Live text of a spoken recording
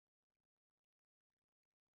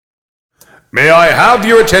May I have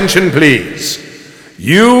your attention, please?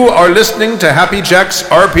 You are listening to Happy Jack's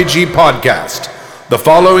RPG Podcast. The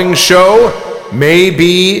following show may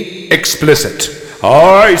be explicit.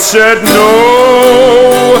 I said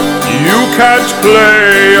no, you can't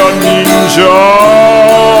play a ninja.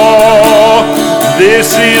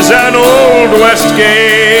 This is an Old West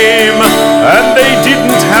game, and they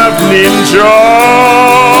didn't have ninjas.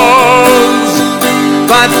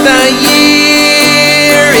 But the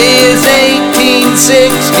year is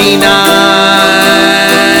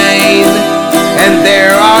 1869, and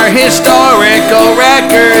there are historical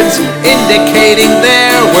records indicating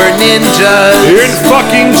there were ninjas. In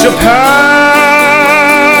fucking Japan,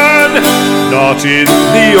 not in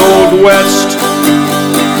the Old West.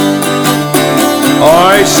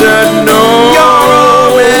 I said no. You're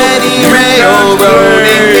already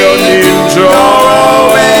railroading me. Ninja. You're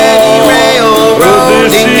already railroading Well,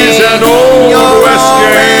 this me. is an Old You're West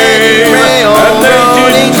already game, and they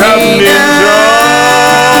didn't have railroading me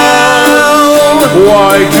ninjas. now.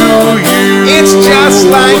 Why do you It's just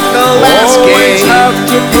like the last always game. have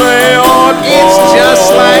to play oddball? It's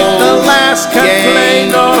just like the last Can't play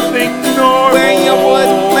game. nothing normal. Where you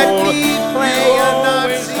wouldn't let me play a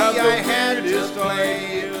always Nazi, have the I had to weirdest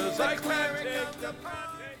play ideas. the cleric of the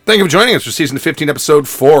podcast. Thank you for joining us for season 15, episode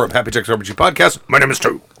 4 of Happy Jack's RPG Podcast. My name is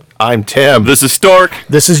Stu. I'm Tim. This is Stork.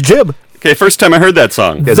 This is Jib. Okay, first time I heard that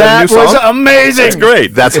song. Is that a new was song? amazing. It's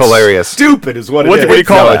great. That's hilarious. Stupid is what What it is. do you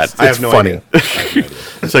call No, that? It's funny.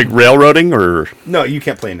 It's like railroading or... No, you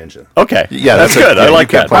can't play ninja. Okay. Yeah, that's that's good. a- I yeah,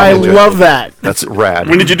 like you can't that. play I Ninja. love that. That's rad.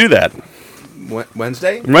 When did you do that?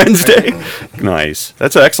 Wednesday? Wednesday? Nice.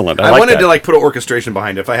 That's excellent. I I like wanted that. to put an orchestration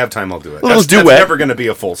behind it. If I have time, I'll do it. Little That's duet. never going to be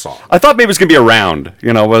a full song. I thought maybe it was going to be a round,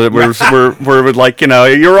 where we're like,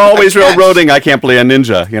 you're always railroading, I can't play a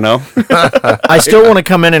ninja, I still want to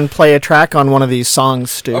come in and play a track on one of these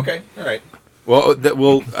songs, Stu. Okay, all right. Well,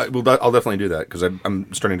 I'll definitely do that because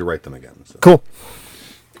I'm starting to write them again. So. Cool.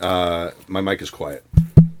 My mic is quiet.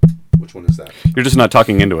 Which one is that? You're just not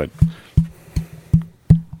talking into it.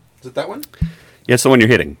 Is it that one? Yeah, it's the one you're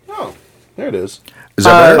hitting. Oh, there it is. Is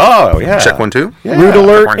that better? Oh, yeah. Check 1, 2. Rude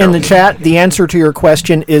alert in the chat. The answer to your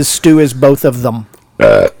question is Stu is both of them.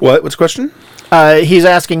 What? What's the question? He's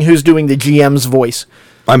asking who's doing the GM's voice.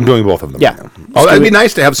 I'm doing both of them. Yeah. Right now. Oh, it'd be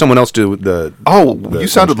nice to have someone else do the... Oh, the you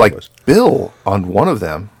sounded like voice. Bill on one of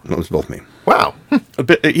them. It was both me. Wow.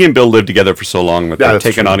 He and Bill lived together for so long that Yeah, they've that's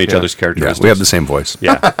taken true, on each yeah. other's Yeah, characteristics. we have the same voice.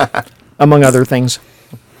 Yeah. Among other things.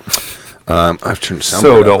 I've turned sound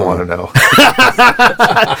So up. don't want to know.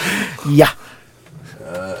 Yeah.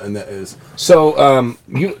 And that is... So,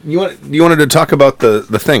 you wanted to talk about the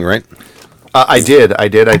thing, right? I did.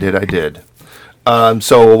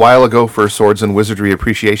 So a while ago for Swords and Wizardry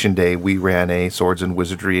Appreciation Day, we ran a Swords and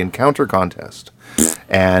Wizardry Encounter contest.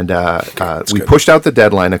 And we pushed out the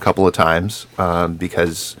deadline a couple of times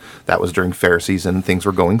because that was during fair season. Things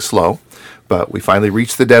were going slow. But we finally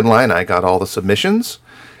reached the deadline. I got all the submissions.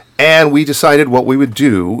 And we decided what we would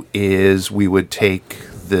do is we would take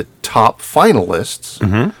the top finalists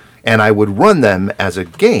and I would run them as a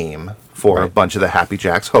game for a bunch of the Happy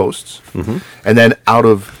Jacks hosts. And then out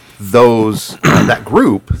of those, that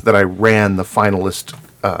group that I ran the finalist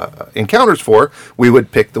encounters for, we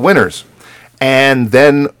would pick the winners. And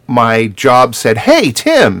then my job said, hey,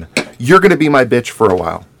 Tim, you're going to be my bitch for a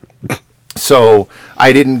while. So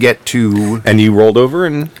I didn't get to... And you rolled over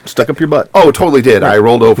and stuck up your butt. Oh, totally did. I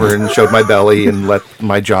rolled over and showed my belly and let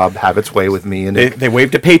my job have its way with me. And They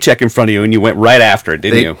waved a paycheck in front of you, and you went right after it,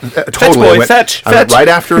 didn't you? totally. Fetch, boy, fetch. I went right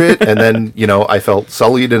after it, and then, I felt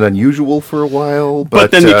sullied and unusual for a while.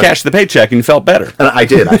 But then you cashed the paycheck and you felt better. And I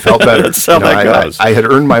did. I felt better. That's how that goes. I had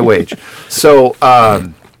earned my wage. So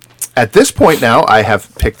at this point now, I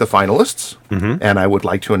have picked the finalists, and I would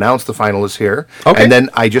like to announce the finalists here. Okay. And then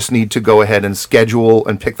I just need to go ahead and schedule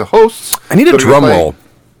and pick the hosts. I need a Go to drum play. roll.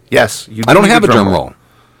 Yes. You I don't need have a drum roll.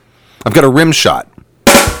 I've got a rim shot.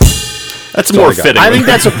 That's all more I got. fitting. I think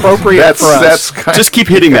that's appropriate for us. That's kind Just keep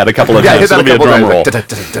hitting that a couple of yeah, times. hit that It'll be a drum roll.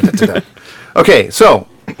 times. Okay, so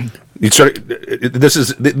You start.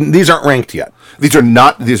 These aren't ranked yet. these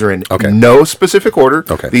are in Okay. no specific order.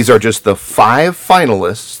 Okay. These are just the 5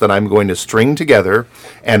 finalists that I'm going to string together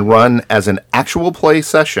and run as an actual play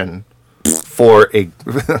session for a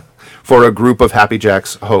for a group of Happy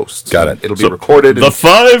Jacks hosts. Got it. It'll be recorded. The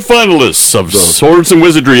 5 finalists of Swords and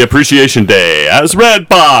Wizardry Appreciation Day, as read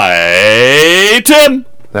by Tim.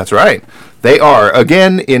 That's right. They are,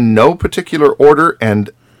 again, in no particular order, and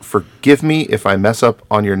forgive me if I mess up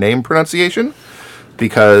on your name pronunciation,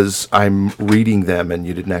 because I'm reading them and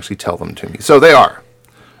you didn't actually tell them to me. So they are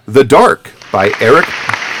The Dark by Eric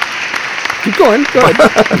Keep going. Go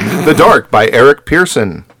ahead. The Dark by Eric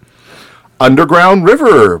Pearson. Underground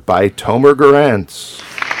River by Tomer Garantz.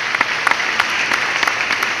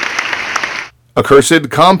 Accursed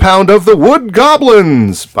Compound of the Wood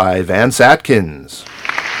Goblins by Vance Atkins.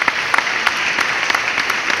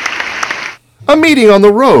 A Meeting on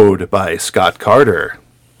the Road by Scott Carter.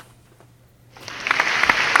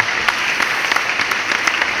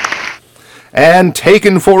 And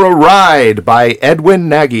Taken for a Ride by Edwin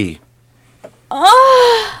Nagy.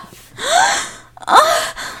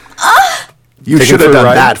 You Taken should for have a done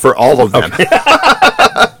Ride? that for all of them.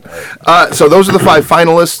 So those are the 5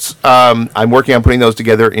 finalists. I'm working on putting those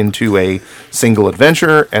together into a single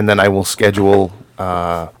adventure, and then I will schedule,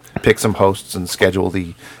 pick some hosts and schedule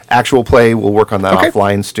the actual play. We'll work on that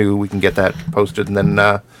offline, Stu. We can get that posted, and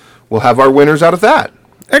then we'll have our winners out of that.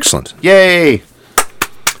 Excellent. Yay!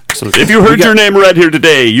 If you heard your name read here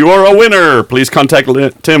today, you are a winner. Please contact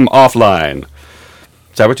Tim offline.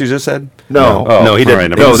 Is that what you just said? No. Oh, No, he didn't. all right,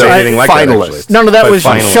 never No, mind. they're I- anything like that, finalists. actually. None of that But was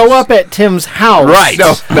finalists. show up at Tim's house. Right. No.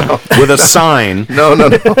 With a sign. No.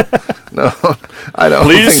 I don't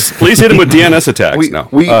Please hit him with DNS attacks. We, no.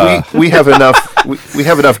 we have enough. We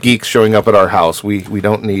have enough geeks showing up at our house. We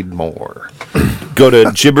don't need more. Go to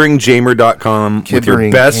gibberingjamer.com with your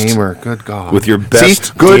Gibbering best gamer. Good God. with your See?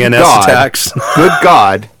 best Good DNS God. attacks. Good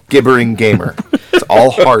God, gibbering gamer. It's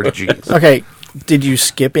all hard G's. Okay. Did you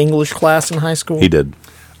skip English class in high school? He did.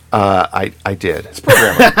 I did. It's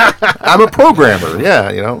programming. I'm a programmer.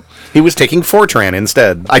 Yeah, you know. He was taking Fortran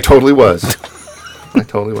instead. I totally was.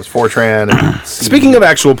 Fortran. And Speaking of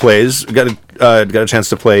actual plays, got a chance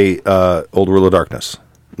to play Old World of Darkness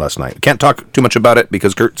last night. Can't talk too much about it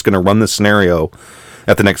because Kurt's going to run this scenario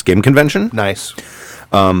at the next game convention. nice.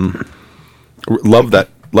 Love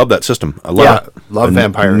that system. I love Yeah, it. love I've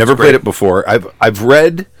Vampire. Never It's played great. it before. I've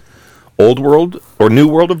read Old World or New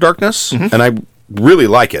World of Darkness, Mm-hmm. and I really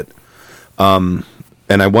like it. And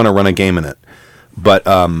I want to run a game in it. But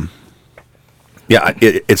yeah,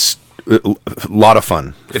 it's a lot of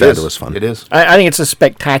fun. Fabulous fun. It is. I think it's a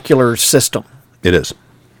spectacular system. It is.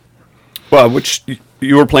 Well, which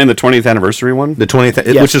you were playing the 20th anniversary one? The 20th,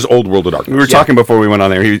 Yes. which is Old World of Darkness. We were talking before we went on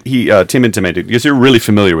there. Tim intimated, because you're really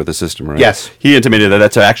familiar with the system, right? Yes. He intimated that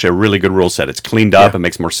that's actually a really good rule set. It's cleaned up. Yeah. It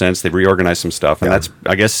makes more sense. They've reorganized some stuff, and that's.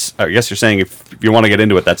 I guess you're saying if you want to get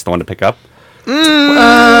into it, that's the one to pick up. I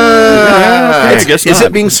guess Is not.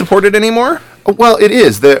 it being supported anymore? Well, it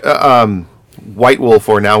is. The White Wolf,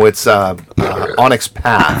 or now it's Onyx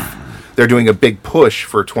Path. They're doing a big push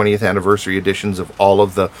for 20th anniversary editions of all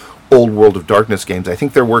of the Old World of Darkness games. I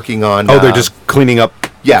think they're working on. Oh, they're just cleaning them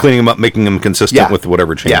up, making them consistent with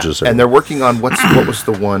whatever changes. Yeah. And they're working on what was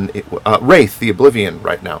the one Wraith, the Oblivion,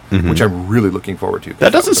 right now, which I'm really looking forward to.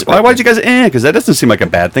 That doesn't. Why'd you guys? Because that doesn't seem like a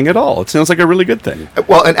bad thing at all. It sounds like a really good thing.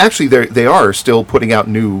 Well, and actually, they are still putting out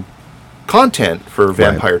new content for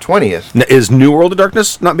Vampire 20th. Now, is New World of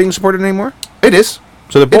Darkness not being supported anymore? It is.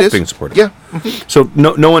 So they're It both is. being supported. Yeah. So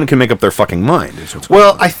no one can make up their fucking mind. Is what's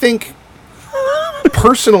Well, I think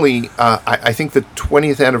personally, I think the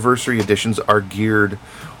 20th anniversary editions are geared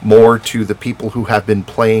more to the people who have been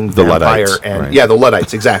playing The Vampire Luddites, and right. yeah, the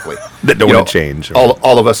Luddites, exactly. That don't You wanna know, change.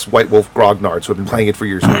 All of us White Wolf grognards who have been playing it for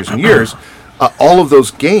years and years and years. All of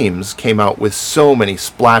those games came out with so many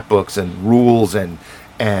splat books and rules and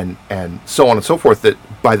so on and so forth that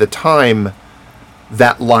by the time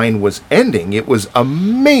that line was ending, it was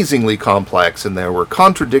amazingly complex, and there were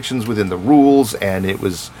contradictions within the rules, and it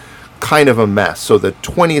was kind of a mess. So the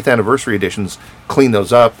 20th anniversary editions clean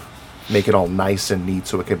those up, make it all nice and neat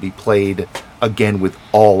so it can be played again with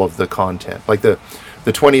all of the content. Like the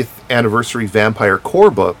 20th anniversary Vampire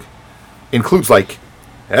core book includes like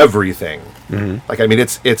everything. Like, I mean,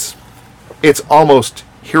 it's almost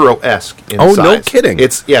hero-esque in Oh, size. no kidding.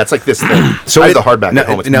 It's like this thing. So I have it- the hardback no, at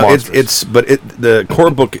home. It's no, monstrous. the core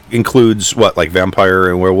book includes what, like vampire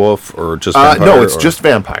and werewolf, or just vampire? No, it's or- just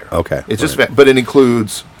vampire. Okay, It's just, right. but it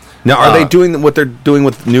includes. Now, are they doing what they're doing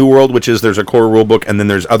with New World, which is there's a core rule book and then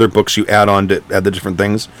there's other books you add on to add the different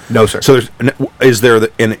things? No, sir. So is there an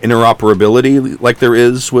interoperability like there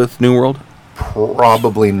is with New World?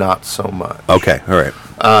 Probably not so much. Okay, all right.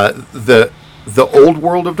 The old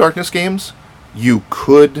World of Darkness games, you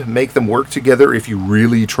could make them work together if you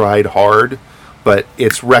really tried hard, but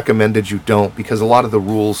it's recommended you don't because a lot of the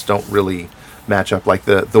rules don't really match up. Like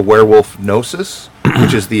the Werewolf Gnosis,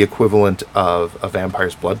 which is the equivalent of a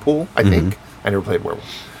Vampire's Blood Pool, I think. I never played Werewolf.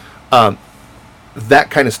 That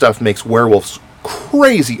kind of stuff makes werewolves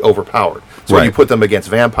crazy overpowered. So when you Right. put them against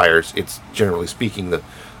vampires, it's generally speaking the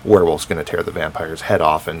werewolf's going to tear the vampire's head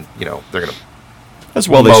off, and they're going to As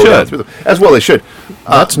well they mow down should. through them. As well they should.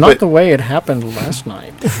 That's not but- the way it happened last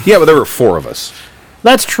night. Yeah, but there were 4 of us.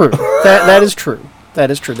 That's true. That is true. That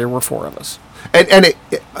is true. There were 4 of us. And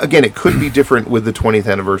again, it could be different with the 20th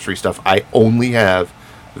anniversary stuff. I only have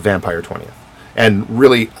Vampire 20th. And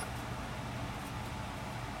really,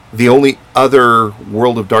 the only other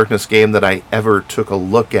World of Darkness game that I ever took a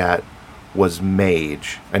look at was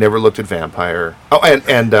Mage. I never looked at Vampire. Oh,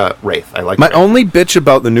 and Wraith. I like My Wraith. only bitch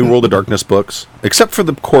about the new World of Darkness books, except for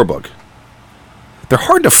the core book, they're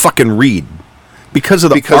hard to fucking read because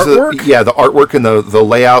of the artwork. The artwork and the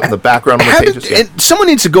layout and the background on the pages. And someone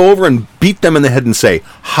needs to go over and beat them in the head and say,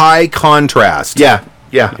 high contrast. Yeah.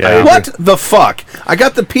 I agree. What the fuck? I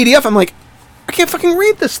got the PDF. I'm like, I can't fucking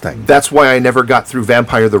read this thing. That's why I never got through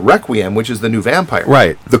Vampire the Requiem, which is the new Vampire.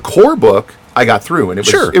 Right. The core book I got through, and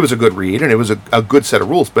it was a good read, and it was a good set of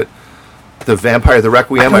rules. But the Vampire the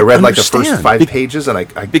Requiem, I read like the first 5 pages, and I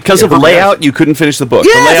Because of the layout, you couldn't finish the book.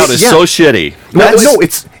 Yes, the layout is so shitty.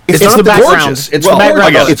 It's not the background. gorgeous. It's the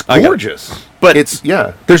background. It's I get it. gorgeous, But it's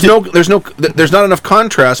There's not enough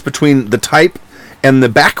contrast between the type and the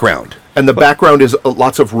background. and the background is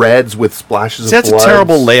lots of reds with splashes See, of that's blood. a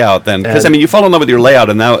terrible layout then. Because, And- you fall in love with your layout,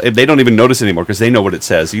 and now they don't even notice anymore because they know what it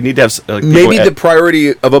says. You need to have... Maybe the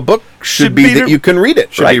priority of a book should be that you can read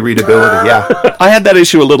it. Should be readability. Yeah, I had that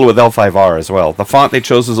issue a little with L5R as well. The font they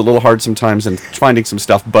chose was a little hard sometimes in finding some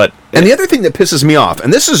stuff, but... And the other thing that pisses me off,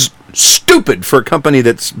 and this is stupid for a company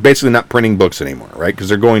that's basically not printing books anymore, right? Because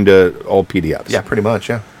they're going to all PDFs. yeah, pretty much.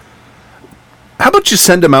 Yeah. How about you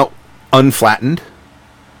send them out unflattened?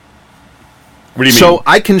 What do you mean? So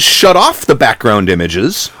I can shut off the background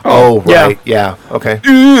images, Oh, Yeah. right. Yeah. Okay.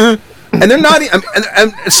 and they're not.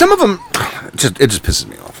 And some of them, it just pisses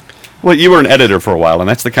me off. Well, you were an editor for a while, and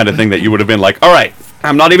that's the kind of thing that you would have been like, all right,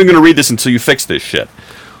 I'm not even going to read this until you fix this shit.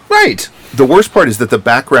 Right. The worst part is that the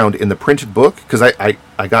background in the printed book, because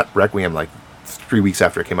I got Requiem like 3 weeks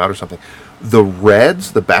after it came out or something, the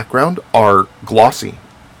reds, the background, are glossy.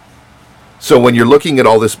 So when you're looking at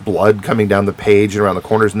all this blood coming down the page and around the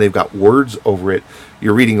corners and they've got words over it,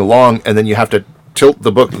 you're reading along and then you have to tilt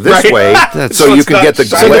the book this way so you can get the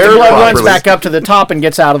So that glare the blood runs properly. back up to the top and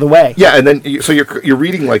gets out of the way. Yeah, and then so you're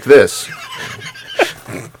reading like this.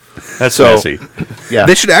 That's So- messy. Yeah.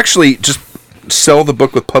 They should actually just sell the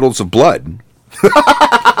book with puddles of blood.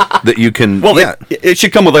 That you can. Well, yeah. it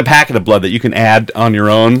should come with a packet of blood that you can add on your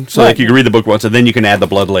own, so like you can read the book once, and then you can add the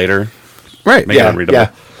blood later. Right. Make it Yeah, unreadable.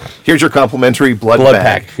 yeah. Here's your complimentary blood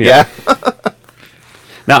bag. pack, yeah.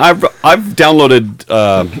 Now I've downloaded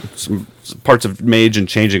some parts of Mage and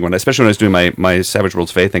Changing One, especially when I was doing my Savage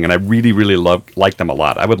Worlds Faith thing, and I really like them a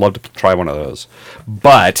lot. I would love to try one of those,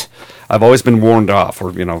 but I've always been warned off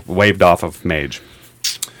or waved off of Mage.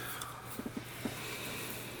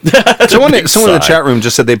 Someone in the sigh. chat room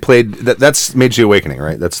just said they played. That's Mage the Awakening,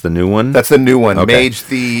 right? That's the new one. That's the new one. Okay. Mage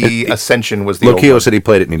the Ascension was the old Lokio one. said he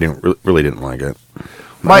played it and he really didn't like it.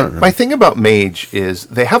 My thing about Mage is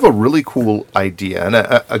they have a really cool idea, and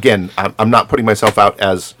again, I'm not putting myself out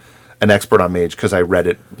as an expert on Mage because I read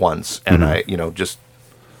it once, and I just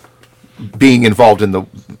being involved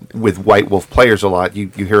with White Wolf players a lot, you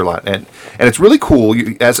hear a lot, and it's really cool.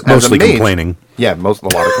 As Mostly a mage, complaining. Yeah, a lot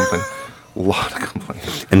of complaining. A lot of complaining.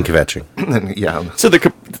 And kvetching. And, yeah, So they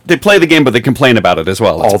play the game, but they complain about it as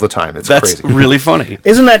well. all the time. It's That's crazy. really funny.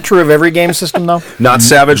 Isn't that true of every game system, though? Not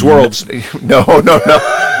Savage Worlds. No.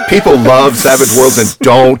 People love Savage Worlds and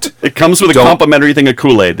don't It comes with a Don't- complimentary thing of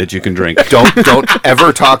Kool-Aid that you can drink. don't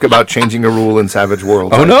ever talk about changing a rule in Savage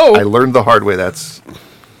Worlds. Oh, no. I learned the hard way.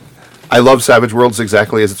 I love Savage Worlds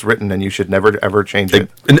exactly as it's written, and you should never ever change it.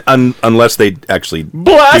 Unless they actually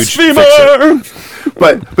Blasphemer! fix it.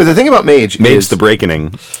 But the thing about Mage Mage is the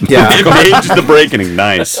Breakening. yeah. Mage the Breakening.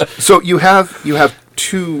 Nice. So you have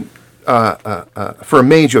two for a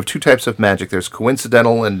mage. You have two types of magic. There's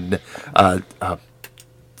coincidental and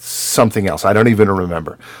something else. I don't even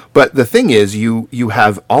remember. But the thing is, you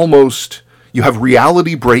have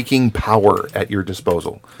reality breaking power at your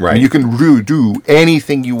disposal. Right. And you can do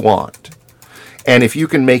anything you want. And if you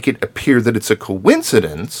can make it appear that it's a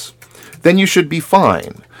coincidence, then you should be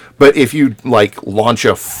fine. But if you launch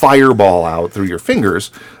a fireball out through your fingers,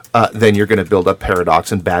 then you're going to build up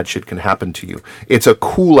paradox and bad shit can happen to you. It's a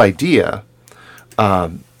cool idea,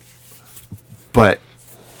 but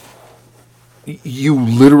you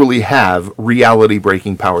literally have reality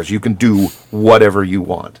breaking powers. You can do whatever you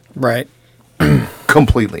want Right.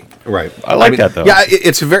 completely. Right. I like that, though. Yeah,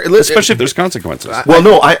 it's very. Especially if there's consequences. Well,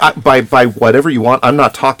 no, I by whatever you want. I'm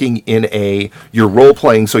not talking in you're role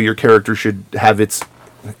playing, so your character should have its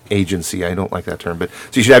agency. I don't like that term, but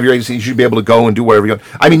so you should have your agency. You should be able to go and do whatever you want.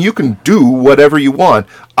 I mean, you can do whatever you want.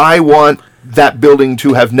 I want that building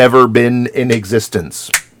to have never been in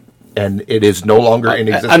existence. And it is no longer in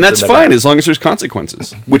existence. And that's fine as long as there's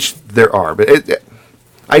consequences. Which there are. But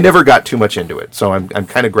I never got too much into it. So I'm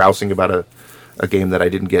kind of grousing about a game that I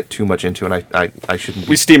didn't get too much into, and I shouldn't.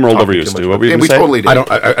 We steamrolled over you, Stu. What were you we gonna say? totally did.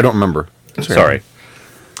 I don't remember. Sorry.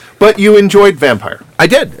 But you enjoyed Vampire. I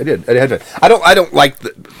did. I don't like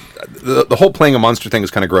the whole playing a monster thing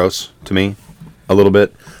is kind of gross to me, a little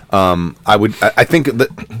bit. I think that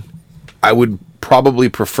I would probably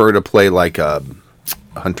prefer to play like a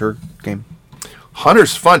Hunter game.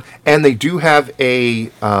 Hunter's fun, and they do have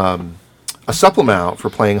a supplement out for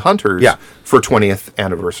playing Hunters for 20th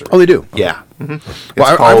anniversary. Oh, they do? Yeah. Mm-hmm.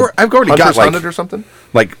 Well, I've already got like Hunted or something?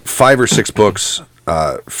 like 5 or 6 books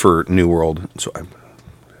for New World. So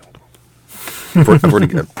I've already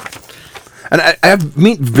got. And I have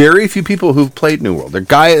meet very few people who've played New World. The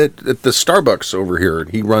guy at the Starbucks over here,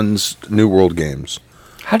 he runs New World games.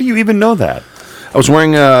 How do you even know that? I was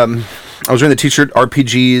wearing the T-shirt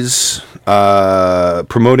RPGs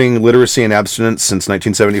promoting literacy and abstinence since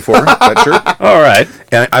 1974. That shirt. All right.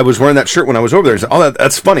 And I was wearing that shirt when I was over there. He said, "Oh,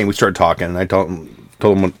 that's funny." We started talking, and I told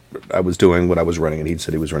him what I was doing, what I was running, and he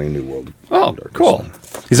said he was running New World. Oh, cool.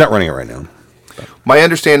 He's not running it right now. My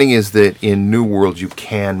understanding is that in New World you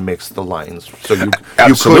can mix the lines, so you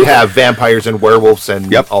Absolutely. could have vampires and werewolves and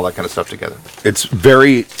Yep. all that kind of stuff together. It's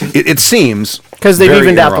very. It seems Because they've very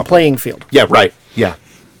evened out the interoperable. playing field. Yeah, right. Yeah.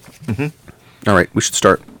 All right, we should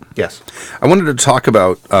start. Yes. I wanted to talk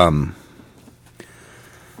about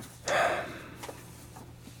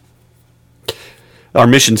Our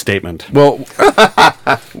mission statement. well,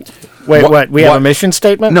 Wait, What- what? We have what- a mission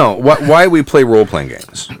statement? no, why we play role playing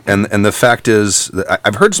games, and the fact is that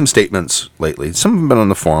I've heard some statements lately. Some of them have been on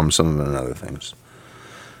the forum, some of them have been other things,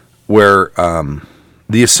 where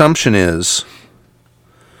the assumption is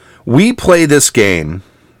we play this game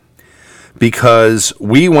because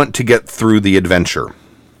we want to get through the adventure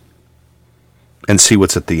and see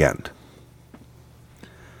what's at the end.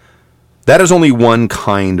 That is only one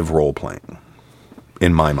kind of role playing,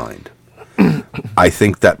 in my mind. I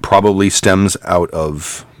think that probably stems out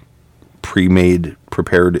of prepared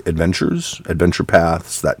adventures, adventure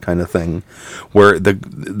paths, that kind of thing, where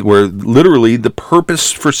literally the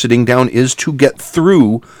purpose for sitting down is to get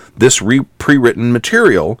through this pre-written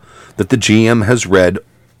material that the GM has read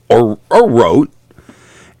or wrote,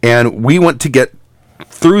 and we want to get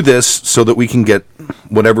through this so that we can get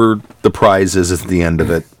whatever the prize is at the end of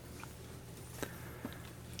it.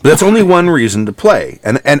 That's only one reason to play.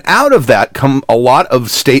 And out of that come a lot of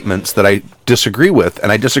statements that I disagree with,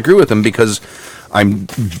 and I disagree with them because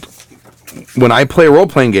when I play a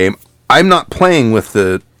role-playing game, I'm not playing with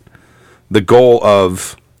the goal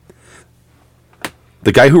of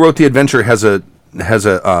the guy who wrote the adventure has a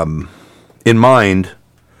in mind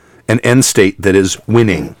an end state that is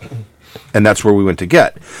winning. And that's where we want to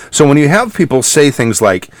get. So when you have people say things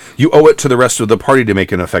like, you owe it to the rest of the party to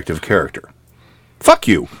make an effective character. Fuck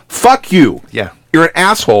you. Fuck you. Yeah. You're an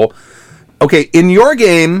asshole. Okay, in your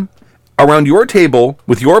game, around your table,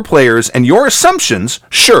 with your players and your assumptions,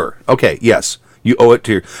 sure. Okay, yes. You owe it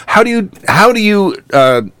to your... How do you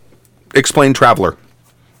explain Traveler?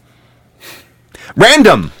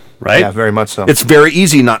 Random. Right? Yeah, very much so. It's very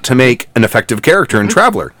easy not to make an effective character in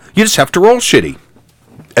Traveler. You just have to roll shitty.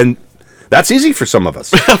 And that's easy for some of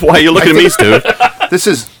us. Why are you looking at me, Stu? This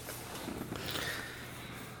is...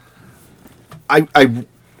 I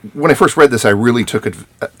when I first read this, I really took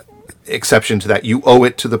exception to that. You owe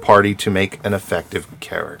it to the party to make an effective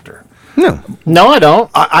character. No, I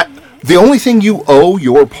don't. The only thing you owe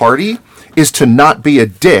your party is to not be a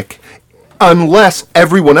dick, unless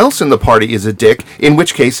everyone else in the party is a dick, in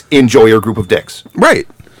which case, enjoy your group of dicks. Right.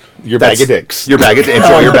 Your bag of dicks. Your bag of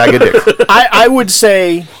enjoy your bag of dicks. I would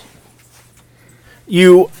say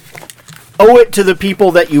you owe it to the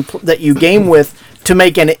people that you game with to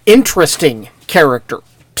make an interesting character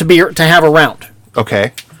to have around.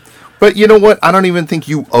 Okay. But you know what? I don't even think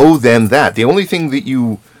you owe them that. The only thing that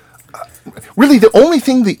you... Really, the only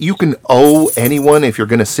thing that you can owe anyone if you're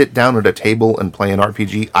going to sit down at a table and play an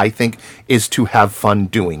RPG, I think, is to have fun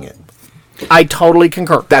doing it. I totally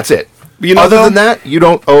concur. That's it. You know, Other though, than that, you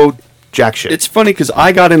don't owe jack shit. It's funny because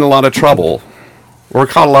I got in a lot of trouble or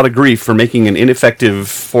caught a lot of grief for making an ineffective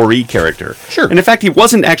 4E character. Sure. And in fact, he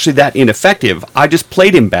wasn't actually that ineffective. I just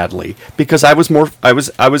played him badly because I was going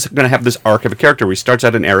to have this arc of a character where he starts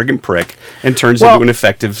out an arrogant prick and turns into an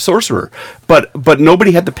effective sorcerer. But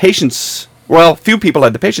nobody had the patience. Well, few people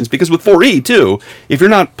had the patience because with 4E too, if you're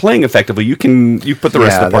not playing effectively, you put the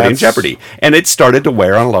rest of the party in jeopardy. And it started to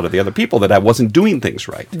wear on a lot of the other people that I wasn't doing things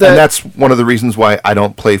right. and that's one of the reasons why I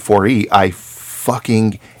don't play 4E. I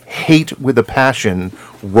fucking hate with a passion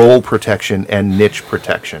role protection and niche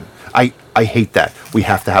protection. I hate that. We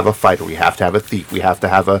have to have a fighter, we have to have a thief, we have to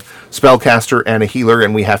have a spellcaster and a healer,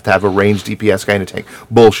 and we have to have a ranged DPS guy and a tank.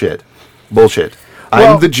 Bullshit. Bullshit.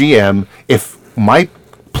 Well- I'm the GM. If my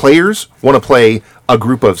players want to play a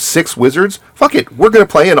group of 6 wizards, fuck it. We're going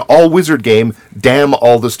to play an all-wizard game. Damn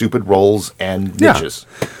all the stupid roles and Yeah. niches.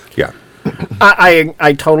 Yeah.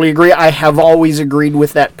 I totally agree. I have always agreed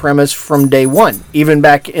with that premise from day one, even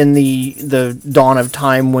back in the dawn of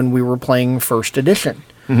time when we were playing first edition.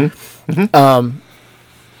 The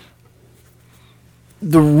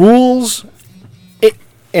rules,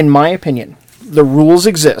 in my opinion, the rules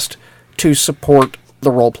exist to support the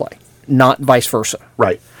roleplay, not vice versa.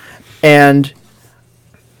 Right. And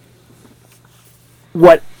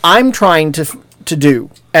what I'm trying to do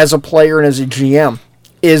as a player and as a GM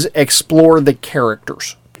is explore the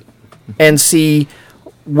characters and see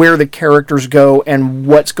where the characters go and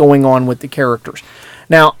what's going on with the characters.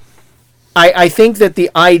 Now, I think that the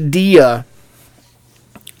idea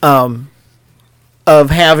of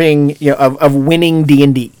having, of winning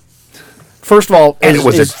D&D, first of all, And it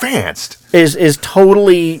was advanced. is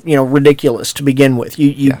totally ridiculous to begin with.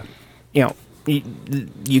 You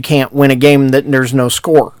can't win a game that there's no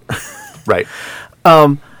score. Right.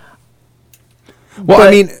 Well, But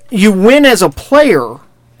I mean, you win as a player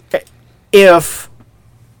if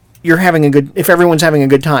if everyone's having a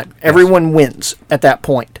good time. Everyone wins at that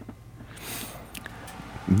point.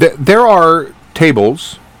 there are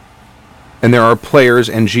tables and there are players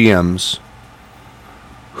and GMs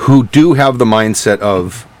who do have the mindset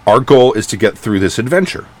of our goal is to get through this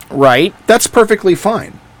adventure. Right. That's perfectly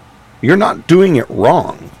fine. You're not doing it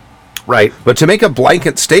wrong. Right. But to make a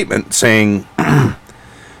blanket statement saying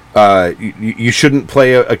you shouldn't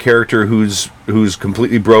play a character who's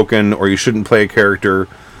completely broken, or you shouldn't play a character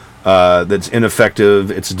that's ineffective,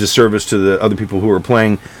 it's a disservice to the other people who are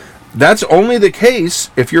playing, that's only the case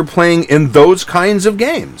if you're playing in those kinds of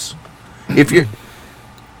games. If you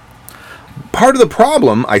part of the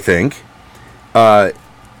problem, I think,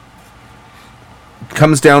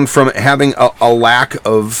 comes down from having a lack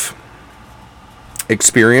of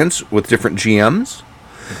experience with different GMs,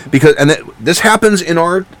 because this happens in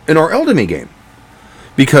our Eldemy game,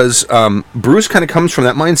 because Bruce kind of comes from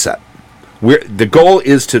that mindset where the goal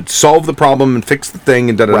is to solve the problem and fix the thing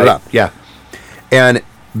and da da da. Yeah. And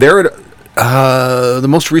the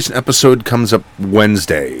most recent episode comes up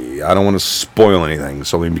Wednesday. I don't want to spoil anything,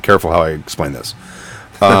 so let me be careful how I explain this.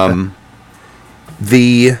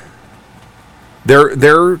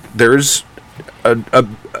 There's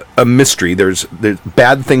a mystery. There's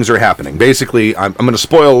bad things are happening. Basically, I'm going to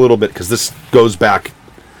spoil a little bit because this goes back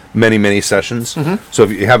many sessions. So if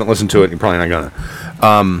you haven't listened to it, you're probably not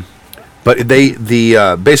gonna. But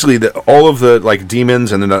basically all of the like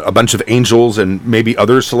demons and then a bunch of angels and maybe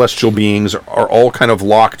other celestial beings are all kind of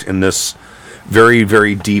locked in this very,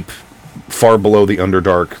 very deep, far below the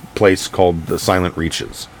Underdark place called the Silent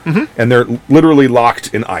Reaches. And they're literally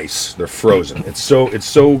locked in ice. They're frozen. It's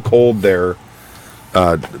so cold there.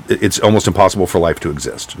 It's almost impossible for life to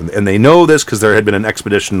exist. And they know this because there had been an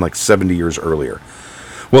expedition like 70 years earlier.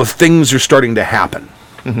 Well, things are starting to happen.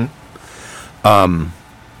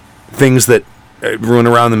 Things that everyone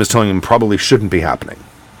around them is telling them probably shouldn't be happening.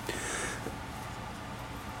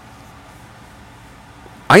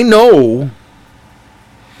 I know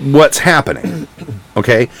what's happening.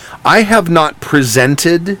 Okay? I have not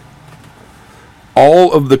presented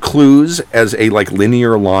all of the clues as a like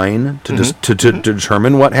linear line to to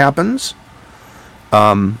determine what happens.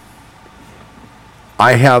 I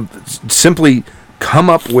have simply come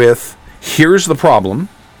up with, here's the problem,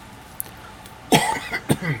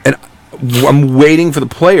 and I'm waiting for the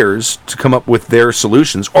players to come up with their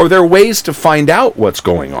solutions or their ways to find out what's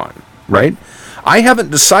going on, right? I haven't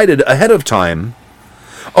decided ahead of time,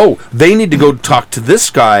 oh, they need to go talk to this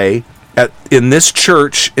guy in this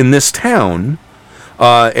church in this town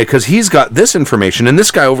because he's got this information and this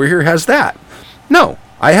guy over here has that. No,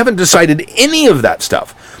 I haven't decided any of that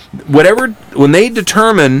stuff. When they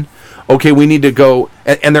determine, okay, we need to go,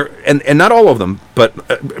 and not all of them, but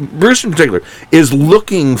Bruce in particular is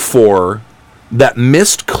looking for that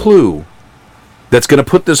missed clue that's going to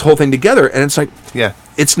put this whole thing together, and it's like, Yeah.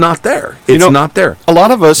 it's not there. It's not there. A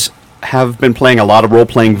lot of us have been playing a lot of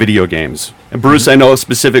role-playing video games. And Bruce, I know,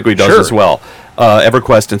 specifically does Sure. as well.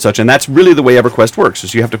 EverQuest and such. And that's really the way EverQuest works,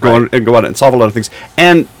 is you have to go out and solve a lot of things.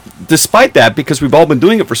 And despite that, because we've all been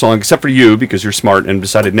doing it for so long, except for you, because you're smart and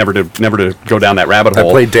decided never to go down that rabbit I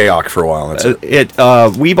hole. played Dayoc for a while. That's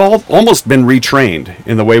it. We've all almost been retrained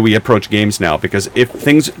in the way we approach games now, because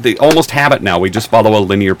they almost have it now. We just follow a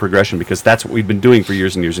linear progression because that's what we've been doing for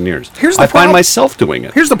years and years and years. I find myself doing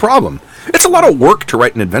it. Here's the problem. It's a lot of work to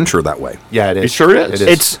write an adventure that way. Yeah, it is. It sure is.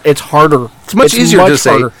 It's harder. It's much easier to say,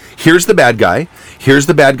 harder. here's the bad guy, here's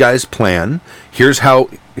the bad guy's plan, here's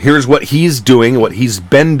what he's doing, what he's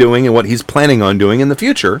been doing, and what he's planning on doing in the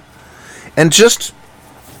future, and just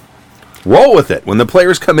roll with it. When the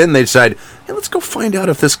players come in, they decide, hey, let's go find out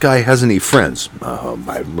if this guy has any friends. I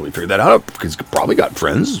haven't really figured that out. He's probably got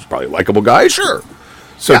friends. He's probably a likable guy, sure.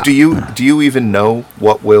 So Yeah. do you even know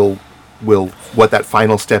what what that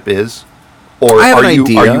final step is? Or I have are an you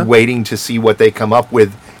idea. waiting to see what they come up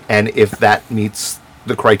with, and if that meets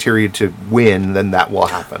the criteria to win, then that will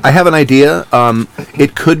happen? I have an idea.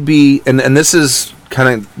 It could be, and this is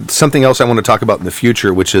kind of something else I want to talk about in the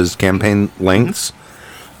future, which is campaign lengths.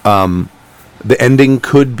 The ending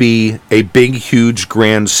could be a big, huge,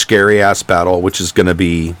 grand, scary-ass battle, which is going to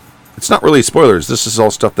be... It's not really spoilers. This is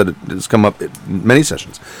all stuff that has come up in many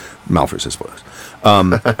sessions. Malfoy says spoilers.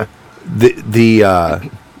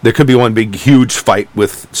 There could be one big, huge fight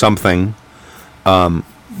with something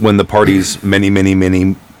when the party's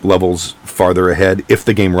many levels farther ahead, if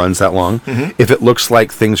the game runs that long. If it looks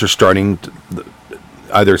like things are starting to...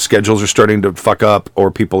 Either schedules are starting to fuck up,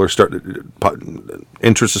 or people are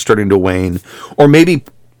interest is starting to wane, or maybe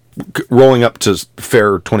rolling up to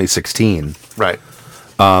Fair 2016. Right.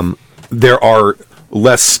 There are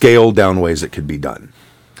less scaled down ways it could be done.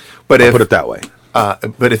 But I'll put it that way.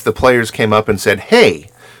 But if the players came up and said, "Hey,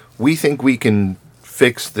 we think we can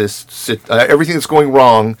fix this everything that's going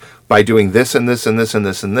wrong by doing this and this and this and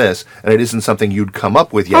this and this," and it isn't something you'd come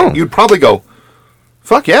up with yet, you'd probably go,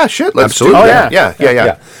 "Fuck yeah, shit, let's Absolutely. do Oh, that."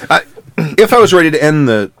 Yeah. If I was ready to end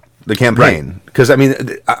the campaign, because I mean,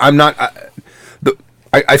 I'm not.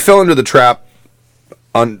 I fell into the trap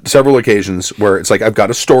on several occasions where it's like I've got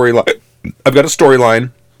a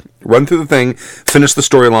storyline, run through the thing, finish the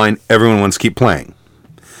storyline. Everyone wants to keep playing.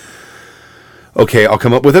 Okay, I'll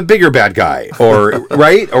come up with a bigger bad guy, or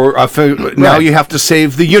right, or now you have to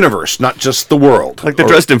save the universe, not just the world. Like the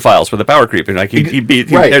Dresden Files with the power creep. And like he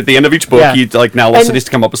Right. at the end of each book, Yeah. he like now also needs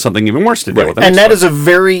to come up with something even worse to deal with. And that is a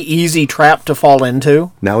very easy trap to fall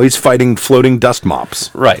into. Now he's fighting floating dust mops.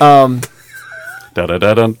 right.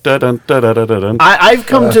 Dun-dun-dun-dun-dun-dun-dun-dun. I've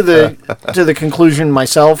come to the conclusion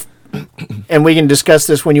myself, and we can discuss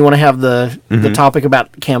this when you want to have the topic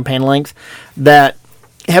about campaign length, that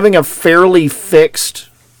having a fairly fixed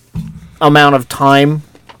amount of time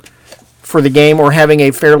for the game, or having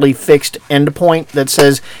a fairly fixed endpoint that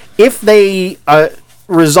says, if they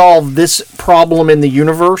resolve this problem in the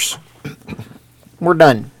universe, we're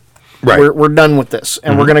done. Right. We're done with this,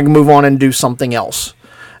 and we're going to move on and do something else,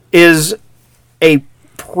 is a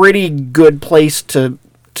pretty good place to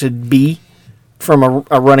be from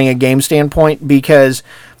a running a game standpoint, because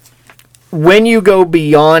when you go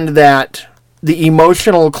beyond that, the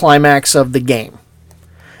emotional climax of the game,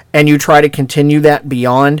 and you try to continue that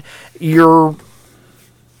beyond, you're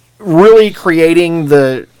really creating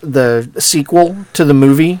the sequel to the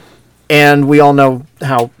movie, and we all know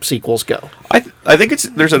how sequels go. I think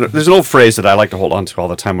there's an old phrase that I like to hold on to all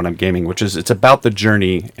the time when I'm gaming, which is it's about the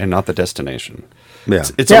journey and not the destination. Yeah.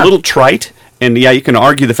 It's a little trite, and yeah, you can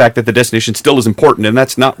argue the fact that the destination still is important, and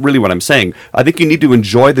that's not really what I'm saying. I think you need to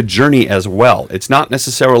enjoy the journey as well. It's not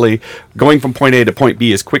necessarily going from point A to point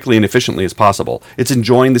B as quickly and efficiently as possible. It's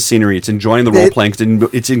enjoying the scenery, it's enjoying the role-playing,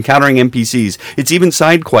 it's encountering NPCs, it's even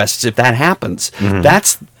side quests if that happens.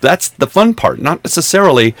 That's the fun part, not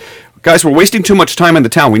necessarily... Guys, we're wasting too much time in the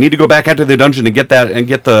town. We need to go back out to the dungeon and get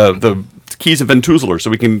the keys of Ventuzler so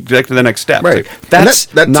we can get to the next step. Right. That's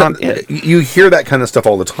And not it. You hear that kind of stuff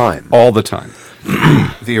all the time. All the time.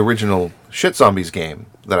 The original Shit Zombies game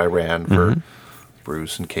that I ran for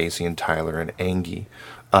Bruce and Casey and Tyler and Angie,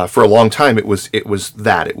 for a long time it was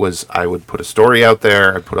that. It was, I would put a story out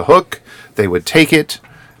there, I'd put a hook, they would take it,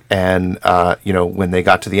 and when they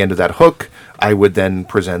got to the end of that hook, I would then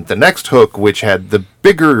present the next hook, which had the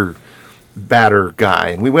bigger, badder guy,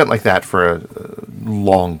 and we went like that for a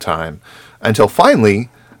long time, until finally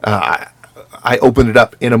I opened it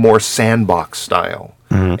up in a more sandbox style,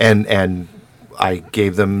 and I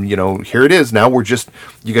gave them, here it is. Now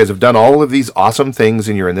you guys have done all of these awesome things,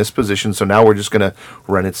 and you're in this position, so now we're just going to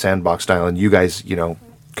run it sandbox style, and you guys,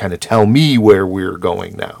 kind of tell me where we're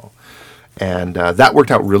going now, and that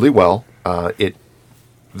worked out really well.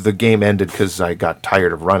 The game ended because I got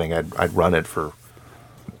tired of running. I'd run it for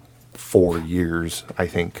 4 years, I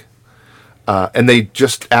think. and they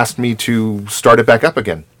just asked me to start it back up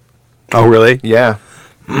again. Oh, really? Yeah.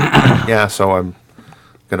 Yeah, so I'm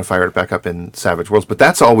going to fire it back up in Savage Worlds. But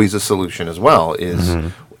that's always a solution as well, is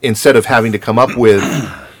instead of having to come up with,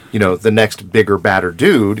 the next bigger, badder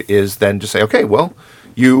dude, is then just say, okay, well,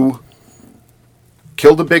 you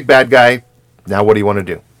killed a big bad guy. Now what do you want to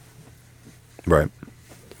do? Right.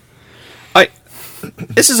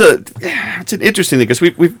 It's an interesting thing because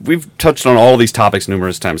we've touched on all these topics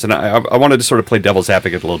numerous times, and I wanted to sort of play devil's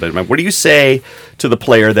advocate a little bit. What do you say to the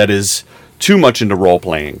player that is too much into role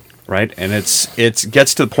playing, right? And it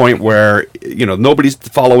gets to the point where nobody's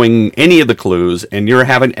following any of the clues, and you're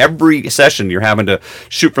having every session you're having to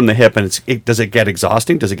shoot from the hip, and does it get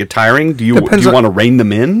exhausting? Does it get tiring? Do you want to rein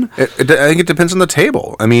them in? I think it depends on the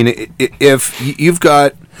table. I mean, if you've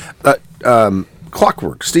got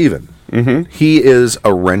Clockwork Steven. Mm-hmm. He is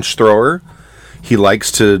a wrench thrower. He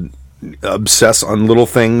likes to obsess on little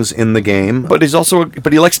things in the game, but he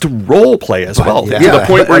likes to role play as well. Yeah. To the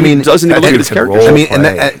point where he doesn't even look at his character. I mean,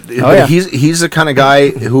 he's the kind of guy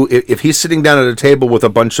who, if he's sitting down at a table with a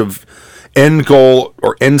bunch of end goal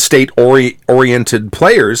or end state oriented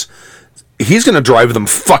players, he's going to drive them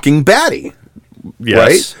fucking batty.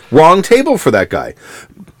 Yes. Right? Wrong table for that guy.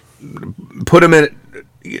 Put him in.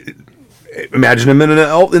 Imagine him in the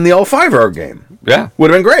L5R game. Yeah.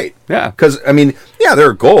 Would have been great. Yeah. Because, I mean, there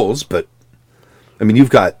are goals, but, I mean,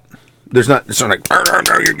 it's not like,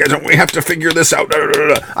 no, you guys we have to figure this out.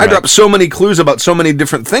 I dropped so many clues about so many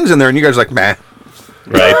different things in there, and you guys are like, meh.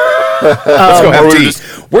 Right. Let's go have tea.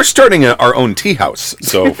 We're starting our own tea house,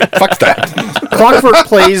 so fuck that. Clockwork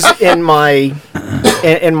plays in my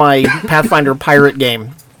Pathfinder pirate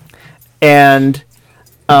game, and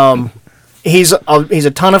he's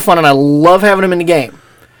a ton of fun, and I love having him in the game.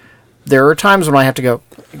 There are times when I have to go,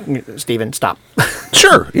 Steven, stop.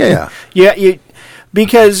 Sure, yeah. Yeah,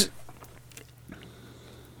 because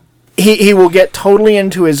he will get totally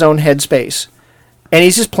into his own headspace, and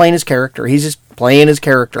he's just playing his character. He's just playing his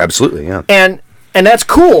character. Absolutely, yeah. And that's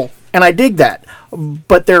cool, and I dig that.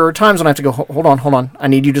 But there are times when I have to go, hold on. I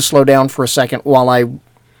need you to slow down for a second while I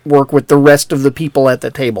work with the rest of the people at the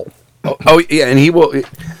table. Oh yeah, and he will.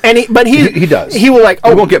 And he does. He will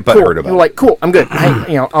he won't get butthurt about it. He'll like, cool, I'm good.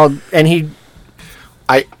 I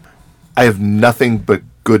have nothing but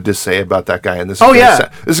good to say about that guy, and this. This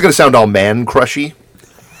is going to sound all man crushy,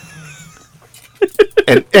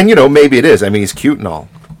 and maybe it is. I mean, he's cute and all,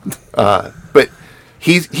 but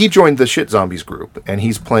he joined the Shit Zombies group, and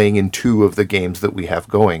he's playing in 2 of the games that we have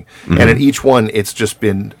going, and in each one, it's just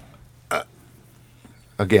been.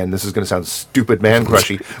 Again, this is going to sound stupid man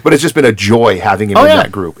crushy, but it's just been a joy having him in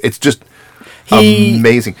that group. It's just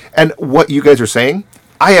amazing. And what you guys are saying,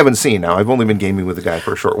 I haven't seen now. I've only been gaming with the guy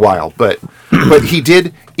for a short while, but he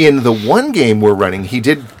did, in the one game we're running, he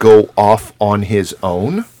did go off on his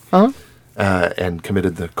own and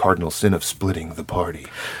committed the cardinal sin of splitting the party.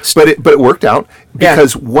 But it worked out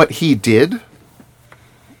because what he did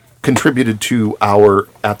contributed to our,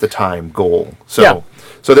 at the time, goal. So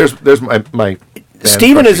there's my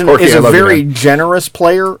Steven is a very generous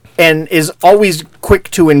player and is always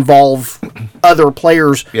quick to involve other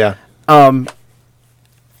players. Yeah. And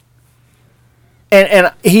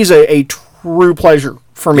he's a true pleasure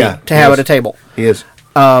for me to have at a table. He is.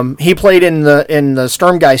 He played in the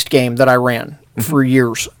Sturmgeist game that I ran for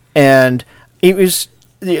years, and it was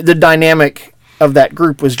the dynamic of that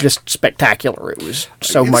group was just spectacular. It was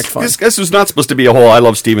so much fun. This was not supposed to be a whole I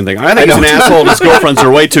love Steven thing. I think he's an asshole and his girlfriends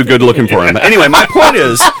are way too good looking for him. Anyway, my point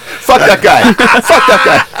is... Fuck that guy. Fuck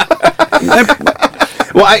that guy.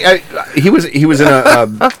 Well, he was in a...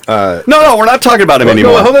 No, we're not talking about him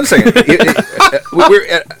anymore. No, hold on a second.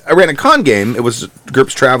 I ran a con game. It was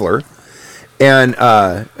GURPS Traveler. And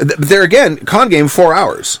there again, con game, 4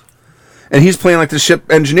 hours. And he's playing like the ship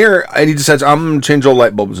engineer, and he decides, I'm going to change all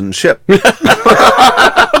light bulbs in the ship.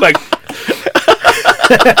 Like,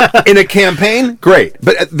 in a campaign, great.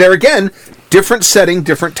 But there again, different setting,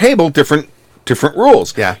 different table, different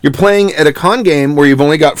rules. Yeah. You're playing at a con game where you've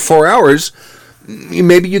only got 4 hours.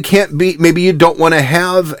 Maybe you don't want to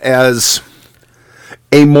have as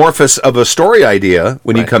amorphous of a story idea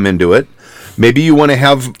when you come into it. Maybe you want to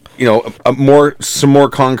have, some more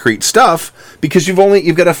concrete stuff because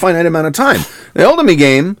you've got a finite amount of time. The Eldemy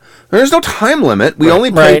game, there's no time limit. We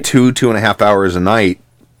only play 2.5 hours a night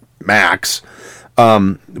max.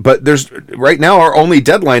 But right now our only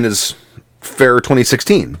deadline is Fair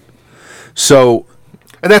 2016. So,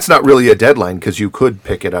 and that's not really a deadline because you could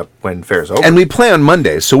pick it up when Fair's over. And we play on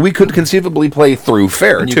Mondays, so we could conceivably play through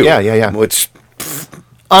Fair too. Yeah. Which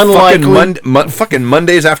unlikely. Fucking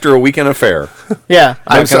Mondays after a weekend of Fair. Yeah.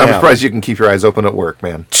 I'm surprised you can keep your eyes open at work,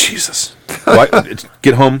 man. Jesus.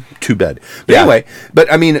 Get home to bed. But Yeah. anyway,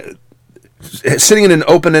 but I mean, sitting in an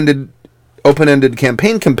open-ended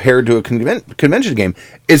campaign compared to a convention game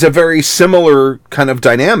is a very similar kind of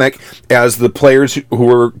dynamic as the players who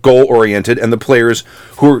are goal-oriented and the players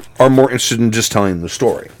who are more interested in just telling the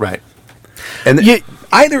story. Right. And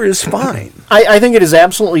either is fine. I think it is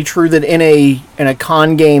absolutely true that in a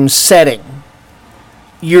con game setting,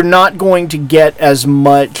 you're not going to get as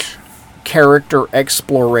much character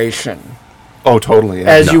exploration Oh, totally. Yeah.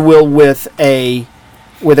 as you will with a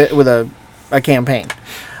campaign.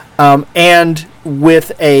 And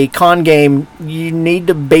with a con game, you need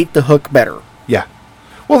to bait the hook better. Yeah.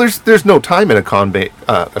 Well, there's no time in a con bait.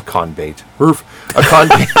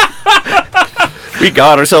 We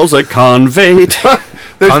got ourselves a convate.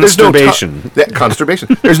 Consternation.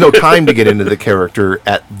 Consternation. There's no time to get into the character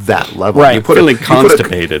at that level. Right. Feeling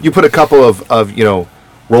constipated. You put a couple of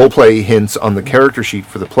role play hints on the character sheet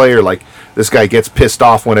for the player, like this guy gets pissed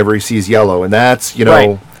off whenever he sees yellow, and that's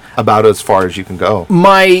Right. about as far as you can go.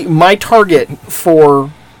 My target for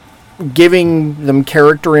giving them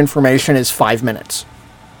character information is 5 minutes.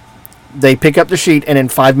 They pick up the sheet, and in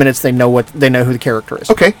 5 minutes they know who the character is.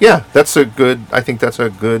 Okay, yeah, I think that's a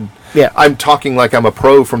good. Yeah. I'm talking like I'm a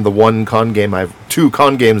pro from the two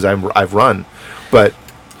con games I've run, but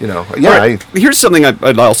yeah, All right. Here's something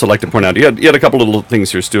I'd also like to point out. You had a couple little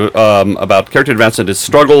things here, Stu, about character advancement is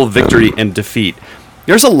struggle, victory, and defeat.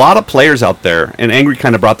 There's a lot of players out there, and Angry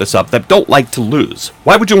kind of brought this up, that don't like to lose.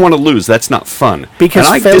 Why would you want to lose? That's not fun. Because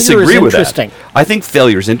and I failure is disagree with interesting. that. I think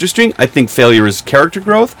failure is interesting. I think failure is character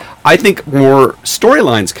growth. I think more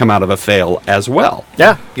storylines come out of a fail as well.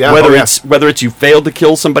 Yeah. Yeah. Whether Oh, yeah. whether it's you failed to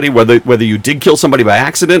kill somebody, whether you did kill somebody by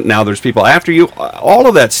accident, now there's people after you, all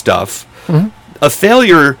of that stuff. Mm-hmm. A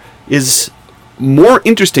failure is more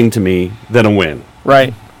interesting to me than a win.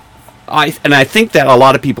 Right. I think that a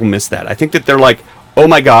lot of people miss that. I think that they're like, "Oh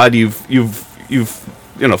my God, you've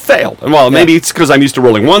failed." And well, maybe it's because I'm used to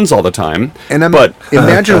rolling ones all the time. But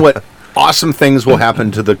imagine what awesome things will happen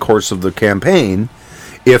to the course of the campaign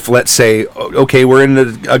if, let's say, okay, we're in a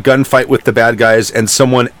gunfight with the bad guys and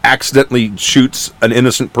someone accidentally shoots an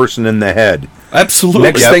innocent person in the head. Absolutely.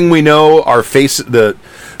 Next thing we know, our face, the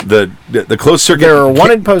closed circuit There are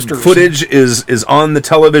wanted posters. footage is on the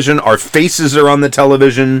television. Our faces are on the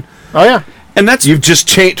television. Oh yeah. And that's You've just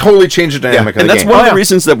totally changed the dynamic of and the that's game. one of yeah. the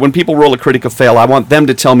reasons that when people roll a critical fail, I want them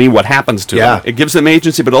to tell me what happens to Yeah. them. It gives them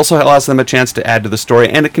agency, but also allows them a chance to add to the story,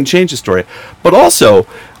 and it can change the story. But also,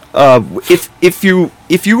 if you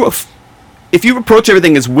approach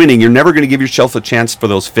everything as winning, you're never going to give yourself a chance for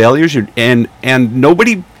those failures. And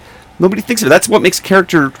nobody thinks of it. That's what makes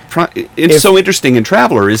character so interesting in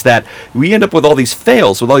Traveler, is that we end up with all these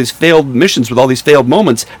fails, with all these failed missions, with all these failed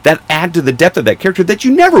moments that add to the depth of that character that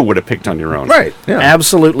you never would have picked on your own. Right. Yeah.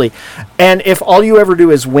 Absolutely. And if all you ever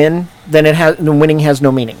do is win, then the winning has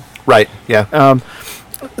no meaning. Right. Yeah.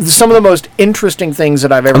 Some of the most interesting things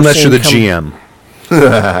that I've ever Unless seen you're the GM.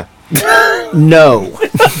 No.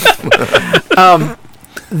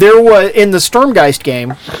 There was in the Stormgeist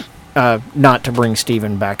game. Not to bring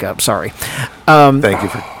Steven back up. Sorry. Thank you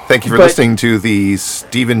for but- listening to the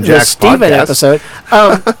Steven The Jacks Steven podcast. episode.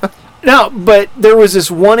 No, but there was this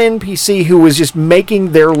one NPC who was just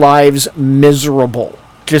making their lives miserable.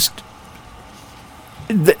 Just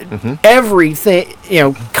everything,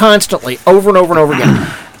 constantly, over and over and over again.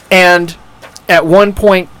 And at one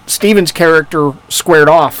point, Steven's character squared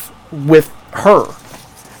off with her,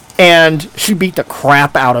 and she beat the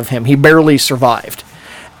crap out of him. He barely survived.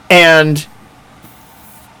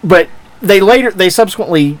 But they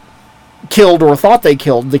subsequently killed, or thought they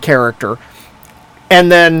killed, the character.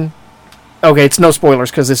 And then, okay, it's no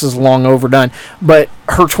spoilers because this is long overdone, but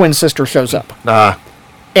her twin sister shows up.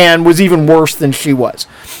 And was even worse than she was.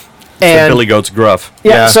 And Billy Goat's gruff.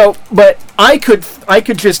 Yeah, so, but I could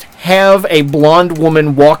just have a blonde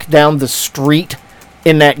woman walk down the street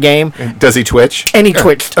in that game. Does he twitch? And he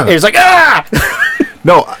twitched. He was like, ah!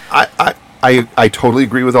 No, I totally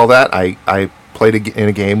agree with all that. I played in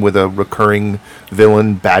a game with a recurring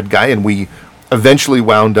villain bad guy, and we eventually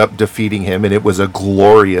wound up defeating him, and it was a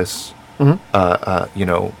glorious,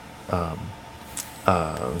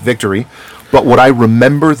 victory. But what I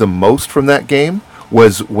remember the most from that game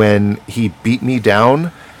was when he beat me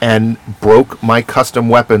down and broke my custom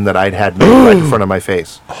weapon that I'd had made right in front of my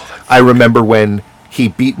face. I remember when he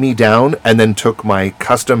beat me down and then took my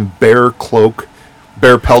custom bear pelt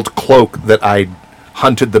cloak that I'd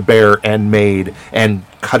hunted the bear and made and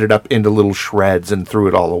cut it up into little shreds and threw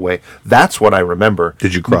it all away. That's what I remember.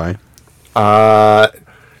 Did you cry?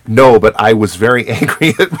 No, but I was very angry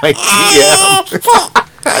at my GM.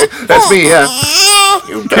 That's me, yeah.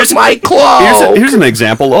 You took my cloak. Here's an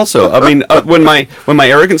example. Also, I mean, when my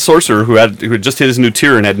arrogant sorcerer who had just hit his new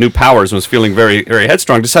tier and had new powers and was feeling very very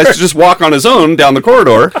headstrong decides to just walk on his own down the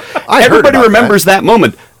corridor. Everybody remembers that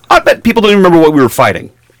moment. I bet people don't even remember what we were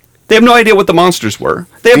fighting. They have no idea what the monsters were.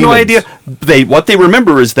 They have no idea. What they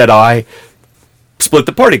remember is that I split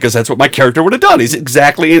the party because that's what my character would have done. He's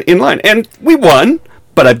exactly in line, and we won.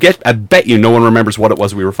 But I bet you no one remembers what it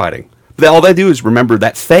was we were fighting. All they do is remember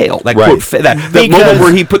that fail, that Right. quote, that moment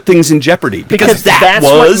where he put things in jeopardy. Because that's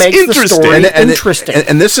was what makes the interesting. story and interesting.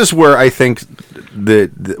 And this is where I think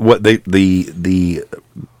the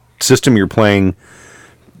system you're playing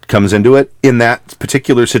comes into it in that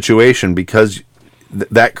particular situation, because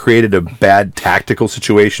that created a bad tactical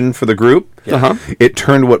situation for the group. Uh-huh. It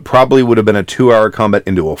turned what probably would have been a 2-hour combat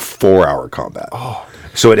into a 4-hour combat. Oh.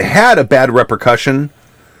 So it had a bad repercussion.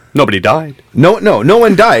 Nobody died. No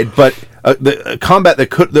one died, but the combat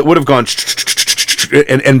that would have gone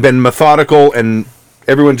and been methodical, and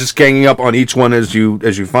everyone just ganging up on each one as you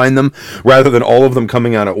find them, rather than all of them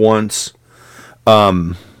coming out at once.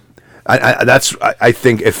 That's I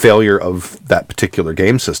think a failure of that particular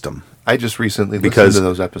game system. I just recently listened to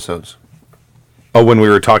those episodes. Oh, when we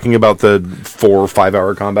were talking about the 4 or 5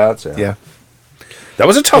 hour combats, Yeah. that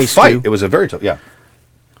was a tough Hey, fight. Stu. It was a very tough. Yeah.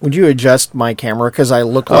 Would you adjust my camera because I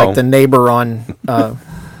look Oh. like the neighbor on?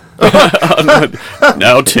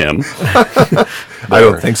 Now, Tim. I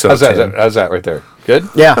don't think so. How's Tim. that right there? Good.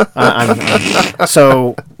 Yeah, I'm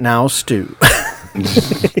so now Stu.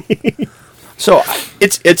 So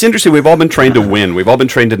it's interesting. We've all been trained to win. We've all been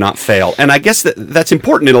trained to not fail, and I guess that's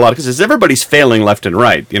important in a lot of cases. Everybody's failing left and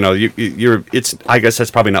right. You know, you're. It's. I guess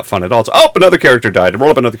that's probably not fun at all. It's, another character died.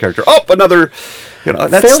 Roll up another character. Another. You know,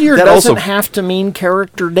 Failure that doesn't also, have to mean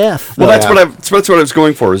character death. Well, though. that's what I was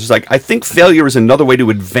going for. Is like I think failure is another way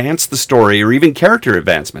to advance the story, or even character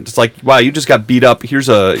advancement. It's like, wow, you just got beat up. Here's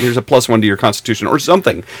a +1 to your constitution, or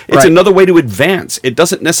something. It's Right. another way to advance. It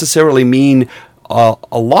doesn't necessarily mean a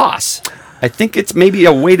loss. I think it's maybe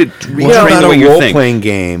a way to retrain Not the way a you role think. playing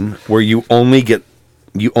game where you only get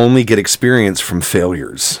experience from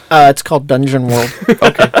failures. It's called Dungeon World. I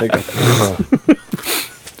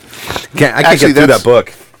can't Actually, get through that's- that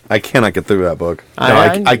book. I cannot get through that book. No,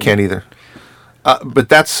 I can't either. But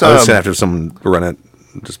that's I was gonna have to have someone run it,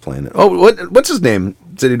 just playing it. Oh, what's his name?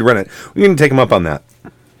 Said he'd run it. We can take him up on that.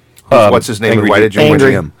 what's his name? And Angry why did you win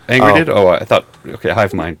Angry. him? Angry did? Oh, I thought. Okay,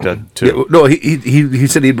 Hive Mind too. Yeah, no, he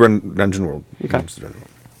said he'd run Dungeon World. Okay.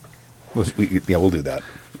 We'll do that.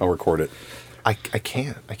 I'll record it. I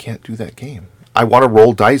can't do that game. I want to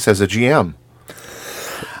roll dice as a GM.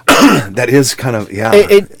 That is kind of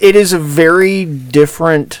It is a very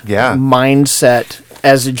different Yeah. mindset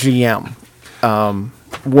as a GM.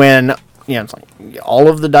 When it's like all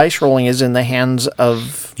of the dice rolling is in the hands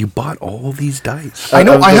of. You bought all these dice. I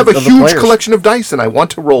know. of I the- have a of the huge players. collection of dice, and I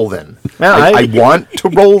want to roll them. Yeah, I want to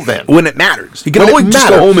roll them. When it matters, you can When it always just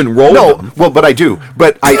go matters. home and roll No, them. well, but I do.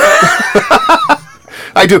 But I,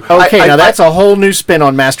 I do. Okay, I- now I- that's a whole new spin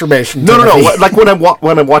on masturbation. No. Timothy. Like when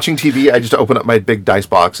I'm watching TV, I just open up my big dice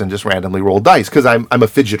box and just randomly roll dice because I'm a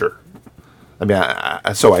fidgeter. I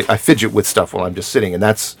mean, so I fidget with stuff while I'm just sitting, and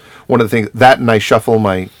that's one of the things. That and I shuffle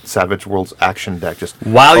my Savage Worlds action deck just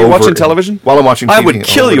While you're over watching and- television? While I'm watching TV, I would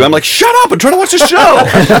kill over you. I'm and- like, shut up! I'm trying to watch the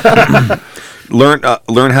show. Learn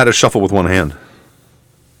how to shuffle with one hand.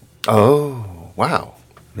 oh wow,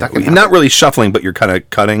 that can You're not really shuffling, but you're kind of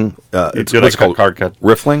cutting. It's do what's like a called card cut.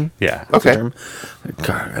 riffling. Yeah. That's the Okay. term.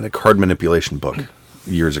 I had a card manipulation book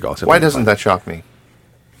years ago. Why doesn't that shock me?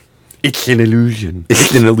 It's an illusion.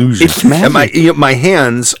 It's an illusion. It's magic. And my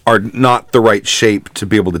hands are not the right shape to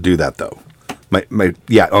be able to do that, though. You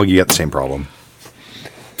got the same problem.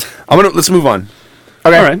 Let's move on.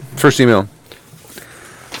 Okay. All right. First email.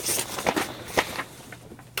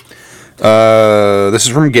 This is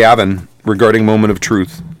from Gavin regarding Moment of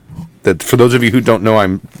Truth. That for those of you who don't know,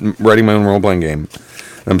 I'm writing my own role-playing game.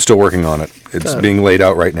 I'm still working on it. It's being laid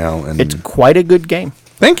out right now, and It's quite a good game.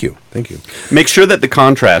 thank you. Make sure that the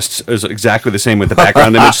contrast is exactly the same with the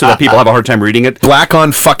background image, so that people have a hard time reading it. Black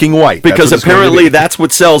on fucking white. Because That's what it's going to apparently be. that's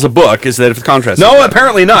what sells a book, is that if the contrast. is No, bad.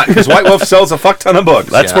 apparently not, because White Wolf sells a fuck ton of books.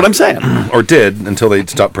 That's what I'm saying. Or did, until they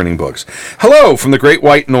stopped printing books. Hello from the Great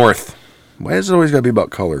White North. Why does it always got to be about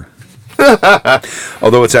color?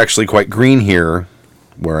 Although it's actually quite green here,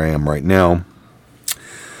 where I am right now.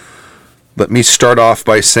 Let me start off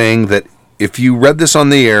by saying that if you read this on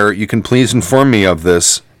the air, you can please inform me of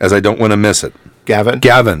this, as I don't want to miss it. Gavin?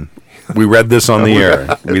 Gavin, we read this on the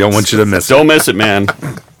air. We don't want you to miss it. Don't miss it, man.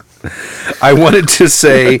 I wanted to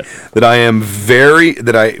say that I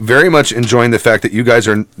very much enjoying the fact that you guys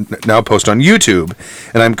are now post on YouTube,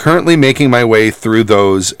 and I'm currently making my way through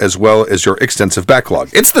those as well as your extensive backlog.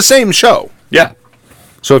 It's the same show. Yeah.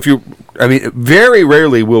 So very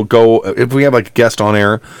rarely we'll go, if we have like a guest on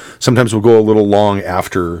air, sometimes we'll go a little long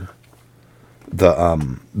after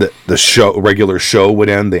the show, regular show would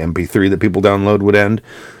end, the MP3 that people download would end.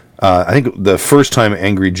 I think the first time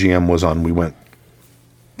Angry GM was on, we went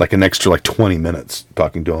like an extra 20 minutes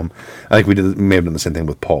talking to him. I think we may have done the same thing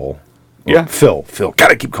with Paul. Yeah. Phil.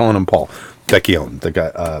 Gotta keep calling him Paul. Vecchione, the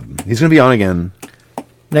guy. He's gonna be on again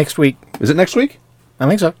Next week. Is it next week? I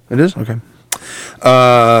think so. It is? Okay.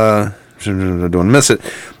 Don't want to miss it.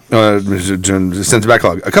 Sends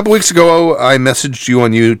backlog. A couple weeks ago, I messaged you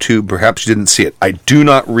on YouTube. Perhaps you didn't see it. I do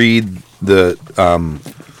not read the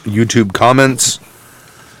YouTube comments.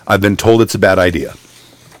 I've been told it's a bad idea.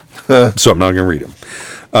 So I'm not going to read them.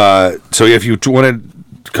 So if you want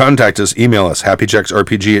to contact us, email us,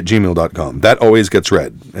 happyjacksrpg@gmail.com. That always gets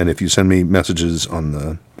read. And if you send me messages on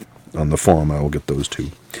the forum, I will get those too.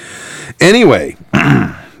 Anyway,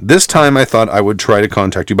 this time I thought I would try to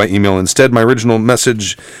contact you by email instead. My original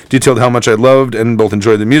message detailed how much I loved and both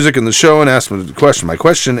enjoyed the music and the show and asked me the question. My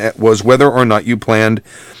question was whether or not you planned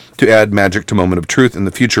to add magic to Moment of Truth in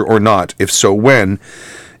the future or not. If so, when?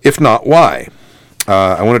 If not, why?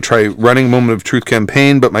 I want to try running Moment of Truth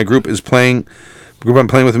campaign, but my group I'm playing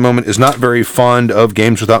with at the moment is not very fond of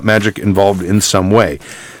games without magic involved in some way.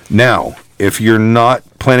 Now, if you're not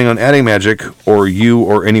planning on adding magic, or you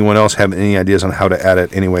or anyone else have any ideas on how to add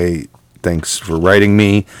it anyway, thanks for writing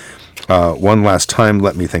me. One last time,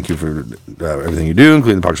 let me thank you for everything you do,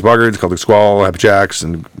 including the Pox Boggards, Celtic Squall, Happy Jacks,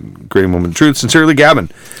 and Great Moment of Truth. Sincerely, Gavin.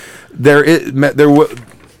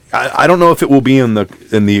 I don't know if it will be in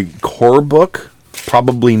the core book.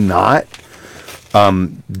 Probably not.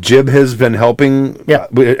 Jib has been helping. Yeah.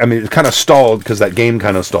 I mean, it's kind of stalled because that game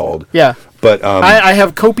kind of stalled. Yeah. But I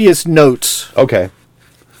have copious notes. Okay.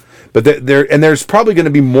 But there's probably going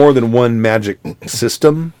to be more than one magic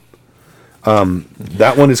system.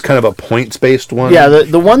 That one is kind of a points-based one. Yeah,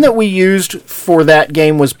 the one that we used for that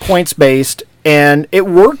game was points-based, and it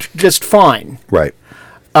worked just fine. Right.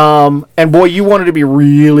 And boy, you wanted to be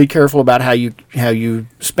really careful about how you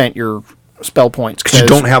spent your spell points. Because you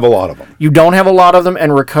don't have a lot of them. You don't have a lot of them,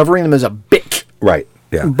 and recovering them is a bitch. Right,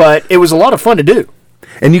 yeah. But it was a lot of fun to do.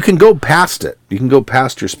 And you can go past it. You can go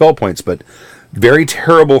past your spell points, but very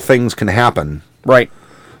terrible things can happen. Right.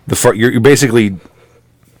 You're basically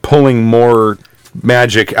pulling more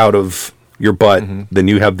magic out of your butt than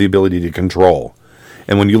you have the ability to control.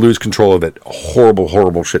 And when you lose control of it, horrible,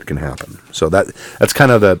 horrible shit can happen. So that's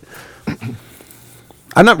kind of the...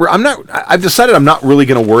 I've decided I'm not really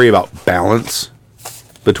going to worry about balance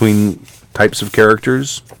between types of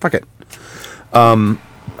characters. Fuck it.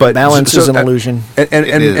 But balance is an illusion.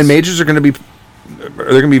 And mages are going to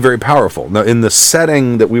be very powerful. Now, in the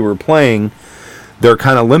setting that we were playing, they're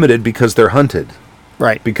kind of limited because they're hunted.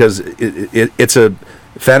 Right. Because it's a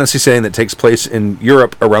fantasy setting that takes place in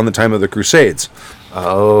Europe around the time of the Crusades.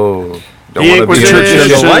 Oh. Don't want to be a church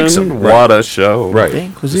that likes them. What a show. Right.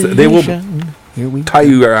 Inquisition. They will tie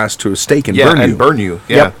your ass to a stake and burn you.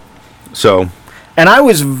 Yeah. Yep. So. And I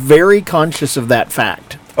was very conscious of that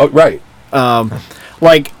fact. Oh, right.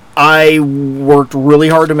 I worked really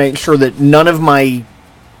hard to make sure that none of my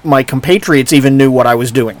compatriots even knew what I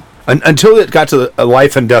was doing. Until it got to a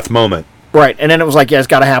life and death moment. Right. And then it was like, yeah, it's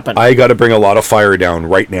got to happen. I got to bring a lot of fire down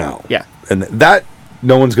right now. Yeah. And that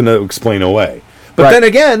no one's going to explain away. But then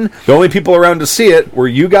again, the only people around to see it were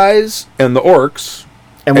you guys and the orcs.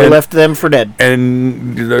 And we left them for dead.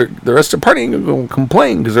 And the rest of the party will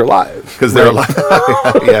complain because they're alive. Because they're alive.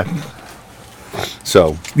 Yeah.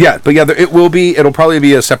 So, yeah. But yeah, it'll probably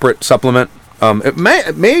be a separate supplement. It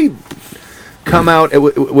may come out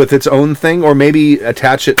with its own thing, or maybe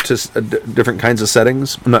attach it to different kinds of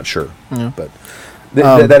settings. I'm not sure. Yeah. But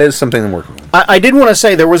that is something I'm working on. I did want to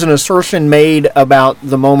say there was an assertion made about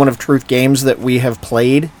the Moment of Truth games that we have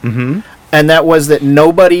played. Mm-hmm. And that was that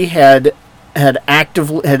nobody had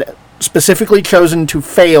specifically chosen to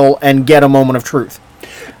fail and get a Moment of Truth.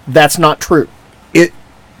 That's not true.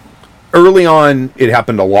 Early on, it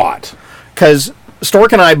happened a lot. Because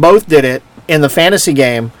Stork and I both did it in the fantasy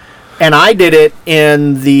game, and I did it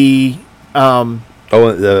in the mountains.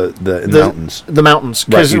 The mountains.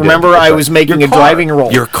 Because remember, I was making a driving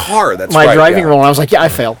roll. Your car, that's my driving roll, and I was like, yeah, I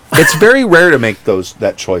failed. It's very rare to make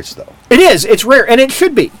that choice, though. It is. It's rare, and it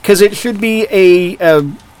should be, because it should be a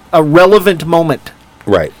relevant moment.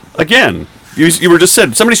 Right. Again, you were just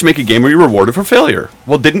said somebody should make a game where you're rewarded for failure.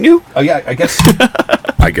 Well, didn't you? Oh yeah, I guess.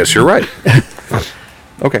 I guess you're right.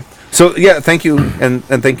 Okay. So yeah, thank you, and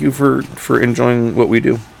thank you for enjoying what we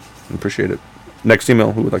do. Appreciate it. Next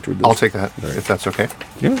email. Who would like to read this? I'll take that, if that's okay.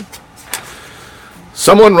 Yeah.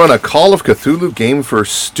 Someone run a Call of Cthulhu game for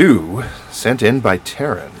Stu, sent in by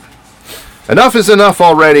Taryn. Enough is enough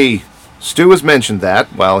already. Stu has mentioned that,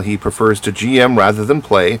 while he prefers to GM rather than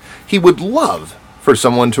play, he would love for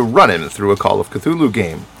someone to run him through a Call of Cthulhu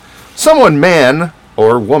game. Someone man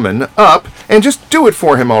or woman up and just do it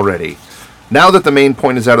for him already. Now that the main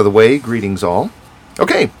point is out of the way, greetings all.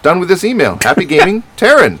 Okay, done with this email. Happy gaming,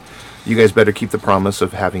 Taryn. You guys better keep the promise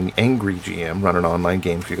of having Angry GM run an online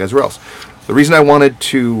game for you guys or else. The reason I wanted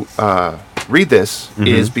to read this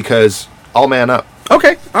is because I'll man up.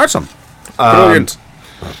 Okay. Awesome. Brilliant.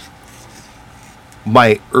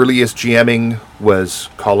 My earliest GMing was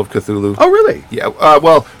Call of Cthulhu. Oh, really? Yeah,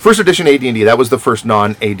 well, first edition AD&D, that was the first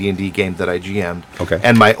non-AD&D game that I GM'd. Okay.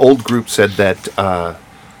 And my old group said that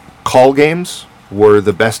call games were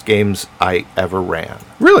the best games I ever ran.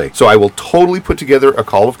 Really? So I will totally put together a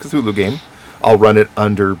Call of Cthulhu game. I'll run it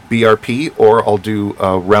under BRP, or I'll do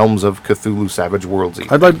Realms of Cthulhu Savage Worlds.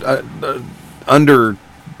 I'd like under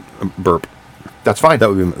burp. That's fine. That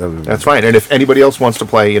would be. That's fine. And if anybody else wants to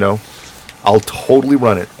play, I'll totally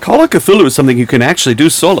run it. Call of Cthulhu is something you can actually do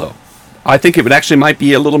solo. I think it would actually might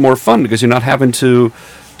be a little more fun because you're not having to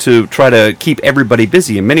try to keep everybody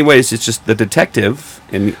busy. In many ways, it's just the detective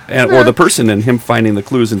or the person and him finding the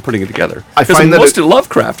clues and putting it together. I Because find that most of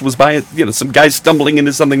Lovecraft was by some guy stumbling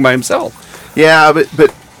into something by himself. Yeah,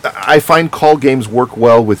 but I find call games work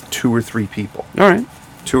well with 2 or 3 people. All right.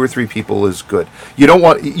 2 or 3 people is good. You don't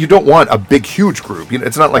want a big huge group.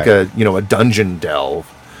 It's not like a dungeon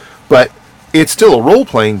delve, but it's still a role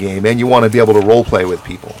playing game, and you want to be able to role play with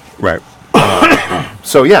people. Right.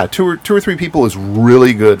 So yeah, 2 or 3 people is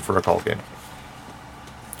really good for a call game.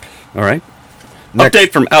 All right. Next.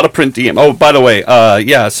 Update from Out of Print DM. Oh, by the way,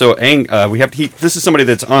 so we have this is somebody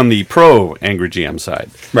that's on the pro Angry GM side,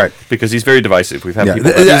 Right. Because he's very divisive. We've had Yeah.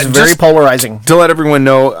 people. Yeah, It's very just- polarizing. To let everyone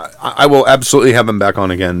know, I will absolutely have him back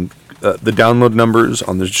on again. The download numbers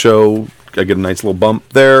on the show, I get a nice little bump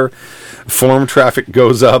there. Forum traffic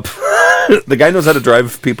goes up. The guy knows how to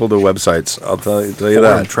drive people to websites. I'll tell you Forum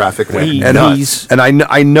that. traffic went And nuts.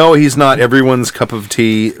 I know he's not everyone's cup of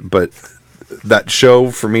tea, but that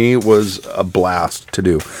show for me was a blast to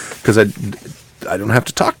do because I don't have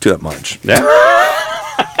to talk to that much, Yeah.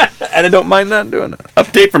 and I don't mind not doing it.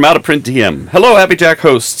 Update from Out of Print DM. Hello, Happy Jack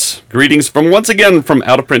hosts. Greetings from once again from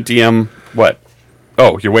Out of Print DM. What?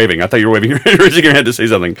 Oh, you're waving. I thought you were waving. You're raising your hand to say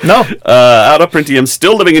something. No. Out of Print DM,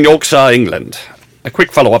 still living in Yorkshire, England. A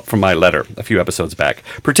quick follow-up from my letter a few episodes back,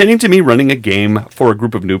 pertaining to me running a game for a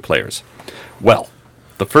group of new players. Well,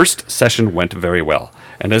 the first session went very well,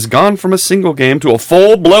 and has gone from a single game to a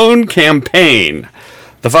full-blown campaign.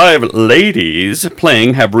 The 5 ladies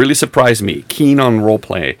playing have really surprised me, keen on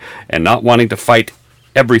roleplay, and not wanting to fight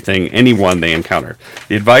anyone they encounter.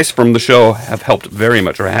 The advice from the show has helped very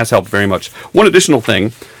much. One additional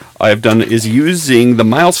thing I have done is using the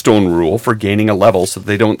milestone rule for gaining a level so that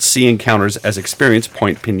they don't see encounters as experience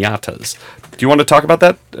point piñatas. Do you want to talk about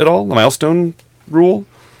that at all? The milestone rule?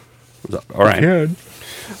 All right.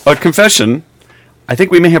 A confession. I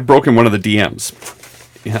think we may have broken one of the DMs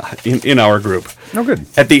in our group. Oh, good.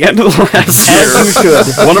 At the end of the last As you year,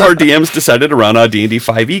 should. one of our DMs decided to run a D&D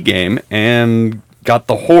 5e game and got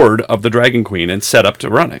the Horde of the Dragon Queen and set up to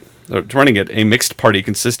running it, a mixed party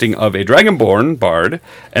consisting of a Dragonborn bard,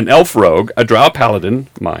 an elf rogue, a drow paladin,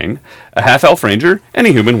 mine, a half-elf ranger, and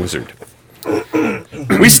a human wizard.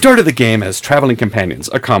 We started the game as traveling companions,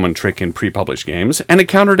 a common trick in pre-published games, and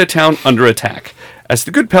encountered a town under attack. As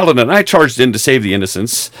the good paladin, I charged in to save the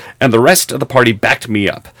innocents, and the rest of the party backed me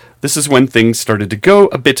up. This is when things started to go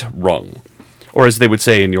a bit wrong, or as they would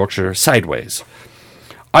say in Yorkshire, sideways.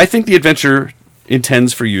 I think the adventure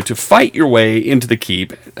intends for you to fight your way into the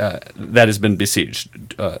keep that has been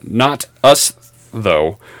besieged. Not us,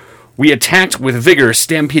 though. We attacked with vigor,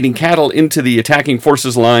 stampeding cattle into the attacking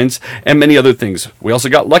forces' lines, and many other things. We also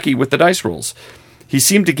got lucky with the dice rolls. He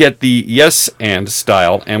seemed to get the yes and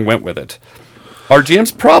style and went with it. Our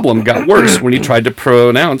GM's problem got worse when he tried to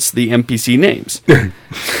pronounce the NPC names.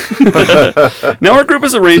 Now our group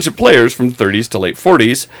is a range of players from 30s to late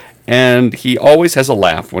 40s, and he always has a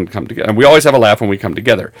laugh when we come together. And we always have a laugh when we come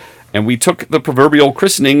together. And we took the proverbial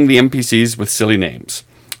christening the NPCs with silly names.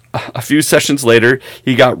 A few sessions later,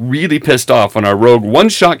 he got really pissed off when our rogue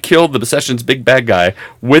one-shot killed the session's big bad guy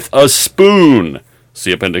with a spoon.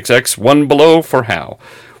 See Appendix X, 1 below for how.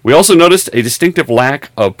 We also noticed a distinctive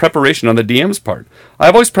lack of preparation on the DM's part.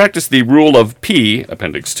 I've always practiced the rule of P,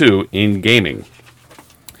 Appendix 2, in gaming.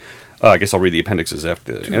 I guess I'll read the appendixes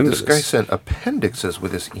after the end This of guy this. sent appendixes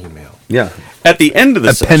with his email. Yeah. At the end of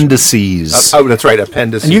the session, Appendices. Oh, that's right,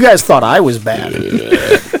 appendices. And you guys thought I was bad.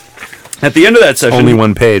 at the end of that session, Only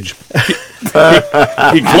one page.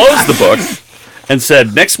 he closed the book and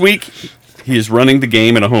said, next week he is running the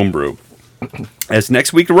game in a homebrew. As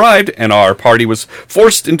next week arrived and our party was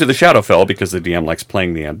forced into the Shadowfell because the DM likes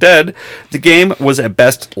playing the undead, the game was at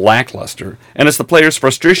best lackluster, and as the players'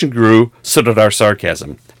 frustration grew, so did our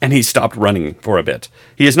sarcasm, and he stopped running for a bit.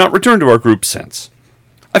 He has not returned to our group since.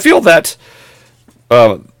 I feel that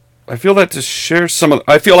I have to share some of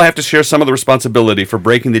the responsibility for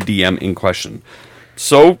breaking the DM in question.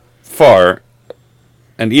 So far,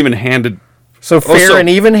 and even-handed. So fair and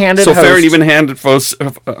even-handed So fair and host. even-handed hosts.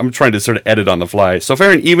 I'm trying to sort of edit on the fly. So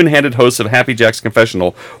fair and even-handed hosts of Happy Jack's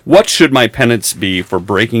Confessional. What should my penance be for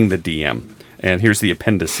breaking the DM? And here's the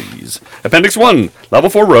appendices. Appendix 1,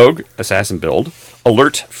 level 4 rogue, assassin build,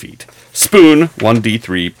 alert feat, spoon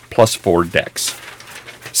 1d3 plus 4 dex,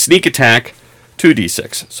 sneak attack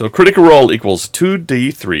 2d6. So critical roll equals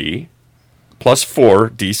 2d3 plus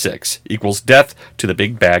 4d6 equals death to the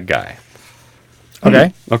big bad guy.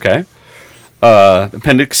 Okay. Okay.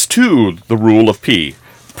 Appendix 2, the rule of P.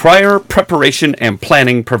 Prior preparation and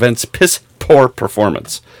planning prevents piss-poor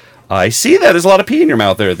performance. I see that. There's a lot of P in your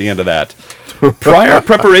mouth there at the end of that. Prior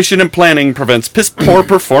preparation and planning prevents piss-poor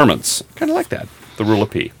performance. Kind of like that. The rule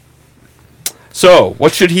of P. So,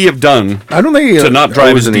 what should he have done I don't think to not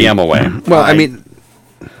drive his owes any- DM away? Well, I mean,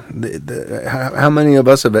 how many of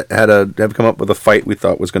us have come up with a fight we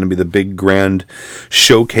thought was going to be the big grand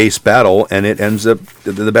showcase battle, and it ends up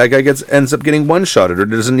the bad guy ends up getting one-shotted or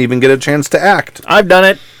doesn't even get a chance to act? I've done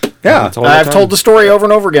it. Yeah, That's all the I've time. told the story over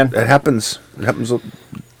and over again. it happens. It happens.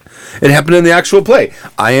 It happened in the actual play.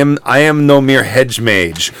 I am no mere hedge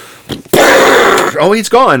mage. Oh, he's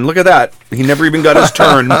gone. Look at that. He never even got his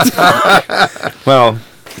turn. Well,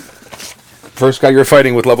 first guy you're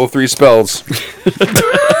fighting with level 3 spells.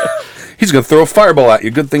 He's going to throw a fireball at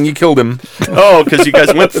you. Good thing you killed him. Oh, because you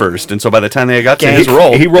guys went first, and so by the time they got to his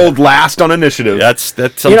roll, He rolled last on initiative. that's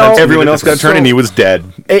sometimes You know, Everyone else got a turn and he was dead.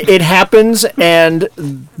 It happens,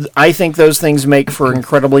 and I think those things make for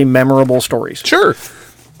incredibly memorable stories. Sure.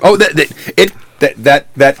 Oh, that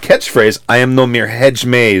catchphrase, I am no mere hedge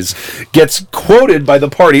maze, gets quoted by the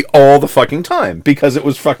party all the fucking time because it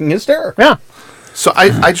was fucking hysterical. Yeah. So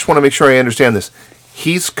I just want to make sure I understand this.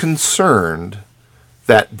 He's concerned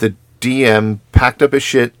that the DM packed up his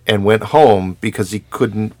shit and went home because he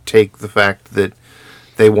couldn't take the fact that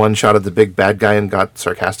they one-shotted the big bad guy and got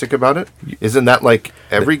sarcastic about it. Isn't that like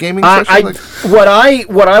every gaming session? What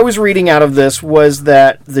I was reading out of this was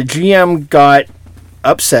that the GM got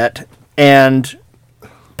upset and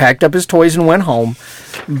packed up his toys and went home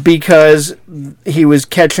because he was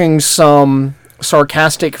catching some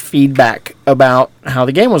sarcastic feedback about how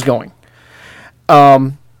the game was going.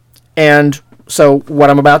 And so what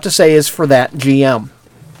I'm about to say is for that GM.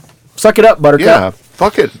 Suck it up, Buttercup. Yeah,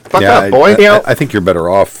 fuck it. Fuck up, boy. I think you're better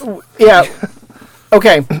off. Yeah.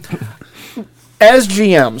 Okay. As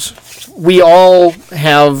GMs, we all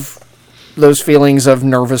have those feelings of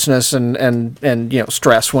nervousness and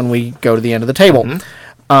stress when we go to the end of the table.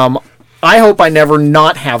 I hope I never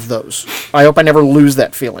not have those. I hope I never lose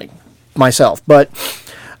that feeling myself. But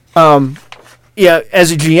yeah,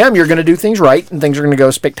 as a GM, you're going to do things right, and things are going to go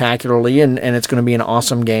spectacularly, and it's going to be an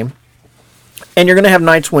awesome game. And you're going to have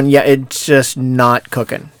nights when, it's just not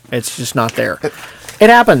cooking. It's just not there. It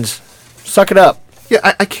happens. Suck it up.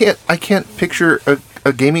 Yeah, I can't picture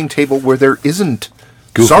a gaming table where there isn't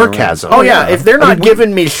sarcasm. Oh, yeah. If they're not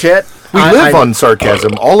giving me shit, We live on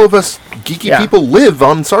sarcasm. All of us geeky people live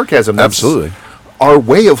on sarcasm. That's Absolutely. our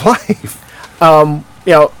way of life.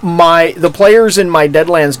 The players in my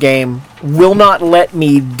Deadlands game will not let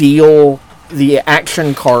me deal the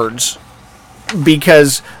action cards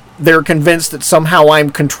because they're convinced that somehow I'm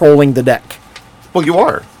controlling the deck. Well, you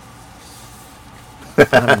are.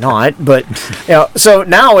 I'm not, but so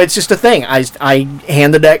now it's just a thing. I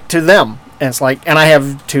hand the deck to them, and it's like, and I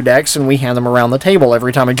have 2 decks, and we hand them around the table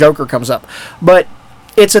every time a Joker comes up. But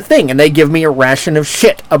it's a thing, and they give me a ration of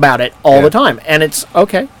shit about it all the time, and it's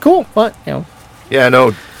okay, cool, but Yeah,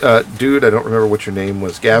 no, dude, I don't remember what your name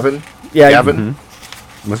was. Gavin? Yeah, Gavin?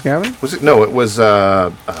 What's Gavin? Was it? No, it was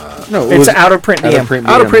No, it's out of print DM.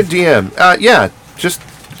 out of print DM. Yeah, just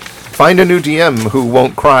find a new DM who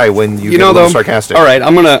won't cry when you get a little sarcastic. All right,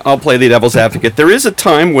 I'll play the devil's advocate. There is a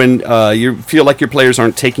time when you feel like your players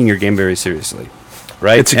aren't taking your game very seriously,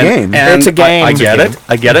 right? It's a game. And It's a game. I get it.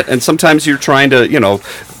 I get it. And sometimes you're trying to,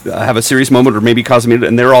 have a serious moment or maybe cause a meeting,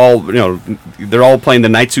 and they're all playing the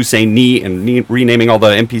Knights Who Say Knee and renaming all the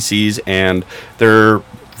NPCs, and they're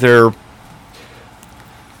they're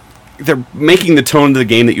making the tone of the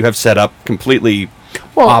game that you have set up completely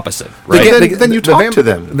opposite, right? Then you talk to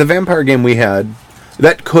them. The vampire game we had,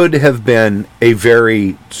 that could have been a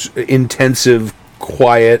very intensive,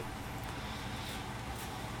 quiet,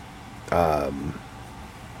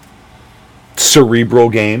 cerebral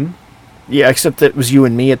game. Yeah, except that it was you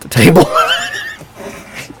and me at the table.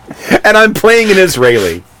 And I'm playing an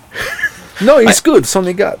Israeli. No, he's good.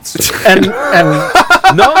 Sonny guts. and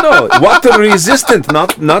No, water resistant,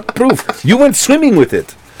 not proof. You went swimming with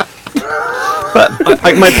it.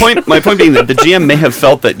 But my point being that the GM may have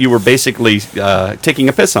felt that you were basically taking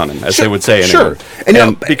a piss on him, as they would say. Sure.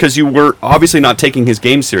 And because you were obviously not taking his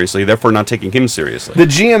game seriously, therefore not taking him seriously. The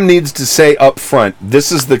GM needs to say up front,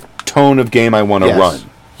 this is the tone of game I want to run.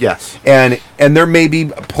 Yes. And there may be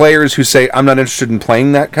players who say, I'm not interested in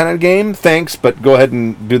playing that kind of game, thanks, but go ahead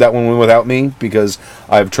and do that one without me because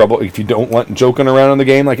I have trouble. If you don't want joking around on the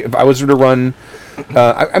game, like if I was to run,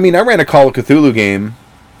 I ran a Call of Cthulhu game,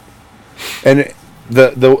 and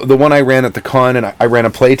the one I ran at the con, and I ran a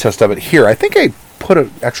play test of it here. I think I put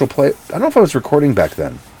an actual play. I don't know if I was recording back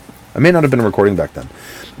then. I may not have been recording back then,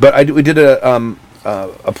 but we did a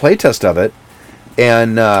play test of it,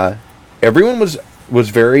 and everyone was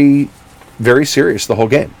very, very serious the whole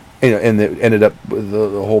game, and it ended up with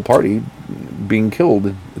the whole party being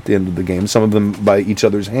killed at the end of the game. Some of them by each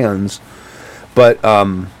other's hands, but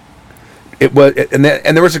it was, and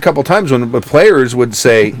there was a couple times when the players would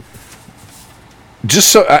say, just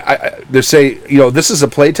so they say, this is a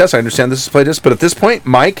play test. I understand this is a play test, but at this point,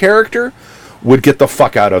 my character would get the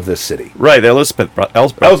fuck out of this city. Right, Elspeth brought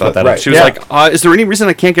that up. Right. She was like, is there any reason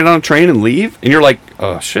I can't get on a train and leave? And you're like,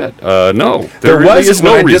 oh, shit, no. There really was is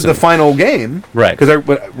when no I reason. did the final game. Right. Because I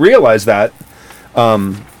realized that.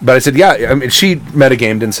 But I said, yeah. I mean, she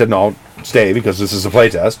metagamed and said, no, I'll stay because this is a play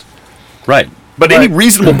test. Right. But any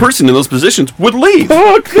reasonable person in those positions would leave.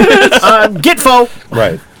 Gitfo.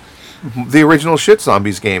 Right. The original Shit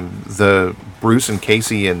Zombies game, the Bruce and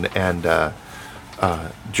Casey and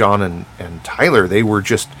John and Tyler, they were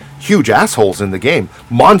just huge assholes in the game.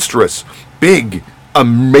 Monstrous, big,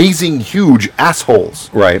 amazing, huge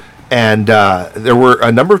assholes. Right. And there were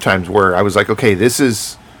a number of times where I was like, okay,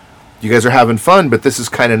 you guys are having fun, but this is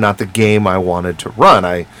kind of not the game I wanted to run.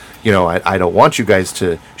 I don't want you guys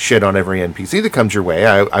to shit on every NPC that comes your way.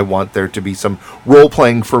 I want there to be some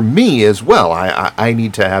role-playing for me as well. I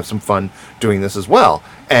need to have some fun doing this as well.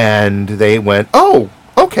 And they went, oh,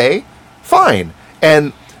 okay, fine.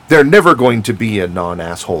 And they're never going to be a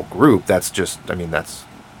non-asshole group. That's that's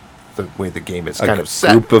the way the game is kind of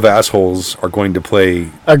set. A group of assholes are going to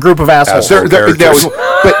play... A group of assholes.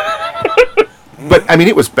 But I mean,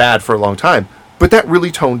 it was bad for a long time. But that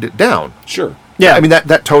really toned it down. Sure. Yeah. I mean,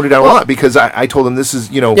 that toned it down a lot because I told them this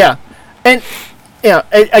is, Yeah. And,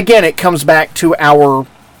 again, it comes back to our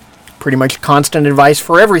pretty much constant advice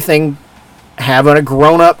for everything. Having a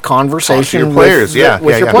grown-up conversation your players,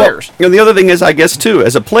 with your players. The other thing is, I guess, too,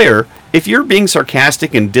 as a player, if you're being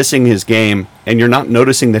sarcastic and dissing his game and you're not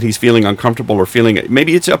noticing that he's feeling uncomfortable or feeling it,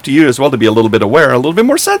 maybe it's up to you as well to be a little bit aware, a little bit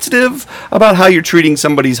more sensitive about how you're treating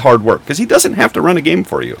somebody's hard work, because he doesn't have to run a game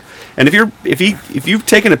for you. And if you've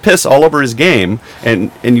taken a piss all over his game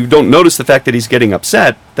and you don't notice the fact that he's getting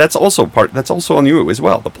upset, that's also on you as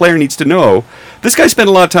well. The player needs to know this guy spent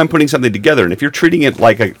a lot of time putting something together, and if you're treating it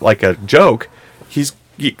like a joke,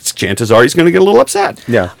 chances are he's going to get a little upset.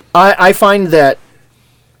 Yeah. I find that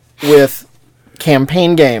with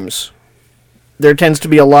campaign games, there tends to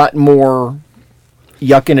be a lot more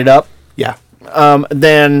yucking it up yeah.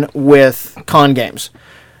 Than with con games.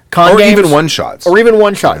 Or even one-shots.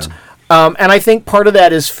 Yeah. And I think part of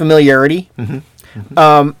that is familiarity.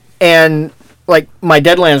 Mm-hmm. And like my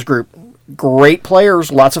Deadlands group, great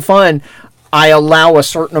players, lots of fun. I allow a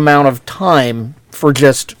certain amount of time for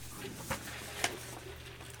just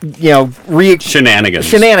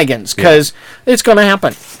shenanigans because it's going to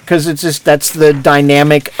happen because it's just that's the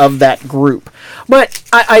dynamic of that group. But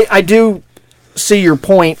I do see your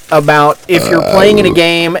point about if you're playing in a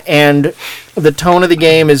game and the tone of the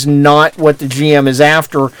game is not what the GM is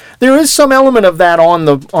after, there is some element of that on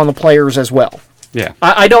the players as well. Yeah,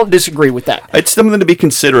 I don't disagree with that. It's something to be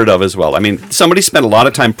considerate of as well. I mean, somebody spent a lot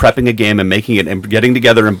of time prepping a game and making it and getting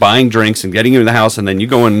together and buying drinks and getting him in the house, and then you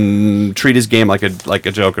go and treat his game like a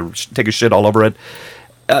joke or take a shit all over it.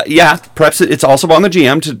 Perhaps it's also on the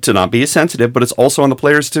GM to not be as sensitive, but it's also on the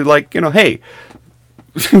players to hey,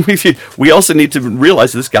 we also need to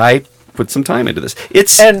realize this guy put some time into this.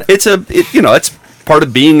 It's part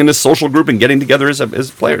of being in a social group and getting together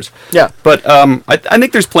as players. Yeah. But I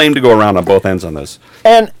think there's blame to go around on both ends on this.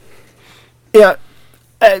 And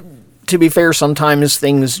to be fair, sometimes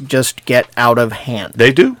things just get out of hand.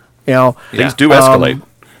 They do. You know, Things do escalate.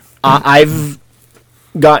 I've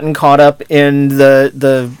gotten caught up in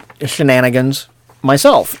the shenanigans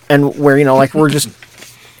myself, and where, you know, like, we're just,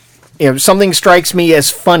 you know, something strikes me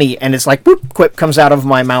as funny, and it's like, whoop, quip comes out of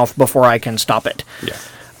my mouth before I can stop it. Yeah.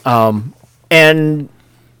 And,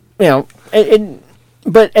 you know,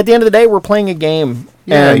 but at the end of the day, we're playing a game.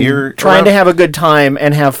 Yeah, and you're trying to around- have a good time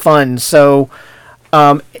and have fun. So,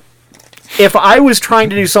 if I was trying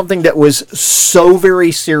to do something that was so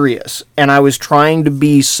very serious, and I was trying to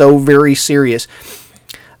be so very serious,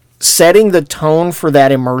 setting the tone for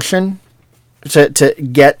that immersion, to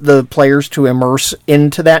get the players to immerse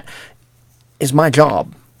into that, is my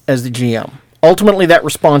job as the GM. Ultimately, that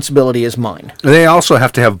responsibility is mine. They also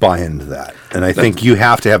have to have buy-in to that, and I think you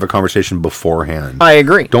have to have a conversation beforehand. I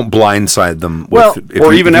agree. Don't blindside them. Well,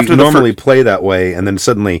 or even after you the normally play that way, and then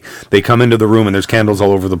suddenly they come into the room and there's candles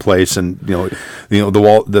all over the place, and you know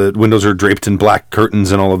the windows are draped in black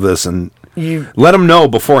curtains and all of this, and let them know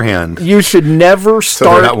beforehand. You should never So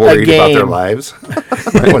they're start not a worried about game. their lives.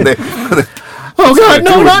 when they, Oh God,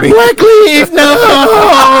 no, do with not me? Blackleaf,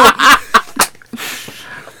 no!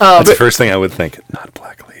 That's the first thing I would think. Not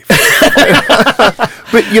Blackleaf.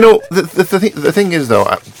 but you know, the thing is, though,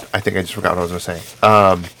 I think I just forgot what I was going to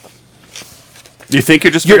say. You think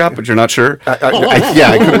you just forgot, but you're not sure? I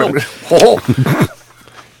couldn't remember.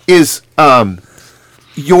 Is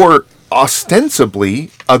you're ostensibly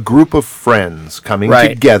a group of friends coming Right.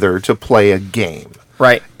 together to play a game.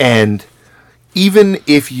 Right. And even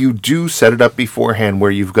if you do set it up beforehand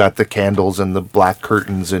where you've got the candles and the black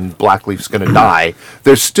curtains and Blackleaf's going to die,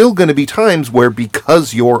 there's still going to be times where,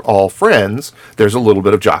 because you're all friends, there's a little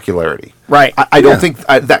bit of jocularity. Right. I don't think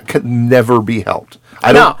that can never be helped.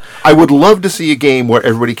 No. I would love to see a game where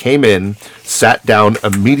everybody came in, sat down,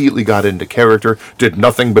 immediately got into character, did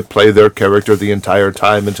nothing but play their character the entire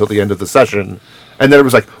time until the end of the session, and then it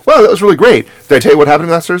was like, "Wow, that was really great." Did I tell you what happened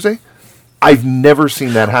last Thursday? I've never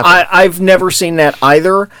seen that happen. I've never seen that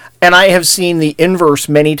either, and I have seen the inverse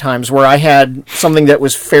many times, where I had something that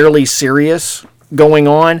was fairly serious going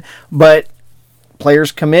on, but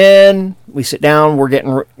players come in, we sit down, we're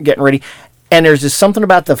getting ready, and there's just something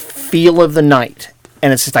about the feel of the night,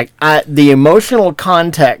 and it's just like, the emotional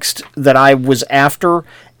context that I was after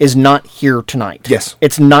is not here tonight. Yes.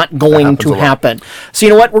 It's not going happens to a lot. happen. So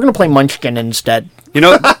you know what? We're going to play Munchkin instead. You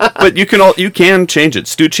know, but you can change it.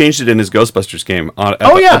 Stu changed it in his Ghostbusters game at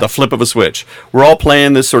the flip of a switch. We're all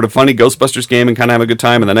playing this sort of funny Ghostbusters game and kind of having a good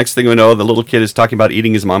time, and the next thing we know, the little kid is talking about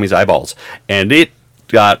eating his mommy's eyeballs, and it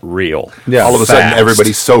got real. Yeah, all of a sudden, fast.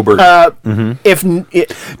 everybody's sober.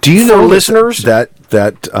 Do you for know listeners that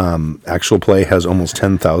actual play has almost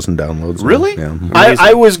 10,000 downloads? now? Really? Yeah.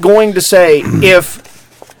 I was going to say, if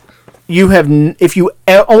you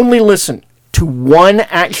only listen to one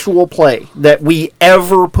actual play that we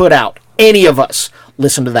ever put out, any of us,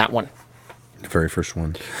 listen to that one. The very first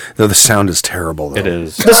one. Though the sound is terrible, though. It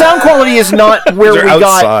is. The sound quality is not where They're we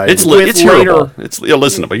outside. got. It's with it's later, hearable. It's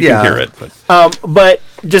listenable. You Yeah. can hear it. But but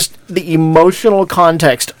just the emotional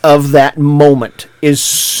context of that moment is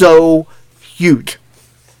so huge.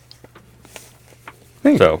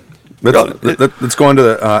 so Let's go on to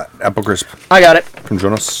the Apple Crisp I got it. from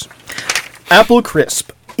Jonas. Apple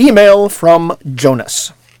Crisp. Email from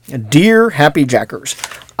Jonas. Dear Happy Jackers,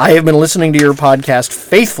 I have been listening to your podcast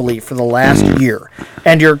faithfully for the last year,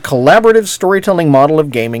 and your collaborative storytelling model of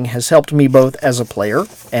gaming has helped me both as a player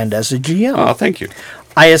and as a GM. oh, thank you.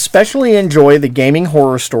 I especially enjoy the gaming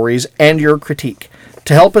horror stories and your critique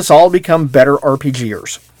to help us all become better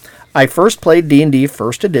RPGers. I first played D&D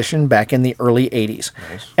First Edition back in the early 80s,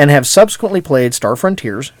 and have subsequently played Star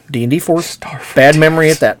Frontiers, D&D 4th, bad memory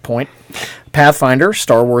at that point, Pathfinder,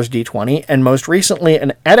 Star Wars D20, and most recently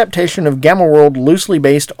an adaptation of Gamma World loosely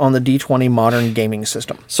based on the D20 modern gaming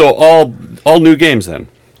system. So all new games then.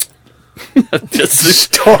 I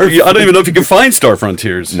don't even know if you can find Star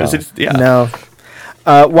Frontiers. No. Yeah. No.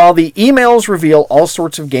 While the emails reveal all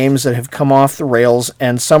sorts of games that have come off the rails,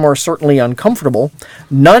 and some are certainly uncomfortable,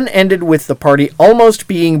 none ended with the party almost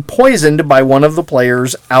being poisoned by one of the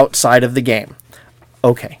players outside of the game.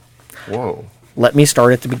 Okay, Whoa. let me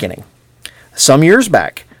start at the beginning. Some years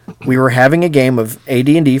back, we were having a game of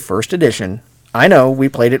AD&D First Edition. I know, we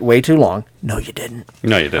played it way too long. No, you didn't.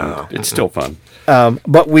 No, you didn't. It's still fun.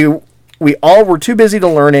 But we all were too busy to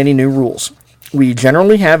learn any new rules. We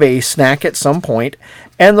generally have a snack at some point,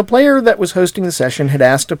 and the player that was hosting the session had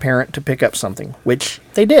asked a parent to pick up something, which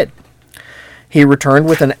they did. He returned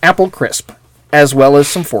with an apple crisp, as well as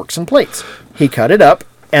some forks and plates. He cut it up,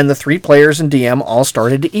 and the 3 players and DM all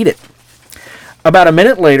started to eat it. About a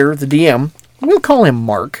minute later, the DM, we'll call him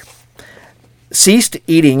Mark, ceased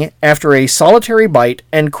eating after a solitary bite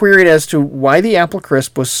and queried as to why the apple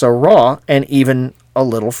crisp was so raw and even a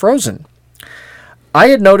little frozen. I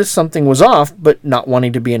had noticed something was off, but not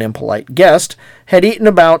wanting to be an impolite guest, had eaten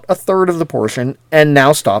about a third of the portion and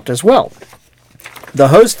now stopped as well. The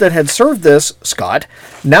host that had served this, Scott,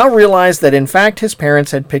 now realized that in fact his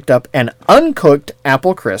parents had picked up an uncooked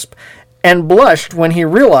apple crisp and blushed when he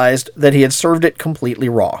realized that he had served it completely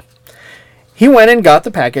raw. He went and got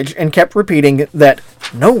the package and kept repeating that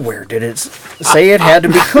nowhere did it say it had to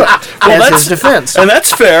be cooked as his defense. And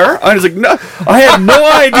that's fair. I was like, no, I had no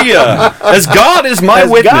idea. As God is my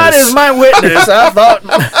witness. God is my witness. I thought.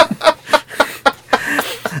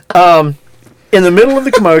 In the middle of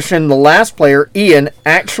the commotion, the last player, Ian,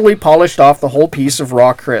 actually polished off the whole piece of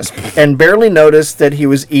raw crisp and barely noticed that he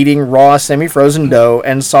was eating raw semi-frozen dough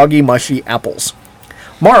and soggy, mushy apples.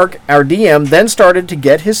 Mark, our DM, then started to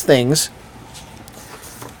get his things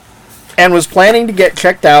and was planning to get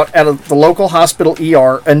checked out at the local hospital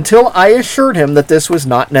ER until I assured him that this was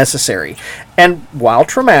not necessary. And while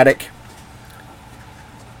traumatic,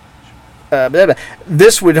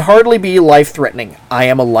 this would hardly be life-threatening. I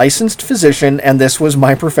am a licensed physician, and this was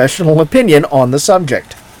my professional opinion on the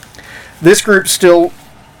subject. This group still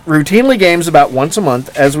routinely games about once a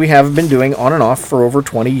month, as we have been doing on and off for over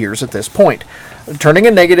 20 years at this point. Turning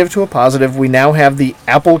a negative to a positive, we now have the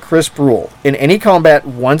Apple Crisp rule. In any combat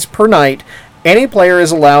once per night, any player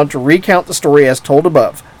is allowed to recount the story as told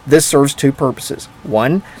above. This serves two purposes.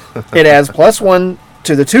 One, it adds +1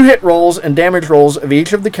 to the 2-hit rolls and damage rolls of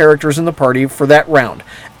each of the characters in the party for that round.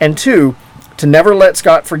 And 2, to never let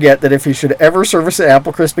Scott forget that if he should ever service an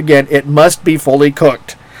apple crisp again, it must be fully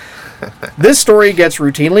cooked. This story gets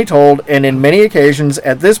routinely told, and in many occasions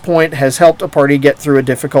at this point has helped a party get through a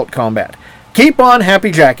difficult combat. Keep on happy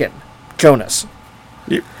jackin', Jonas.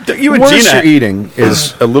 You and Worst Gina you're eating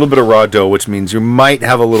is a little bit of raw dough, which means you might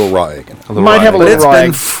have a little raw egg. Might have a But little it's raw been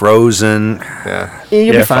egg. frozen. Yeah.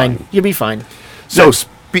 You'll be Yeah, fine. fine. You'll be fine. So,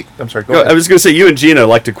 I'm sorry, go I ahead. was going to say, you and Gina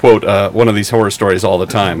like to quote one of these horror stories all the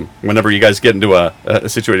time. Whenever you guys get into a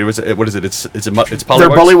situation, what is it? It's They're Pollywugs?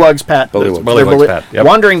 bullywugs, Pat. Bullywugs. They're Bullywugs, Pat. Yep.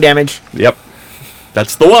 Wandering damage. Yep.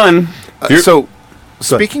 That's the one. So,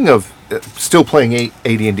 speaking of still playing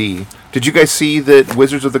AD&D, did you guys see that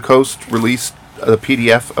Wizards of the Coast released a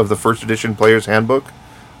PDF of the first edition Player's Handbook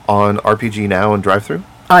on RPG Now and Drive-Thru?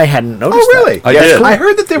 I hadn't noticed Oh, really? that. I did. I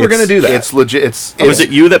heard that they were going to do that. It's legit. It's Was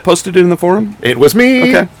it you that posted it in the forum? It was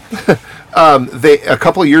me. Okay. They a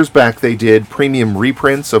couple of years back they did premium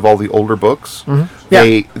reprints of all the older books.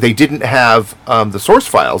 Yeah. They didn't have the source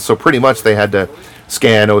files, so pretty much they had to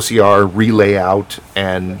scan OCR, relay out,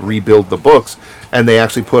 and rebuild the books. And they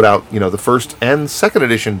actually put out the first and second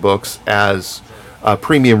edition books as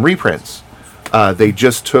premium reprints. They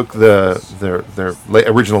just took their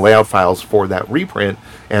original layout files for that reprint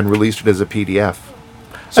and released it as a PDF.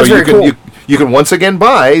 So That's you very can cool. you can once again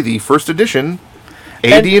buy the first edition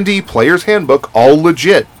AD&D Player's Handbook, all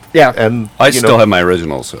legit. Yeah. And I still have my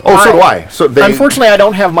originals. So. Oh, so do I. So they, Unfortunately, I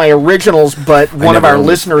don't have my originals, but one of never our owned it.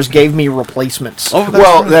 listeners gave me replacements. Oh,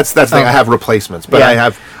 that's the thing. I have replacements, but Yeah. I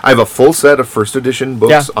have a full set of first edition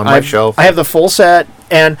books on my shelf. I have the full set,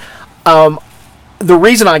 and the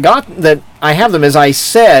reason I have them is I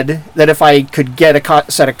said that if I could get a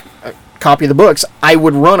copy of the books, I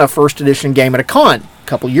would run a first edition game at a con a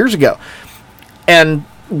couple years ago, and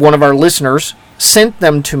one of our listeners sent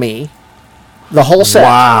them to me, the whole set.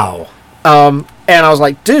 Wow. And I was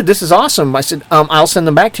like, dude, this is awesome. I said, I'll send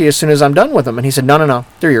them back to you as soon as I'm done with them. And he said, no,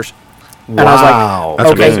 they're yours. And I was like, That's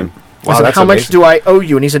okay. amazing. I Wow, said, that's how much amazing. do I owe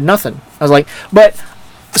you? And he said, nothing. I was like,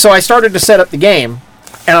 so I started to set up the game,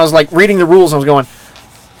 and I was like reading the rules, and I was going,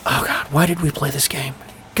 oh God, why did we play this game?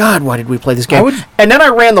 God, why did we play this game? And then I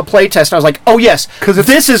ran the play test, and I was like, oh yes, 'Cause it's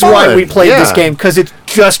this is why fun. we played this Yeah. game, because it's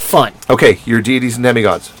just fun. Okay, your deities and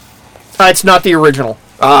demigods. It's not the original.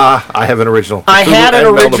 I have an original. I had an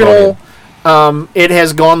And original. Melnibonian. It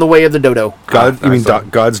has gone the way of the dodo. God, you mean sorry.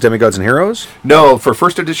 gods, demigods, and heroes? No, for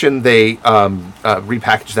first edition they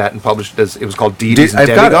repackaged that and published it as it was called Deities and I've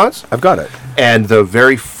got Demigods. it. I've got it. And the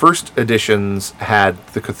very first editions had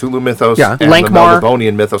the Cthulhu mythos Yeah. and Lankmar. the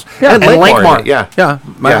Melnibonian mythos. Yeah, and and Lankmar. in Lankmar. it, Yeah. Yeah,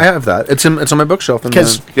 Yeah. I have that. It's on my bookshelf.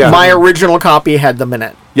 Because Yeah. my original copy had them in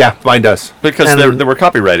it. Yeah, mine does. Because And- there were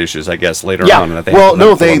copyright issues, I guess, later Yeah. on. That they Well, had to no,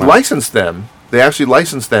 pull they them out. licensed them. They actually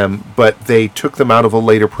licensed them, but they took them out of a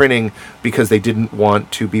later printing because they didn't want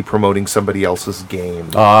to be promoting somebody else's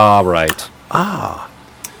game. Ah, right.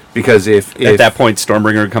 Because if At that point,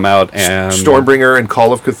 Stormbringer would come out and Stormbringer and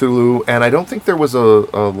Call of Cthulhu, and I don't think there was a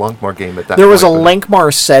Lankmar game at that There was a point, but-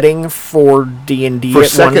 Lankmar setting for D&D For at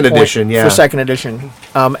second one point, edition, yeah. For second edition.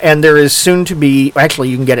 And there is soon to be... Actually,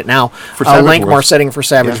 you can get it now. For a Savage Lankmar Worlds. setting for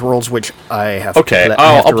Savage Yeah. Worlds, which I have Okay, to...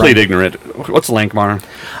 I have I'll to plead run. ignorant. What's Lankmar?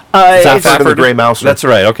 It's, Zafford and the Grey Mouse. That's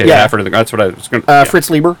right. Okay, Yeah. Zafford, that's what I was going to... Fritz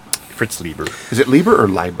Lieber. Fritz Lieber. Is it Lieber or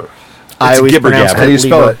Leiber? I always Gibber pronounce Gabber. How do you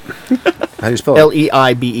spell Lieber. it? How do you spell it?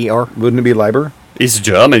 Leiber. Wouldn't it be Liber? He's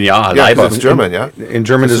German, yeah. Yeah, Leiber. it's German, yeah. In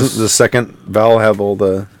German, doesn't the second vowel have all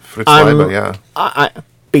the... Fritz I'm- Leiber, yeah. I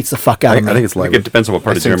beats the fuck out I of me. think it's I think Liber. it depends on what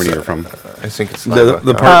part of think Germany so. you're from. I think it's The Leiber.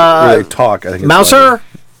 the part where they talk, I think it's Mouser.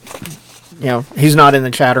 You know, he's not in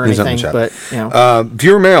the chat or He's not in anything, the chat. but, you know.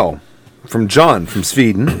 Viewer mail from John from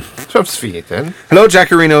Sweden. From Sweden. Hello,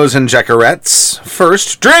 Jackarinos and Jackarettes.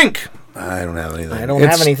 First, drink. I don't have anything. I don't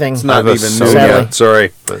have anything. It's not I have a even soda. new Sadly. yet.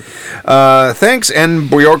 Sorry. But Thanks, and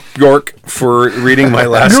Bjork for reading my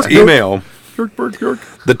last email.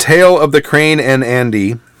 The Tale of the Crane and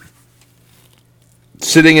Andy.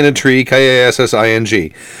 Sitting in a tree,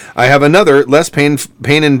 K-A-S-S-I-N-G. I have another, less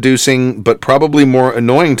pain-inducing, but probably more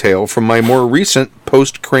annoying tale from my more recent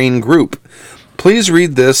post-Crane group. Please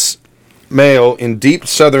read this mail in deep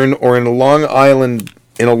Southern or in a Long Island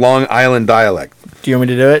dialect. Do you want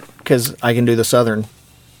me to do it? Because I can do the Southern.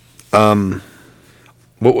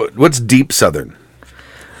 What's deep Southern?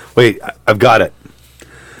 Wait, I've got it.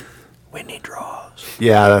 Winnie draws.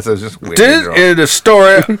 yeah, that's just weird. This is a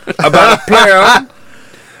story about a player.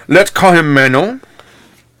 Let's call him Mano.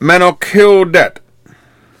 Mano killed that.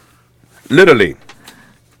 Literally.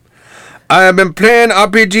 I have been playing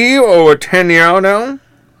RPG over 10 years now.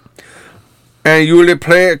 And usually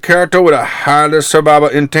play a character with a highly survival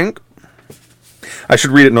instinct. I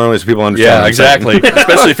should read it normally so people understand. Yeah, what I'm saying. exactly.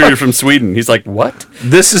 Especially if you're from Sweden. He's like, what?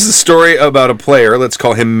 This is a story about a player. Let's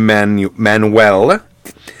call him Manuel.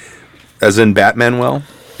 As in Batmanuel?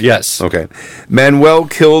 Yes. Okay. Manuel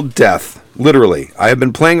killed death. Literally. I have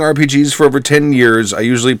been playing RPGs for over 10 years. I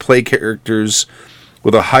usually play characters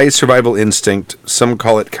with a high survival instinct. Some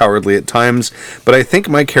call it cowardly at times. But I think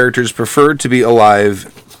my characters prefer to be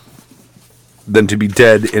alive than to be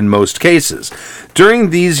dead in most cases.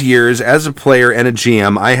 During these years, as a player and a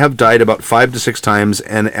GM, I have died about 5 to 6 times,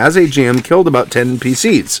 and as a GM, killed about 10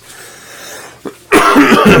 NPCs.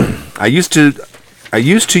 I used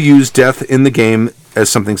to use death in the game as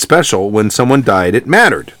something special. When someone died, it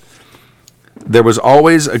mattered. There was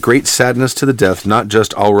always a great sadness to the death, not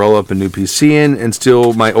just I'll roll up a new PC in and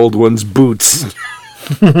steal my old one's boots.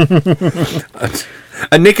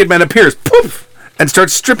 A naked man appears, poof, and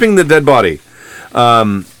starts stripping the dead body.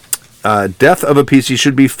 Death of a PC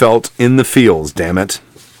should be felt in the feels, damn it.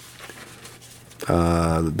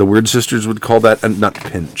 The Weird Sisters would call that a nut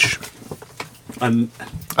pinch. A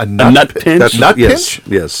A nut pinch? That's Nut yes, pinch?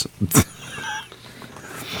 yes.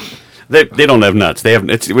 They don't have nuts. They have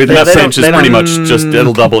nut they pinch is don't- pretty much just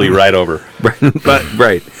it'll double you right over. But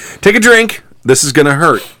right. Take a drink. This is gonna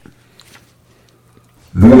hurt.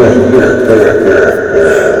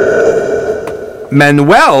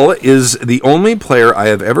 Manuel is the only player I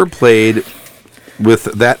have ever played with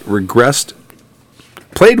that regressed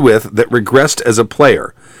as a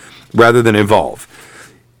player rather than evolve.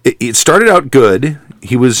 It started out good.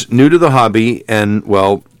 He was new to the hobby and,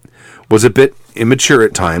 well, was a bit immature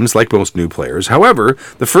at times, like most new players. However,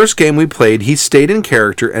 the first game we played, he stayed in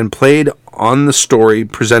character and played on the story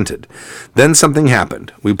presented. Then something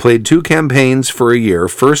happened. We played 2 campaigns for a year.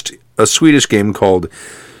 First, a Swedish game called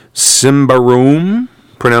Simbaroom,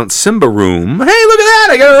 pronounced Simbaroom. Hey, look at that!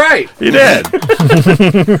 I got it right! You did.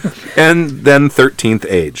 And then 13th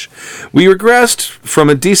Age. We regressed from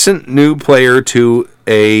a decent new player to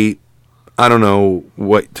a, I don't know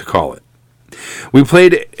what to call it. We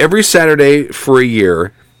played every Saturday for a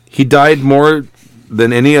year. He died more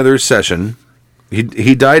than any other session.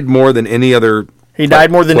 He died more than any other. He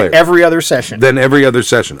died more than player. every other session. Than every other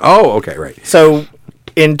session. Oh, okay, right, So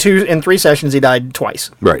in 3 sessions, he died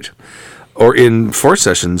twice. right. Or in 4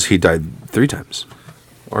 sessions, he died 3 times.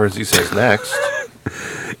 Or as he says next.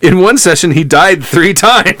 In 1 session, he died 3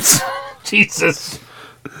 times. Jesus.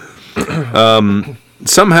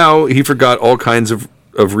 Somehow he forgot all kinds of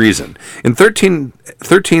reason. In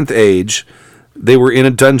 13th Age, they were in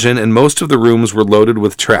a dungeon and most of the rooms were loaded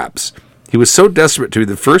with traps. He was so desperate to be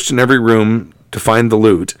the first in every room to find the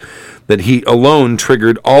loot that he alone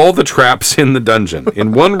triggered all the traps in the dungeon.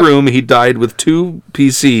 In one room, he died with 2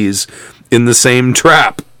 PCs in the same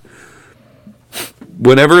trap.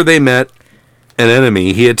 Whenever they met an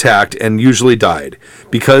enemy, he attacked and usually died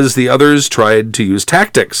because the others tried to use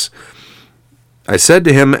tactics. I said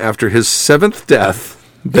to him after his 7th death,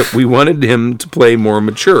 that we wanted him to play more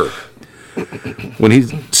mature.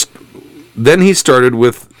 Then he started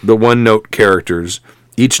with the one-note characters.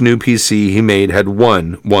 Each new PC he made had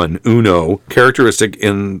one uno characteristic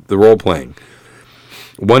in the role-playing.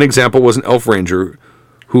 One example was an elf ranger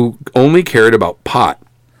who only cared about pot.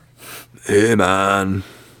 Hey, man.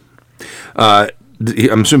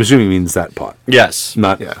 I'm assuming he means that pot. Yes.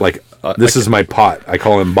 Not like, this is my pot. I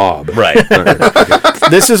call him Bob. Right.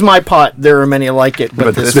 This is my pot. There are many like it,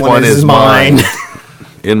 but this one is mine.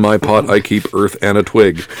 In my pot, I keep earth and a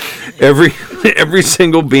twig. Every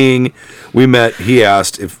single being we met, he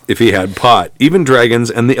asked if he had pot. Even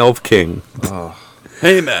dragons and the Elf King.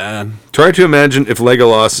 Hey, man. Try to imagine if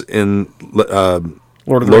Legolas in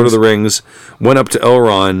Lord of the Rings went up to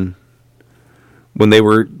Elrond when they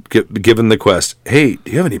were given the quest. Hey,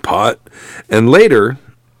 do you have any pot? And later,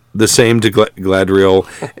 the same to Gladriel,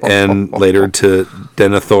 and later to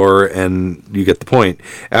Denethor, and you get the point.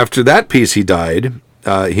 After that piece he died,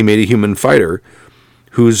 he made a human fighter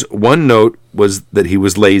whose one note was that he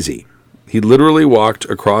was lazy. He literally walked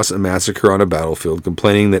across a massacre on a battlefield,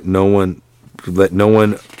 complaining that not one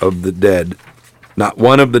of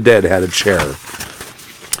the dead had a chair.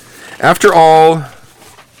 After all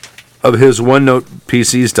of his one-note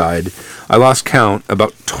PCs died, I lost count,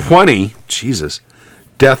 about 20, Jesus,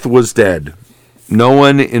 death was dead. No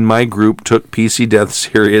one in my group took PC death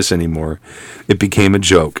serious anymore. It became a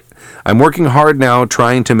joke. I'm working hard now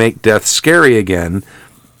trying to make death scary again,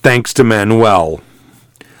 thanks to Manuel.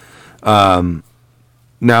 Now,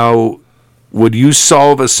 how would you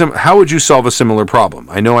solve a similar problem?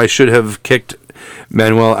 I know I should have kicked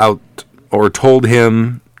Manuel out or told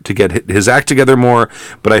him to get his act together more,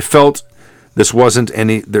 but I felt it wasn't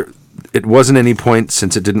any point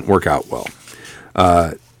since it didn't work out well.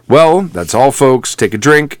 Well, that's all, folks. Take a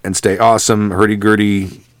drink and stay awesome.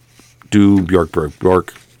 Hurdy-gurdy, do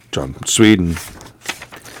Bjork, John Sweden.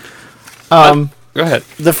 Go ahead.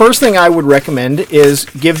 The first thing I would recommend is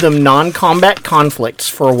give them non-combat conflicts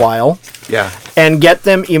for a while. Yeah. And get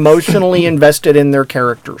them emotionally invested in their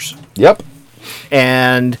characters. Yep.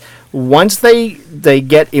 And once they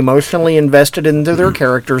get emotionally invested into their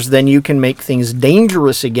characters, then you can make things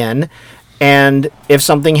dangerous again. And if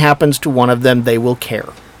something happens to one of them, they will care.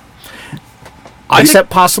 Except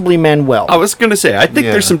possibly Manuel. I was going to say, I think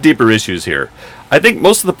there's some deeper issues here. I think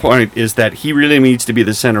most of the point is that he really needs to be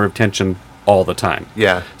the center of tension all the time.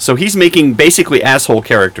 Yeah. So he's making basically asshole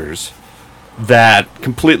characters that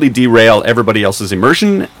completely derail everybody else's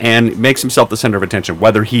immersion and makes himself the center of attention.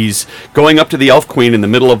 Whether he's going up to the Elf Queen in the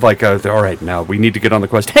middle of like, all right, now we need to get on the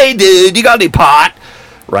quest. Hey, dude, you got any pot?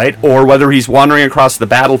 Right? Or whether he's wandering across the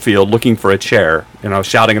battlefield looking for a chair,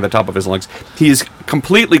 shouting at the top of his lungs. He's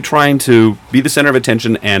completely trying to be the center of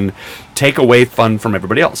attention and take away fun from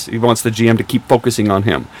everybody else. He wants the GM to keep focusing on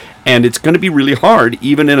him. And it's going to be really hard,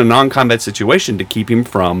 even in a non-combat situation, to keep him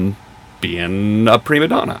from being a prima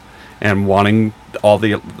donna and wanting all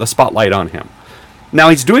the spotlight on him. Now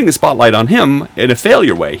he's doing the spotlight on him in a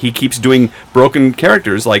failure way. He keeps doing broken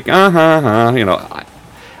characters like, I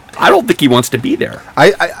don't think he wants to be there.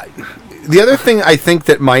 The other thing I think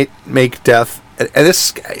that might make death, and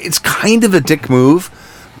it's kind of a dick move,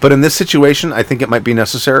 but in this situation, I think it might be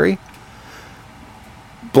necessary.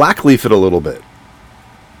 Blackleaf it a little bit.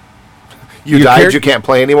 You died, you can't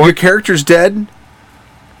play anymore? Your character's dead.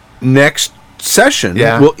 Next session,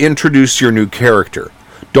 we'll introduce your new character.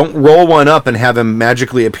 Don't roll one up and have him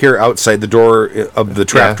magically appear outside the door of the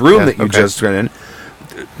trapped room that you just ran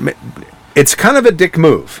in. It's kind of a dick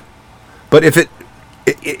move, but if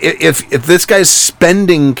this guy's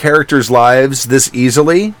spending characters' lives this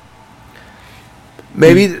easily,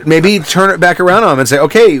 maybe turn it back around on him and say,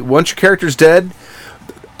 okay, once your character's dead,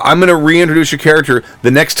 I'm going to reintroduce your character the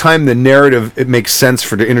next time the narrative it makes sense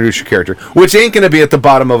to introduce your character, which ain't going to be at the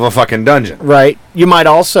bottom of a fucking dungeon. Right. You might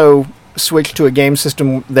also switch to a game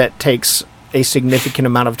system that takes a significant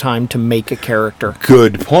amount of time to make a character.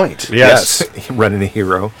 Good point. Yes. Running a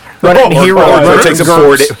hero. Running a hero. Or it takes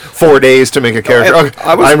him 4 days to make a character.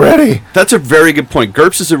 I'm ready. That's a very good point.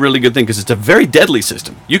 GURPS is a really good thing because it's a very deadly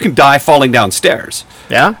system. You can die falling downstairs.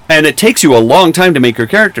 Yeah. And it takes you a long time to make your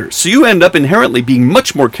character. So you end up inherently being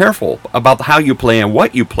much more careful about how you play and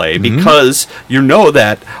what you play because you know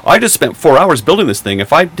that I just spent 4 hours building this thing.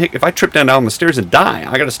 If I trip down the stairs and die,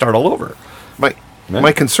 I got to start all over.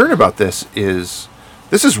 My concern about this is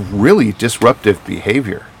really disruptive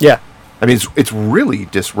behavior. Yeah. I mean, it's really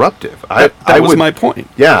disruptive. That was my point.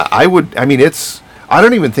 Yeah, I would. I mean, I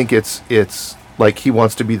don't even think it's like he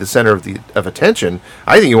wants to be the center of attention.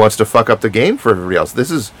 I think he wants to fuck up the game for everybody else. This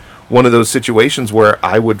is one of those situations where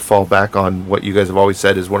I would fall back on what you guys have always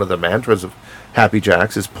said is one of the mantras of Happy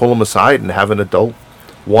Jacks is pull them aside and have an adult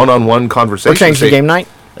one-on-one conversation. Or change the Say- game night.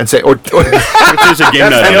 and say, or There's a game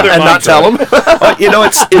night. and not tell them.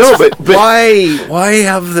 It's No, but Why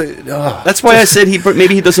have the? that's why I said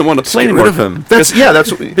maybe he doesn't want to play get anymore. rid of him. that's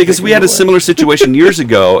Because we had a similar situation years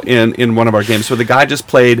ago in one of our games where the guy just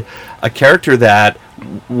played a character that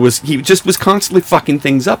was constantly fucking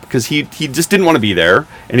things up because he just didn't want to be there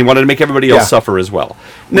and he wanted to make everybody else Yeah. suffer as well.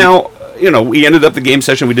 Now, we ended up the game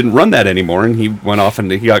session, we didn't run that anymore, and he went off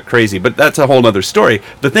and he got crazy. But that's a whole other story.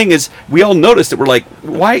 The thing is, we all noticed it. We're like,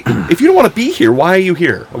 why? If you don't want to be here, why are you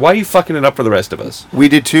here? Why are you fucking it up for the rest of us? We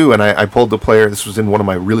did too, and I pulled the player. This was in one of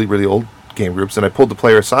my really, really old game groups, and I pulled the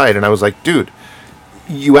player aside, and I was like, dude,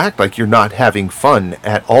 you act like you're not having fun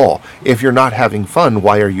at all. If you're not having fun,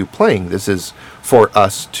 why are you playing? This is for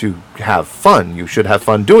us to have fun. You should have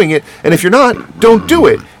fun doing it, and if you're not, don't do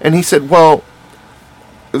it. And he said, well,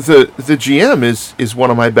 the GM is one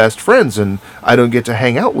of my best friends, and I don't get to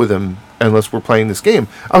hang out with him unless we're playing this game.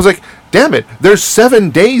 I was like, damn it, there's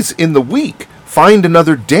 7 days in the week. Find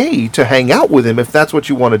another day to hang out with him if that's what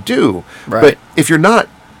you want to do. Right. But if you're not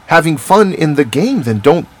having fun in the game, then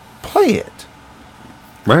don't play it.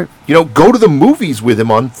 Right. Go to the movies with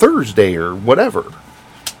him on Thursday or whatever.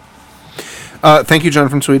 Thank you, John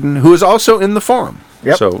from Sweden, who is also in the forum.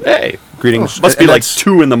 Yep. So, Hey, greetings. must be And like that's-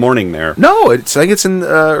 2 in the morning there. No, I think it's in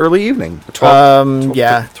early evening. 12,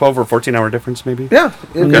 Yeah. 12 or 14-hour difference, maybe. Yeah.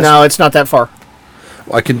 No, it's not that far.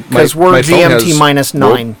 I can Because we're my phone GMT has minus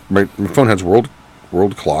 9. My phone has world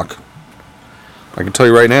clock. I can tell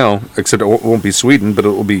you right now, except it won't be Sweden, but it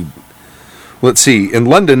will be. Let's see. In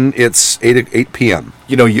London, it's 8 p.m.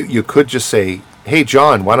 You could just say, hey,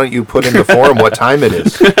 John, why don't you put in the forum what time it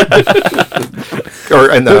is? Or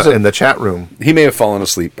in the chat room. He may have fallen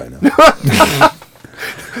asleep by now. The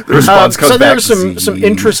response comes So back. there's some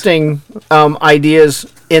interesting ideas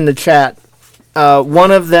in the chat.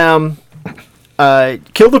 One of them,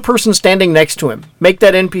 kill the person standing next to him. Make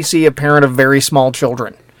that NPC a parent of very small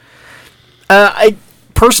children. I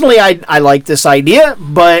like this idea,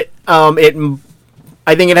 but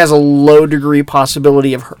I think it has a low degree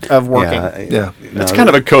possibility of working. Yeah. It's kind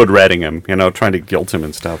of a code redding him, trying to guilt him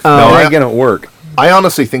and stuff. No, It ain't gonna work. I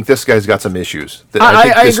honestly think this guy's got some issues. I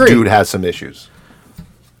think this agree. dude has some issues.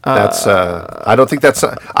 That's I don't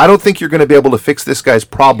think you're going to be able to fix this guy's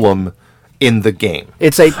problem in the game.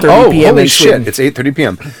 It's 8:30 Oh, p.m. holy in Sweden. shit! It's 8:30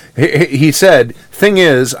 p.m. He said, "Thing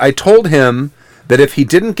is, I told him that if he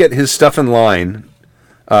didn't get his stuff in line,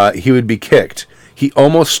 he would be kicked. He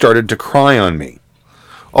almost started to cry on me."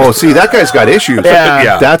 Oh, see, that guy's got issues.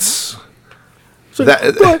 Yeah. That's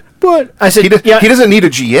But I said, he doesn't need a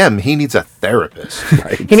GM. He needs a therapist.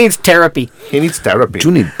 he needs therapy. He needs therapy.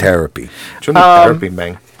 You need therapy, You need therapy,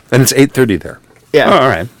 man. and it's 8:30 there. Yeah. Oh, all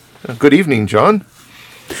right. Good evening, John.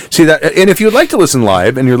 See that, and if you'd like to listen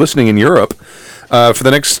live, and you're listening in Europe, for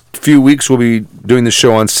the next few weeks, we'll be doing the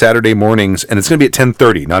show on Saturday mornings, and it's going to be at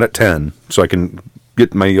 10:30, not at 10, so I can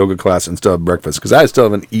get my yoga class and still have breakfast because I still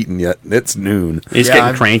haven't eaten yet. It's noon. He's Yeah, getting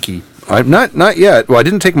I'm- cranky. I'm not yet. Well, I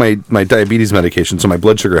didn't take my diabetes medication, so my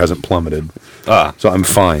blood sugar hasn't plummeted. So I'm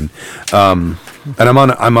fine. And I'm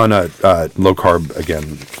on a low carb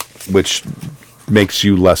again, which makes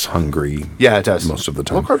you less hungry. Yeah, it does. Most of the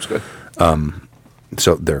time. Low carb's good.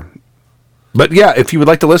 So there. But yeah, if you would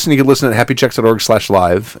like to listen, you can listen at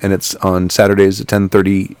happychecks.org/live, and it's on Saturdays at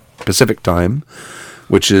 10:30 Pacific time,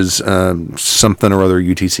 which is something or other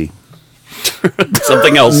UTC.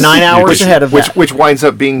 Something else. 9 hours ahead of that. Which winds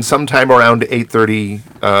up being sometime around 8:30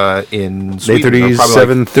 in Sweden. 8:30, or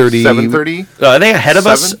probably 7:30. 7:30. Are they ahead of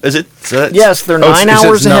us? Seven? Is it? Yes, they're Oh, 9 it's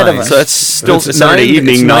hours ahead 9. of us. So that's still It's Saturday 9,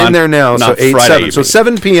 evening. It's 9 there now, so not 8, Friday 7. So evening.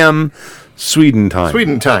 7 p.m. Sweden time.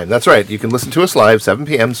 Sweden time. That's right. You can listen to us live 7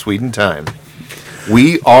 p.m. Sweden time.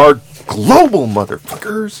 We are global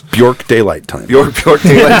motherfuckers. Bjork daylight time. Bjork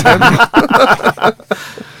daylight time.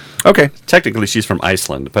 Okay. Technically, she's from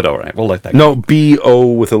Iceland, but all right, we'll let that go. No,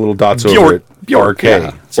 B-O with a little dots over Bjork. it. Bjork. R-K.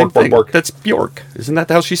 Yeah. Same Bork, bork, thing. bork. That's Bjork. Isn't that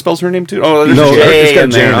how she spells her name too? Oh, there's No, a J it's got in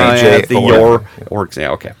there. Jeremy, Oh, J yeah, the or your whatever. works.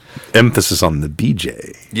 Yeah, okay. Emphasis on the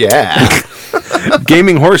BJ. Yeah.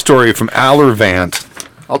 Gaming horror story from Allervant.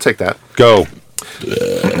 I'll take that. Go.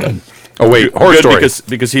 Oh, wait. Horror Good, story.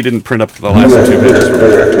 because he didn't print up the last 2 pages.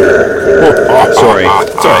 Sorry.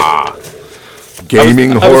 It's all right.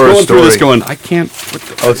 Gaming I was horror going through story. this going, I can't.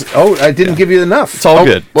 I didn't give you enough. It's all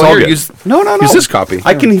good. Well, It's all here, good. use, No. use this copy.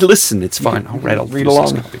 I can listen. It's fine. All right, I'll read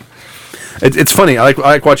along. This copy. It's funny. I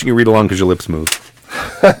like watching you read along because your lips move.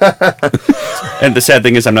 And the sad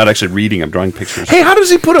thing is, I'm not actually reading. I'm drawing pictures. Hey, how does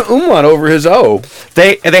he put an umlaut over his O?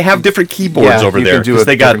 They have different keyboards over you there can do a because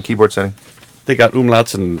they got different keyboard setting. they got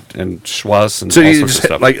umlauts and schwas and So all you sorts just of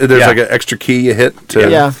hit, stuff. like there's Yeah. like an extra key you hit to.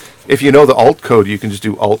 Yeah. If you know the Alt code, you can just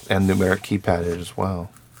do Alt and numeric keypad it as well.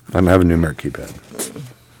 I'm having a numeric keypad.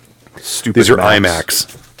 Stupid. These are Macs.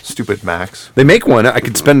 iMacs. Stupid Macs. They make one. I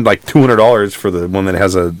could spend like $200 for the one that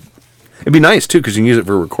has a. It'd be nice too because you can use it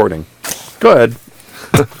for recording. Go ahead.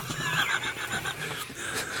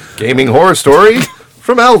 Gaming horror story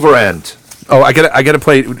from Alvarant. Oh, I gotta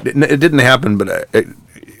play. It didn't happen, but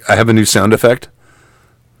I have a new sound effect.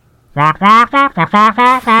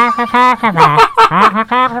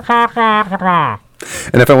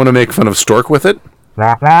 And if I want to make fun of Stork with it,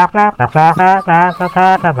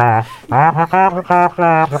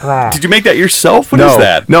 Did you make that yourself? What is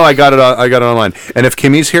that? No, I got it. I got it online. And if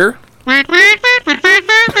Kimmy's here,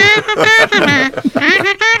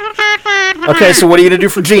 Okay, so what are you going to do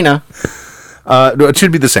for Gina? no, it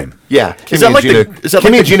should be the same. Yeah. Kimmy that and like Gina, the- is that Kimmy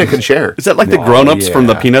like and the- Gina can share. Is that like the grown-ups from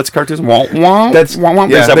the yeah. Peanuts cartoons? Wah, wah, That's wah, wah.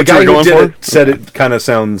 yeah. Is that The what guy you were who going did for? it said it kind of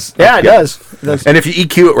sounds. Yeah, it does. It does. And if you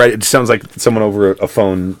EQ it right, it sounds like someone over a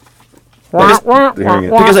phone. Hearing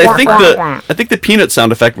it. Because I think the peanut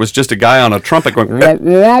sound effect was just a guy on a trumpet going wah,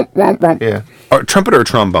 wah, wah, wah. Yeah. Or trumpet or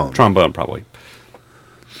trombone. Trombone probably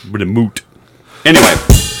with a moot. Anyway,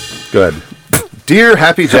 Good. Dear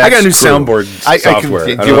Happy Jack's I got a new crew. soundboard software.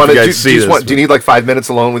 Do I don't you know want if you to? guys see this, Do you need like 5 minutes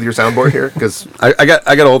alone with your soundboard here? Because I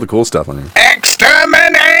got all the cool stuff on here.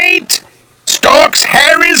 Exterminate! Stork's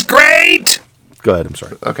hair is great! Go ahead. I'm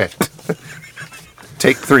sorry. okay.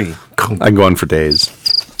 Take 3. I can go on for days.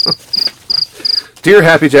 Dear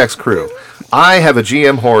Happy Jack's crew, I have a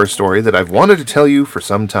GM horror story that I've wanted to tell you for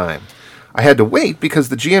some time. I had to wait because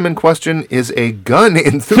the GM in question is a gun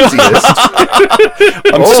enthusiast.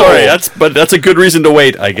 I'm sorry. That's a good reason to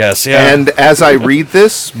wait, I guess. Yeah. And as I read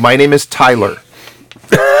this, my name is Tyler.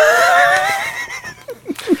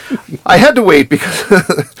 I had to wait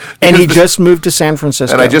because And he just moved to San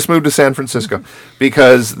Francisco. and I just moved to San Francisco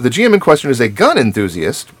because the GM in question is a gun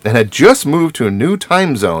enthusiast and had just moved to a new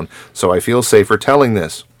time zone, so I feel safer telling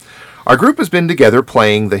this. Our group has been together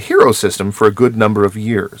playing the hero system for a good number of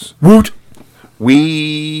years. Woot.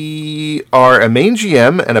 We are a main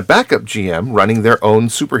GM and a backup GM running their own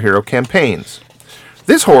superhero campaigns.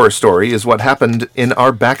 This horror story is what happened in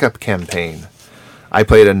our backup campaign. I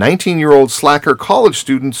played a 19-year-old slacker college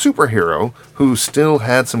student superhero who still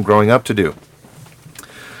had some growing up to do.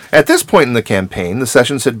 At this point in the campaign, the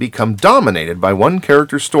sessions had become dominated by one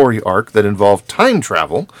character's story arc that involved time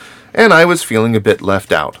travel, and I was feeling a bit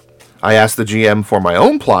left out. I asked the GM for my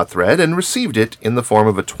own plot thread and received it in the form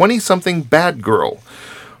of a 20-something bad girl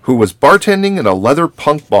who was bartending at a leather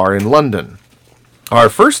punk bar in London. Our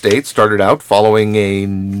first date started out following a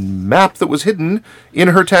map that was hidden in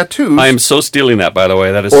her tattoos. I am so stealing that, by the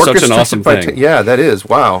way. That is such an Orchestrated awesome by thing. yeah, that is.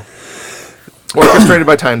 Wow. Orchestrated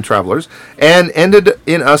by time travelers, and ended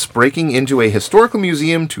in us breaking into a historical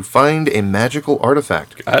museum to find a magical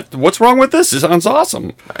artifact. What's wrong with this? It sounds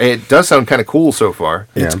awesome. It does sound kind of cool so far.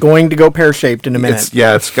 It's going to go pear-shaped in a minute.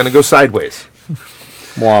 It's going to go sideways.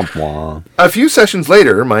 Womp womp. A few sessions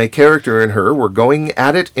later, my character and her were going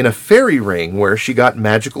at it in a fairy ring where she got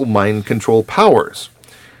magical mind control powers.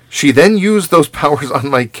 She then used those powers on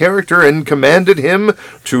my character and commanded him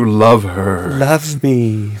to love her. Love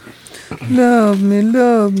me. Love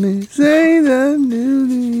me, say that you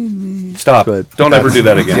need me. Stop. Good. Don't ever do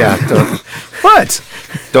that again. Yeah, What?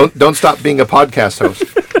 don't stop being a podcast host.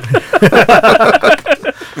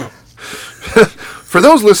 For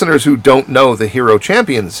those listeners who don't know the Hero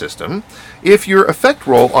Champion system, if your effect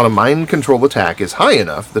roll on a mind control attack is high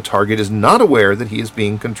enough, the target is not aware that he is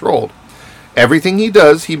being controlled. Everything he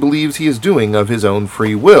does, he believes he is doing of his own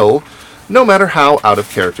free will, no matter how out of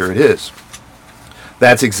character it is.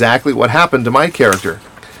 That's exactly what happened to my character.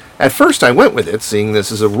 At first I went with it, seeing this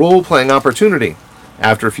as a role-playing opportunity.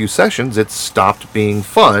 After a few sessions, it stopped being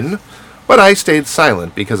fun, but I stayed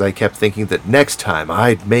silent because I kept thinking that next time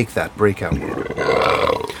I'd make that breakout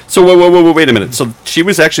roll. So wait a minute. So she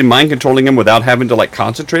was actually mind controlling him without having to like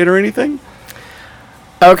concentrate or anything?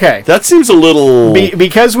 Okay. That seems a little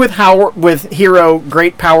Because with Hero,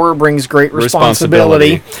 great power brings great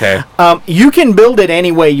responsibility. Okay. You can build it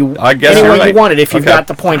any way you I guess any you're way right. you want it if you've Okay. got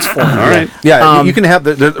the points for it. All right. Yeah, you can have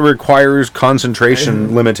that requires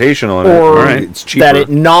concentration limitation on it. Or right. It's cheaper. that it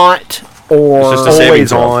not or It's just a saving always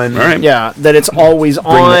throw. on. All right. yeah, that it's always Bring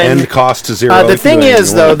on. the end cost to zero. The if thing you is,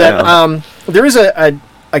 want though, it that down. there is a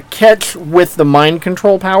catch with the mind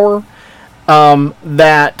control power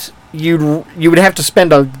that you would have to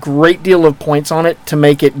spend a great deal of points on it to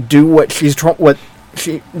make it do what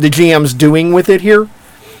the GM's doing with it here.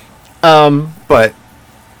 But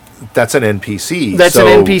That's an NPC. That's an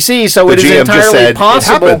NPC, so the it is GM entirely just said,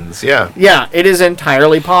 possible. It happens, yeah. Yeah, it is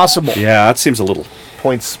entirely possible. Yeah, that seems a little.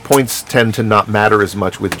 Points tend to not matter as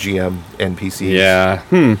much with GM NPCs. Yeah.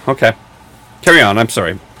 Okay. Carry on. I'm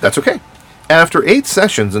sorry. That's okay. After 8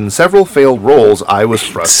 sessions and several failed rolls, I was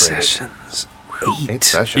frustrated. Sessions. 8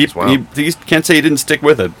 sessions, wow. You can't say you didn't stick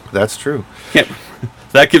with it. That's true. Can't.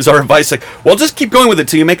 That gives our advice like, well, just keep going with it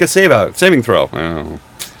till you make a saving throw. Oh.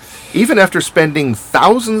 Even after spending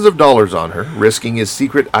thousands of dollars on her, risking his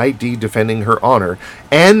secret ID defending her honor,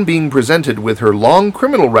 and being presented with her long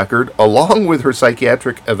criminal record along with her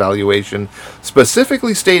psychiatric evaluation,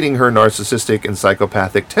 specifically stating her narcissistic and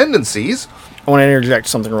psychopathic tendencies. I want to interject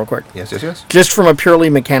something real quick. Yes. Just from a purely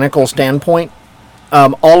mechanical standpoint,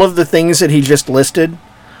 all of the things that he just listed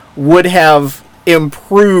would have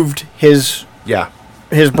improved his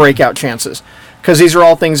breakout chances, because these are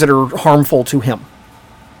all things that are harmful to him.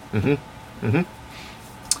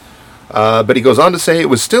 But he goes on to say it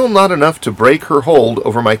was still not enough to break her hold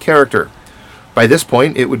over my character. By this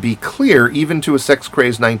point, it would be clear even to a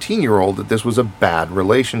sex-crazed 19-year-old that this was a bad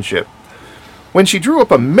relationship. When she drew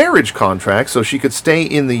up a marriage contract so she could stay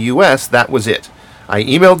in the U.S., that was it. I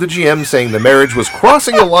emailed the GM saying the marriage was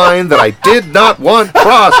crossing a line that I did not want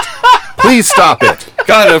crossed. Please stop it.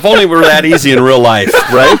 God, if only we were that easy in real life.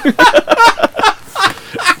 Right?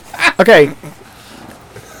 Okay.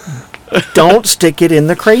 Don't stick it in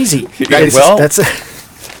the crazy.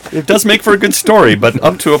 It does make for a good story, but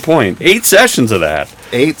up to a point. 8 sessions of that.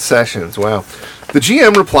 8 sessions, wow. The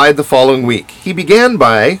GM replied the following week. He began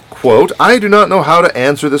by, quote, I do not know how to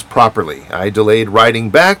answer this properly. I delayed writing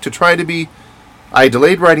back to try to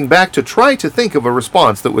think of a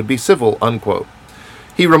response that would be civil, unquote.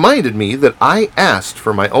 He reminded me that I asked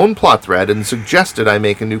for my own plot thread and suggested I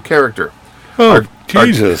make a new character. Oh,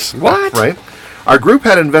 Jesus. What? Right? Our group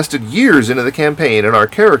had invested years into the campaign and our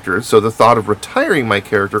characters, so the thought of retiring my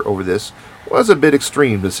character over this was a bit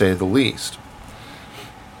extreme, to say the least.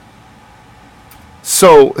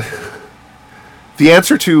 So, the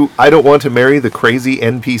answer to I don't want to marry the crazy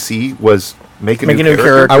NPC was make a new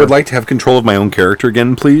character. I would like to have control of my own character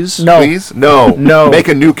again, please. No. Please? No. No. Make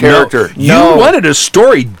a new character. No. You wanted a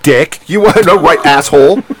story, dick. You want to know, right,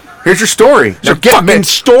 asshole? Here's your story. It's a fucking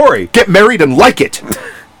story. Get married and like it.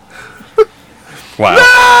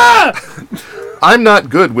 Wow. I'm not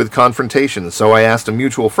good with confrontations, so I asked a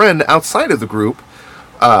mutual friend outside of the group.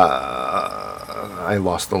 I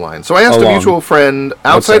lost the line. So I asked a mutual friend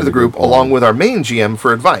outside of the group, along with our main GM,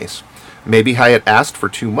 for advice. Maybe I had asked for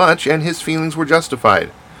too much, and his feelings were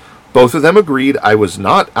justified. Both of them agreed I was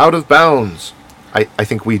not out of bounds. I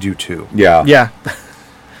think we do too. Yeah. Yeah.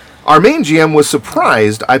 Our main GM was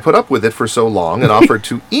surprised I put up with it for so long and offered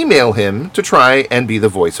to email him to try and be the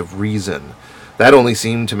voice of reason. That only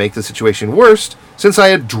seemed to make the situation worse, since I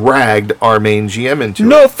had dragged our main GM into it.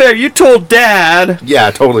 No fair. You told Dad. Yeah,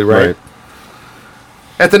 totally right.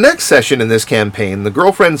 At the next session in this campaign, the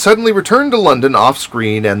girlfriend suddenly returned to London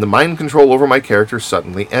off-screen, and the mind control over my character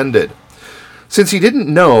suddenly ended. Since he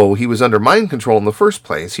didn't know he was under mind control in the first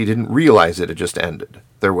place, he didn't realize it had just ended.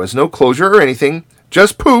 There was no closure or anything,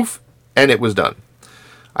 just poof, and it was done.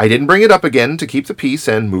 I didn't bring it up again to keep the peace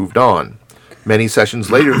and moved on. Many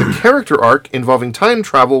sessions later, the character arc involving time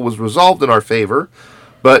travel was resolved in our favor,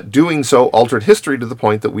 but doing so altered history to the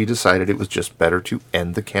point that we decided it was just better to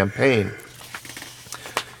end the campaign.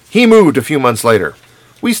 He moved a few months later.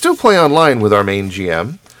 We still play online with our main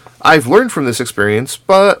GM. I've learned from this experience,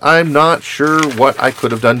 but I'm not sure what I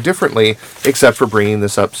could have done differently, except for bringing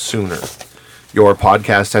this up sooner. Your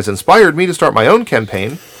podcast has inspired me to start my own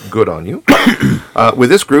campaign, good on you, with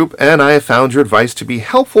this group, and I have found your advice to be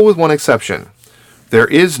helpful with one exception. There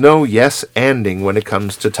is no yes-anding when it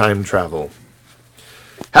comes to time travel.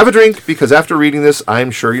 Have a drink, because after reading this,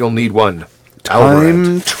 I'm sure you'll need one.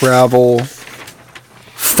 Time travel.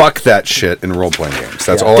 Fuck that shit in role-playing games.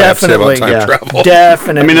 That's all I have to say about time travel.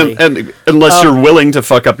 Definitely. I mean, and unless you're willing to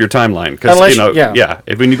fuck up your timeline, because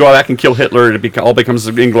if when you go back and kill Hitler, it all becomes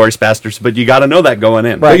Inglourious Bastards. But you got to know that going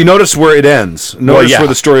in. But you notice where it ends. Notice where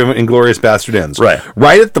the story of Inglourious Bastard ends. Right.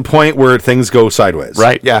 Right at the point where things go sideways.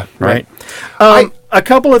 Right. Yeah. Right. A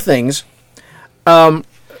couple of things. From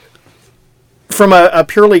a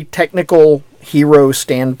purely technical hero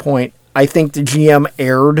standpoint, I think the GM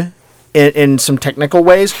erred in some technical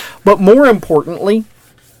ways, but more importantly,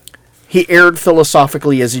 he erred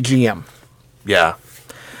philosophically as a GM. Yeah.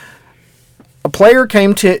 A player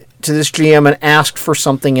came to this GM and asked for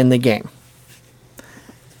something in the game.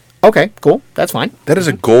 Okay, cool, that's fine. That is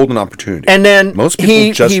a golden opportunity. And then most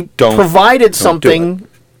people he don't provided don't something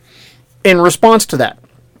in response to that.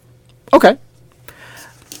 Okay.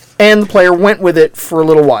 And the player went with it for a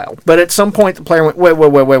little while. But at some point, the player went,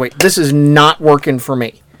 wait. This is not working for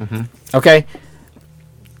me. Okay?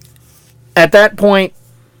 At that point,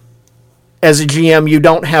 as a GM, you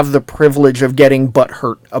don't have the privilege of getting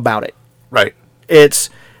butthurt about it. Right. It's,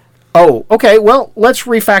 oh, okay, well, let's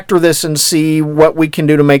refactor this and see what we can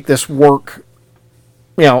do to make this work,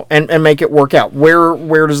 you know, and make it work out.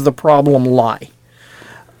 Where does the problem lie?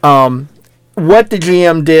 What the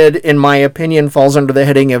GM did, in my opinion, falls under the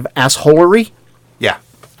heading of assholery, Yeah.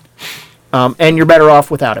 and you're better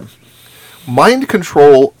off without him. Mind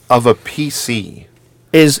control of a PC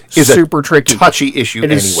Is super tricky. touchy issue It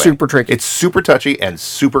anyway. is super tricky. It's super touchy and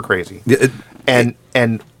super crazy. Yeah,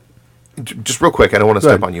 And just real quick, I don't want to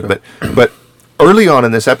step ahead. on you, but early on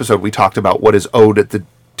in this episode, we talked about what is owed at the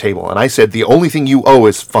table, and I said the only thing you owe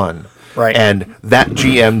is fun. Right. And that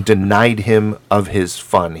GM denied him of his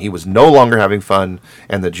fun. He was no longer having fun,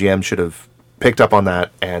 and the GM should have picked up on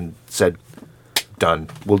that and said, "Done.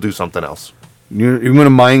 We'll do something else." You're going to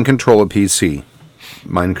mind control a PC.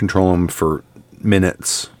 Mind control them for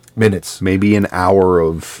minutes, maybe an hour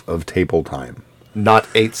of table time. Not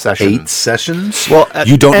 8 sessions. 8 sessions? Well,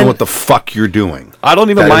 you don't know and- what the fuck you're doing. I don't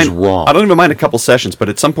even That mind. is wrong. I don't even mind a couple sessions, but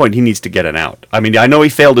at some point he needs to get it out. I mean, I know he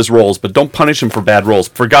failed his rolls, but don't punish him for bad rolls.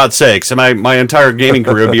 For God's sakes, my entire gaming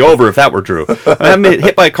career would be over if that were true. I'm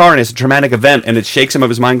hit by a car and it's a traumatic event, and it shakes him of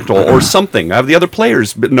his mind control or something. Have the other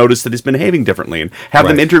players noticed that he's been behaving differently and have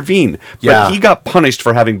them Right. intervene? But Yeah. he got punished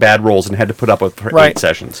for having bad rolls and had to put up with for Right. 8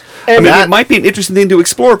 sessions. And I mean, that- it might be an interesting thing to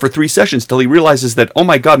explore for 3 sessions till he realizes that, oh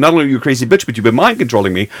my God, not only are you a crazy bitch, but you've been mind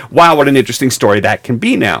controlling me. Wow, what an interesting story that can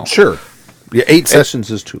be now. Sure. Yeah, 8 sessions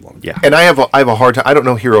is too long. Yeah. And I have a hard time. I don't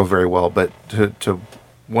know Hero very well, but to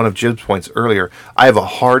one of Jib's points earlier, I have a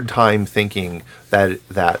hard time thinking that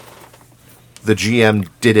the GM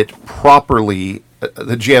did it properly.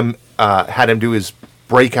 The GM had him do his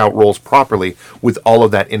breakout rolls properly with all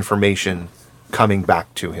of that information coming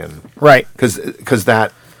back to him. Right. Because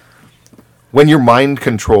that when you're mind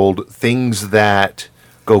controlled, things that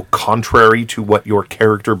go contrary to what your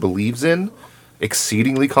character believes in,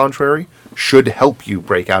 exceedingly contrary, should help you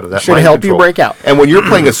break out of that. Should mind help you control. break out. And when you're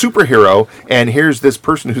playing a superhero, and here's this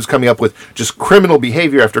person who's coming up with just criminal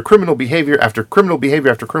behavior after criminal behavior after criminal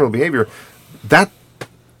behavior after criminal behavior, that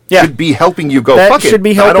Yeah. should be helping you go. That Fuck should it.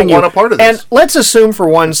 be helping I don't you. want a part of this. And let's assume for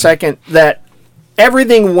 1 second that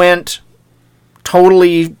everything went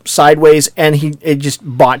totally sideways and it just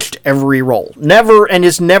botched every roll.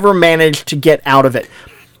 Just never managed to get out of it.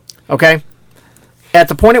 Okay? At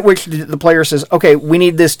the point at which the player says, okay, we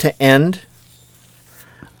need this to end.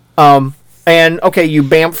 And okay, you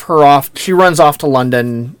bamf her off. She runs off to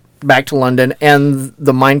London, back to London, and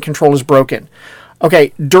the mind control is broken.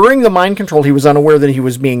 Okay, during the mind control, he was unaware that he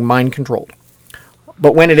was being mind controlled.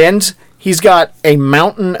 But when it ends, he's got a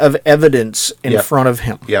mountain of evidence in Yep. front of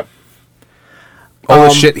him. Yep. All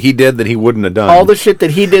the shit he did that he wouldn't have done. All the shit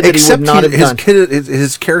that he did that Except he would not have his done.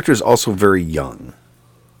 his character is also very young.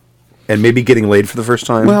 And maybe getting laid for the first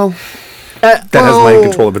time. Well, that has mind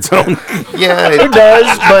control of its own. Yeah, It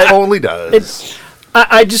does, but totally does.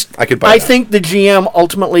 I I could buy I that. think the GM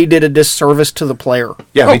ultimately did a disservice to the player.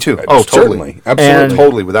 Yeah, me too. Oh, totally. certainly. Absolutely. And-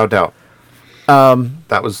 Totally, without doubt.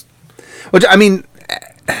 That was Well, I mean,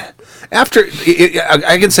 after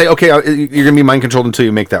I can say, okay, you're going to be mind controlled until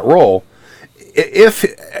you make that roll. If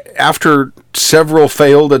after several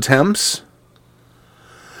failed attempts,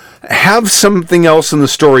 have something else in the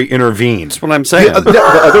story intervene, that's what I'm saying. the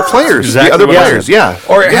other players. Exactly The other what I'm players, saying. yeah.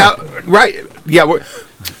 or yeah. right? Yeah,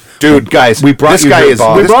 Dude, guys, we brought this you guy here, is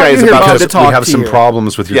Bob. this brought guy you is here, about Bob, to to talk we have to some you.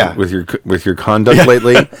 problems with your Yeah. with your conduct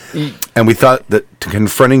lately, and we thought that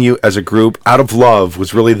confronting you as a group out of love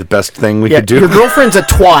was really the best thing we Yeah, could do. your girlfriend's a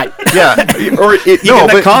twat. Yeah. Or you No, get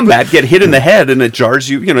but- in combat, get hit in the head, and it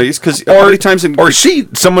jars you. You know, because how many times in, Or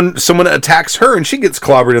someone attacks her and she gets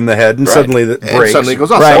clobbered in the head and suddenly that And breaks. suddenly it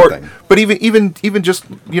goes off. Right. Or- but even just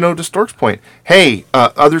to Stork's point, hey,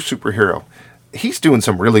 other superhero, he's doing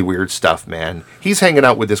some really weird stuff, man. He's hanging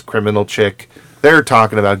out with this criminal chick. They're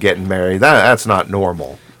talking about getting married. That's not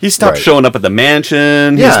normal. he stopped Right. showing up at the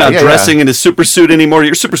mansion. Yeah, He's not yeah, dressing yeah. in his super suit anymore.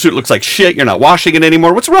 Your super suit looks like shit. You're not washing it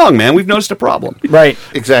anymore. What's wrong, man? We've noticed a problem. Right.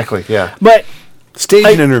 Exactly. Yeah. But Stage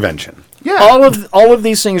an intervention. Yeah. all of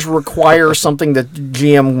these things require something that the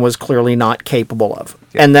GM was clearly not capable of.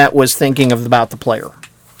 And that was thinking about the player.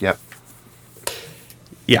 Yep.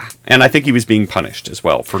 Yeah, and I think he was being punished as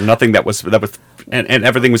well for nothing that was and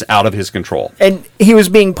everything was out of his control. And he was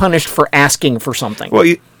being punished for asking for something. Well,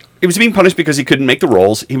 He was being punished because he couldn't make the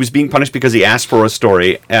rolls. He was being punished because he asked for a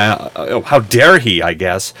story. How dare he? I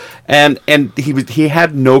guess. And he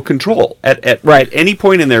had no control at any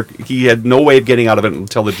point in there. He had no way of getting out of it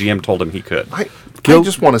until the GM told him he could. I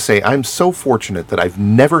just want to say I'm so fortunate that I've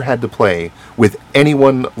never had to play with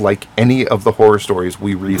anyone like any of the horror stories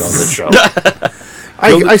we read on this show.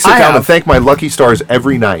 I sit down and thank my lucky stars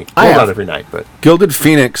every night. Well, not every night, but Gilded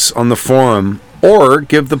Phoenix on the forum, or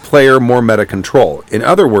give the player more meta control. In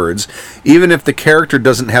other words, even if the character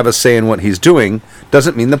doesn't have a say in what he's doing,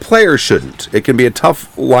 doesn't mean the player shouldn't. It can be a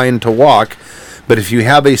tough line to walk, but if you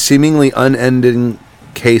have a seemingly unending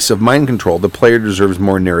case of mind control, the player deserves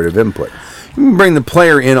more narrative input. You can bring the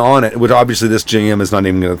player in on it, which obviously this GM is not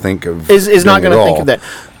even going to think of. Is not going to think of that.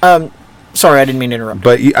 Sorry, I didn't mean to interrupt.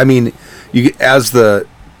 But I mean, you as the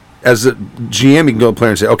GM, you can go to the player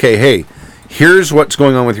and say, okay, hey, here's what's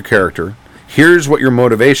going on with your character. Here's what your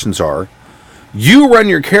motivations are. You run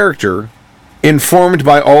your character informed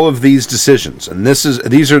by all of these decisions, and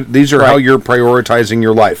these are how you're prioritizing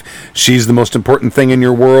your life. She's the most important thing in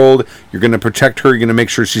your world. You're going to protect her. You're going to make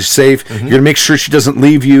sure she's safe. You're going to make sure she doesn't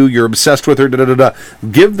leave you. You're obsessed with her.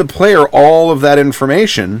 Give the player all of that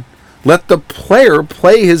information. Let the player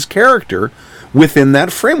play his character within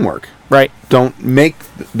that framework. Right. Don't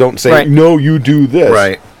say no. You do this.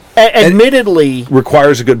 right. Admittedly,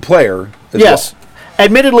 Requires a good player. yes.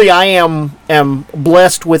 Admittedly, I am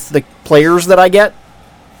blessed with the players that I get.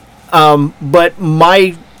 But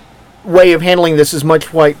my way of handling this is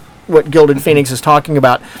much like what Gilded Phoenix is talking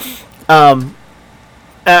about. As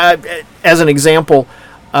an example,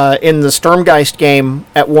 in the Sturmgeist game,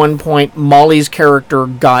 at one point, Molly's character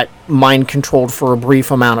got mind controlled for a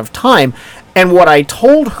brief amount of time. And what I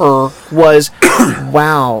told her was,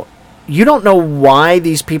 wow, you don't know why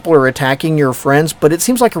these people are attacking your friends, but it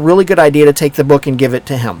seems like a really good idea to take the book and give it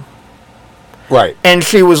to him. Right. And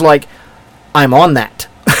she was like, I'm on that.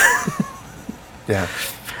 Yeah.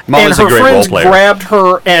 Molly's and a her great friends role player. grabbed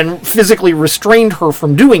her and physically restrained her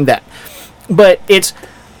from doing that. But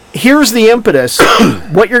here's the impetus.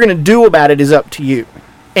 What you're going to do about it is up to you.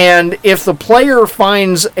 And if the player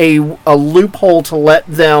finds a loophole to let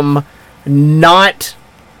them not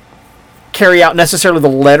carry out necessarily the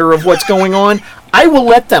letter of what's going on, I will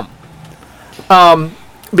let them.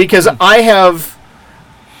 Because I have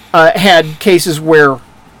had cases where,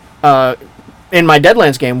 in my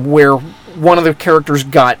Deadlands game, where one of the characters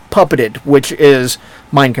got puppeted, which is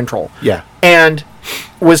mind control. Yeah. And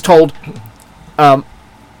was told,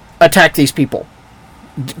 attack these people,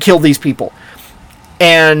 kill these people.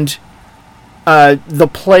 And the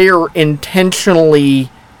player intentionally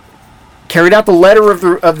carried out the letter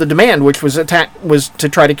of the demand, which was to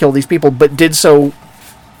try to kill these people, but did so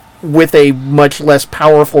with a much less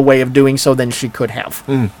powerful way of doing so than she could have.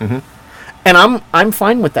 Mm-hmm. And I'm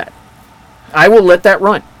fine with that. I will let that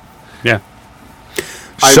run. Yeah.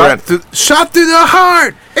 Shot through the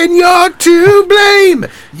heart, and you're to blame.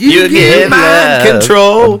 You give mind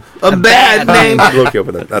control a bad name. Look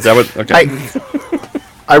over that. Is that what? Okay.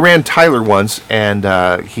 I ran Tyler once, and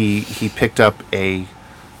he picked up a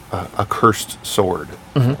cursed sword,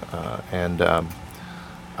 and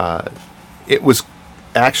it was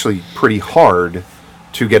actually pretty hard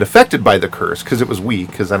to get affected by the curse because it was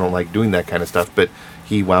weak. Because I don't like doing that kind of stuff. But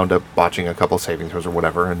he wound up botching a couple saving throws or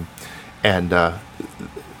whatever, and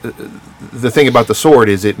the thing about the sword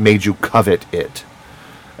is it made you covet it,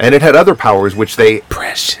 and it had other powers which they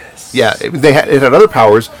Precious. yeah it had other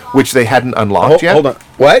powers which they hadn't unlocked yet. Hold on.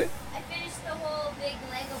 What? I finished the whole big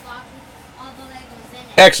Lego box with all the Legos in it.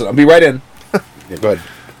 Excellent. I'll be right in. Yeah, go ahead.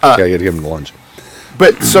 Okay, I got to give him the lunch.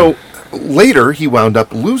 But so later he wound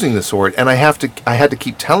up losing the sword, and I had to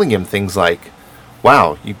keep telling him things like,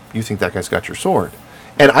 "Wow, you think that guy's got your sword?"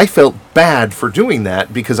 And I felt bad for doing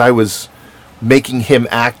that because I was making him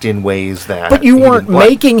act in ways that. But you he weren't didn't like.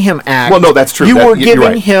 making him act. Well, no, that's true. You That- were you're giving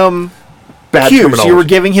right. him Bad cues. terminology. You were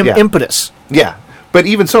giving him Yeah. impetus. Yeah, but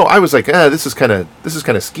even so, I was like, this is kind of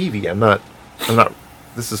skeevy. I'm not.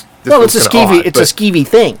 This Well, it's feels a kinda skeevy. odd, It's a but- skeevy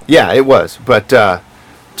thing. Yeah, it was. But to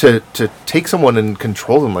take someone and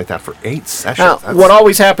control them like that for 8 sessions. Now, that's- what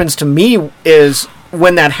always happens to me is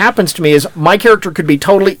when that happens to me is my character could be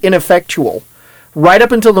totally ineffectual right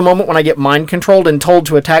up until the moment when I get mind controlled and told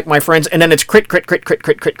to attack my friends, and then it's crit. Yeah,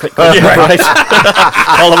 right.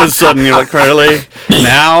 All of a sudden, you're like, really?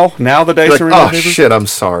 Now the dice like, are in oh my favor? shit, I'm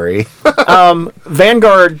sorry.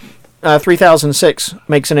 Vanguard 3006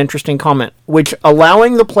 makes an interesting comment, which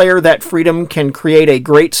allowing the player that freedom can create a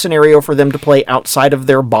great scenario for them to play outside of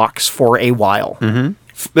their box for a while.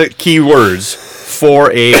 keywords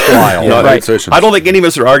for a file. Not Right. 8 sessions. I don't think any of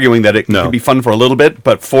us are arguing that it No. can be fun for a little bit,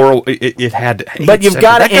 but it had. But you've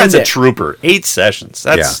gotta That guy's end a it. trooper. 8 sessions.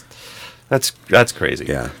 That's crazy.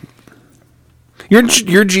 Yeah. Your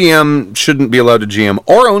GM shouldn't be allowed to GM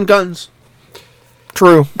or own guns.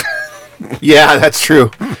 True. Yeah, that's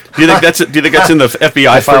true. Do you think that's in the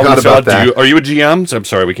FBI file? forgot about that. Are you a GM? So I'm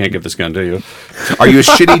sorry, we can't give this gun to you. Are you a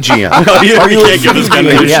shitty GM? you can't give this gun Are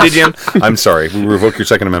to you a you. Yeah. shitty GM? I'm sorry. We revoke your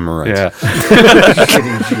Second Amendment rights. Yeah.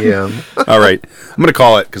 Shitty GM. All right. I'm going to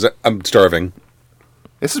call it because I'm starving.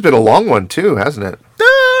 This has been a long one too, hasn't it?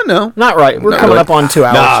 No. Not right. We're coming up on 2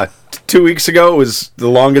 hours. Nah. 2 weeks ago was the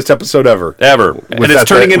longest episode ever. Ever. And it's that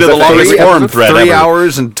turning the- into was the that the longest three forum episodes? thread 3 ever.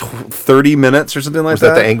 hours and 30 minutes or something like Was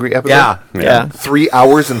that. that the angry episode? Yeah. Yeah. 3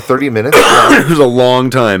 hours and 30 minutes? It was a long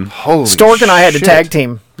time. Holy Stork and I had to shit. tag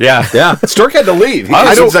team. Yeah. Yeah. Stork had to leave.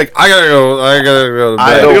 I don't- He's like, I gotta go. I gotta go. to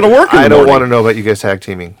I bed." don't, gonna work in the I don't morning. want to know about you guys tag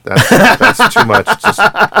teaming. That's too much. Just,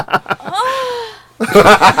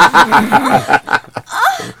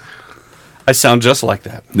 I sound just like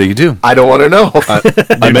that. Yeah, you do. I don't want to know.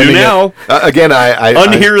 You do now. Again, I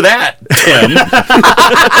Unhear that, Tim.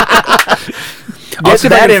 Get see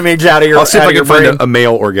if I that can- image out of your I'll see if out I of your can find brain. a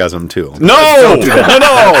male orgasm too. No,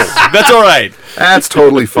 that's all right. that's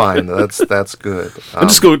totally fine. That's good. I'm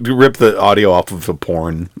just going to rip the audio off of the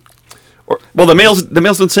porn. Well, the males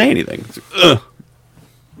don't say anything. Ugh.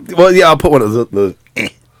 Well, yeah, I'll put one of the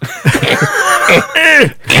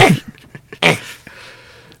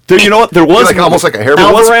You know what? There was like almost like a hair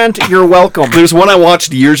ball. Alvarant, you're welcome. There's one I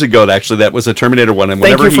watched years ago that was a Terminator one, and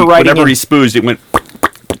Thank whenever you for writing he in. spoozed, it went.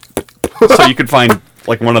 So you could find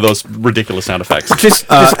like one of those ridiculous sound effects. Just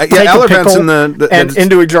yeah, take a Alvarant's pickle in the and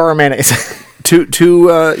into a jar of mayonnaise. two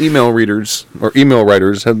email readers or email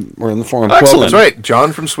writers were in the forum. Excellent. That's right.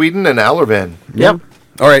 John from Sweden and Alvarvan. Yep.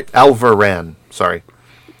 All right. Alvaran. Sorry.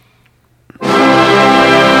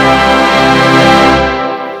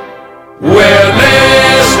 We're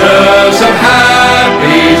listeners of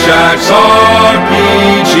Happy Jack's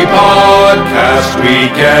RPG podcast. We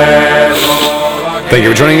get all our Thank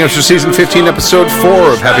you for joining us for season 15, episode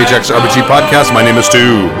 4 of Happy Jack's RPG podcast. My name is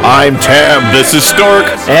Stu. I'm Tim. This is Stork.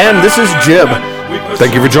 And this is Jib.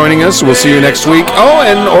 Thank you for joining us. We'll see you next week. Oh,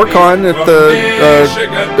 and Orcon at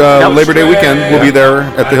the Labor Day weekend. We'll be there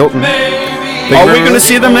at the Hilton. Are we going to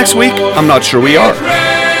see them next week? I'm not sure we are.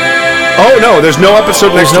 Oh no, there's no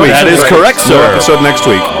episode next week. That is correct, No sir. episode next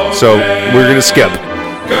week. So we're gonna skip.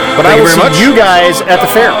 But I thank you will very much. see you guys at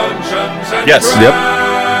the fair. Yes. Yep.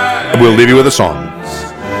 We'll leave you with a song.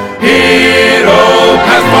 hero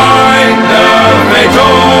Pathfinder,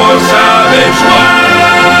 Fator, savage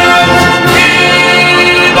lands.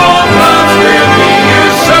 Evil plans will be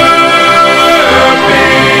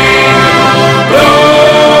usurping,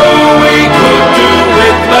 though we could do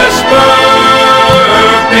with less burping.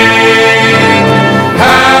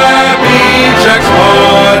 Happy Jack's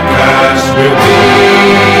podcast will be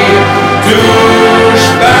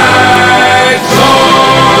douchebags all.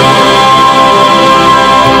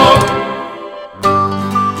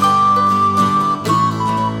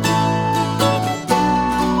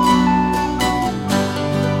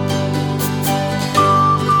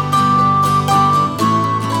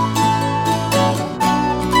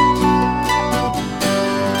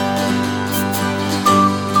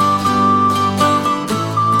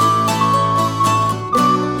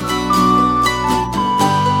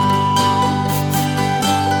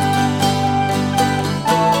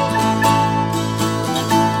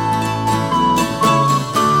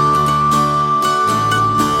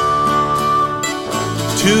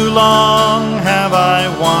 Too long have I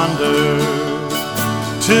wandered,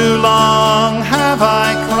 too long have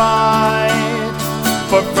I cried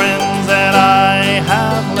for friends that I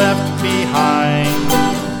have left behind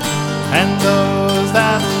and those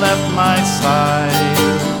that left my side.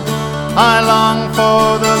 I long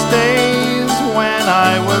for those days when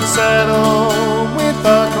I would settle with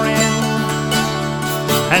a grin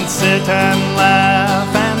and sit and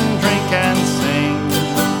laugh and drink and sing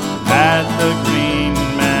at the Green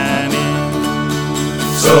Man Inn.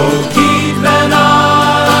 So keep an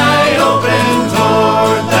eye open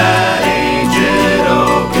toward that aged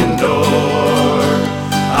oaken door.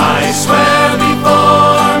 I swear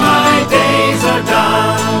before my days are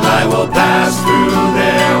done, I will pass through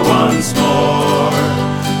there once more,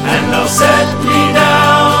 and they'll set me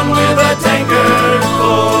down with a tankard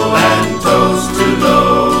full and toast to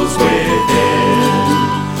those within.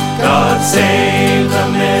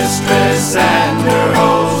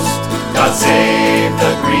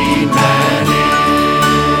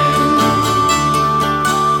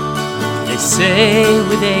 say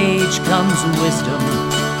with age comes wisdom,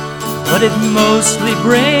 but it mostly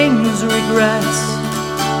brings regrets.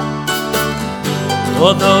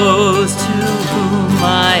 For those to whom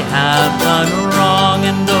I have done wrong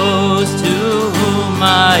and those to whom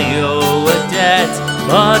I owe a debt.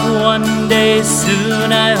 But one day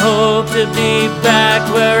soon I hope to be back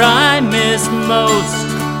where I miss most.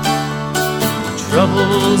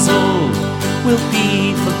 Troubles old will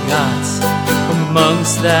be forgot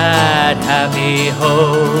amongst that happy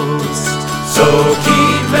host. So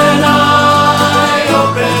keep an eye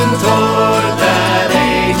open toward that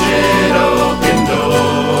aged oaken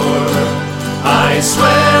door. I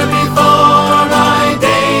swear before my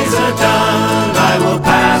days are done, I will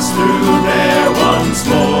pass through there once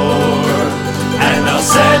more. And I'll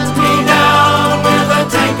set me down with a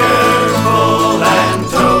tankard full and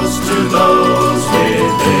toast to those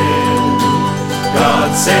within.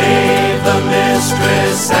 God save the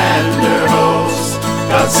mistress and her host.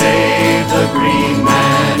 God save the green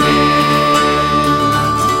man inn.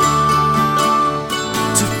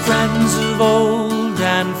 To friends of old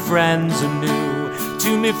and friends anew,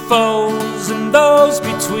 to me foes and those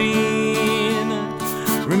between,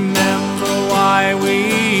 remember why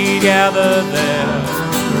we gather there.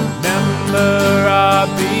 Remember our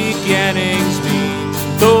beginnings mean.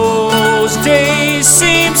 Those days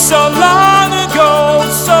seem so long ago,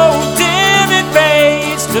 so dim it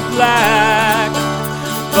fades to black.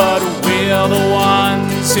 But we're the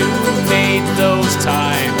ones who made those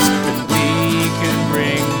times, and we can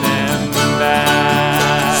bring them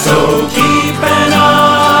back. So keep an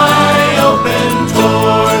eye open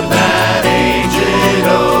toward that aged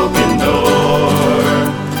oaken door.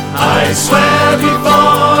 I swear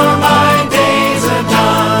before my days are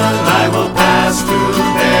done, I will pass through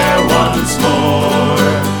there once more.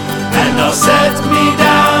 And I'll set me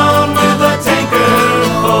down with a tankard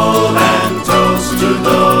full and toast to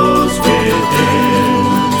those within.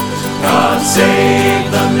 God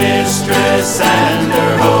save the mistress and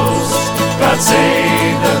her host. God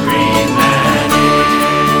save the green man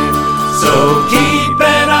inn. So keep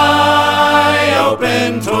an eye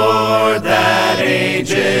open toward that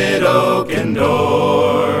aged oaken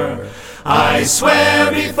door. I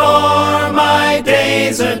swear before my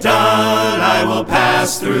days are done, I will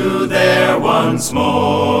pass through there once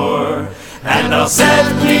more. And I'll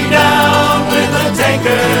set me down with a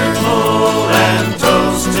tankard full and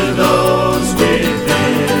toast to those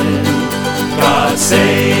within. God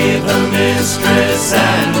save the mistress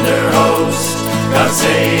and her host. God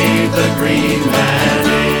save the green man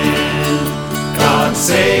inn. God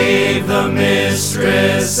save the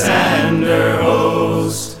mistress and her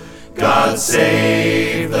host. God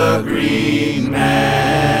save the green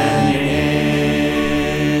man inn.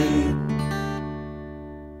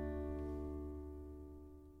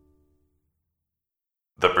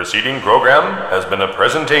 The preceding program has been a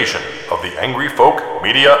presentation of the Angry Folk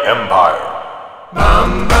Media Empire.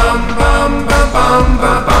 Bum bum bum bum bum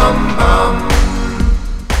bum.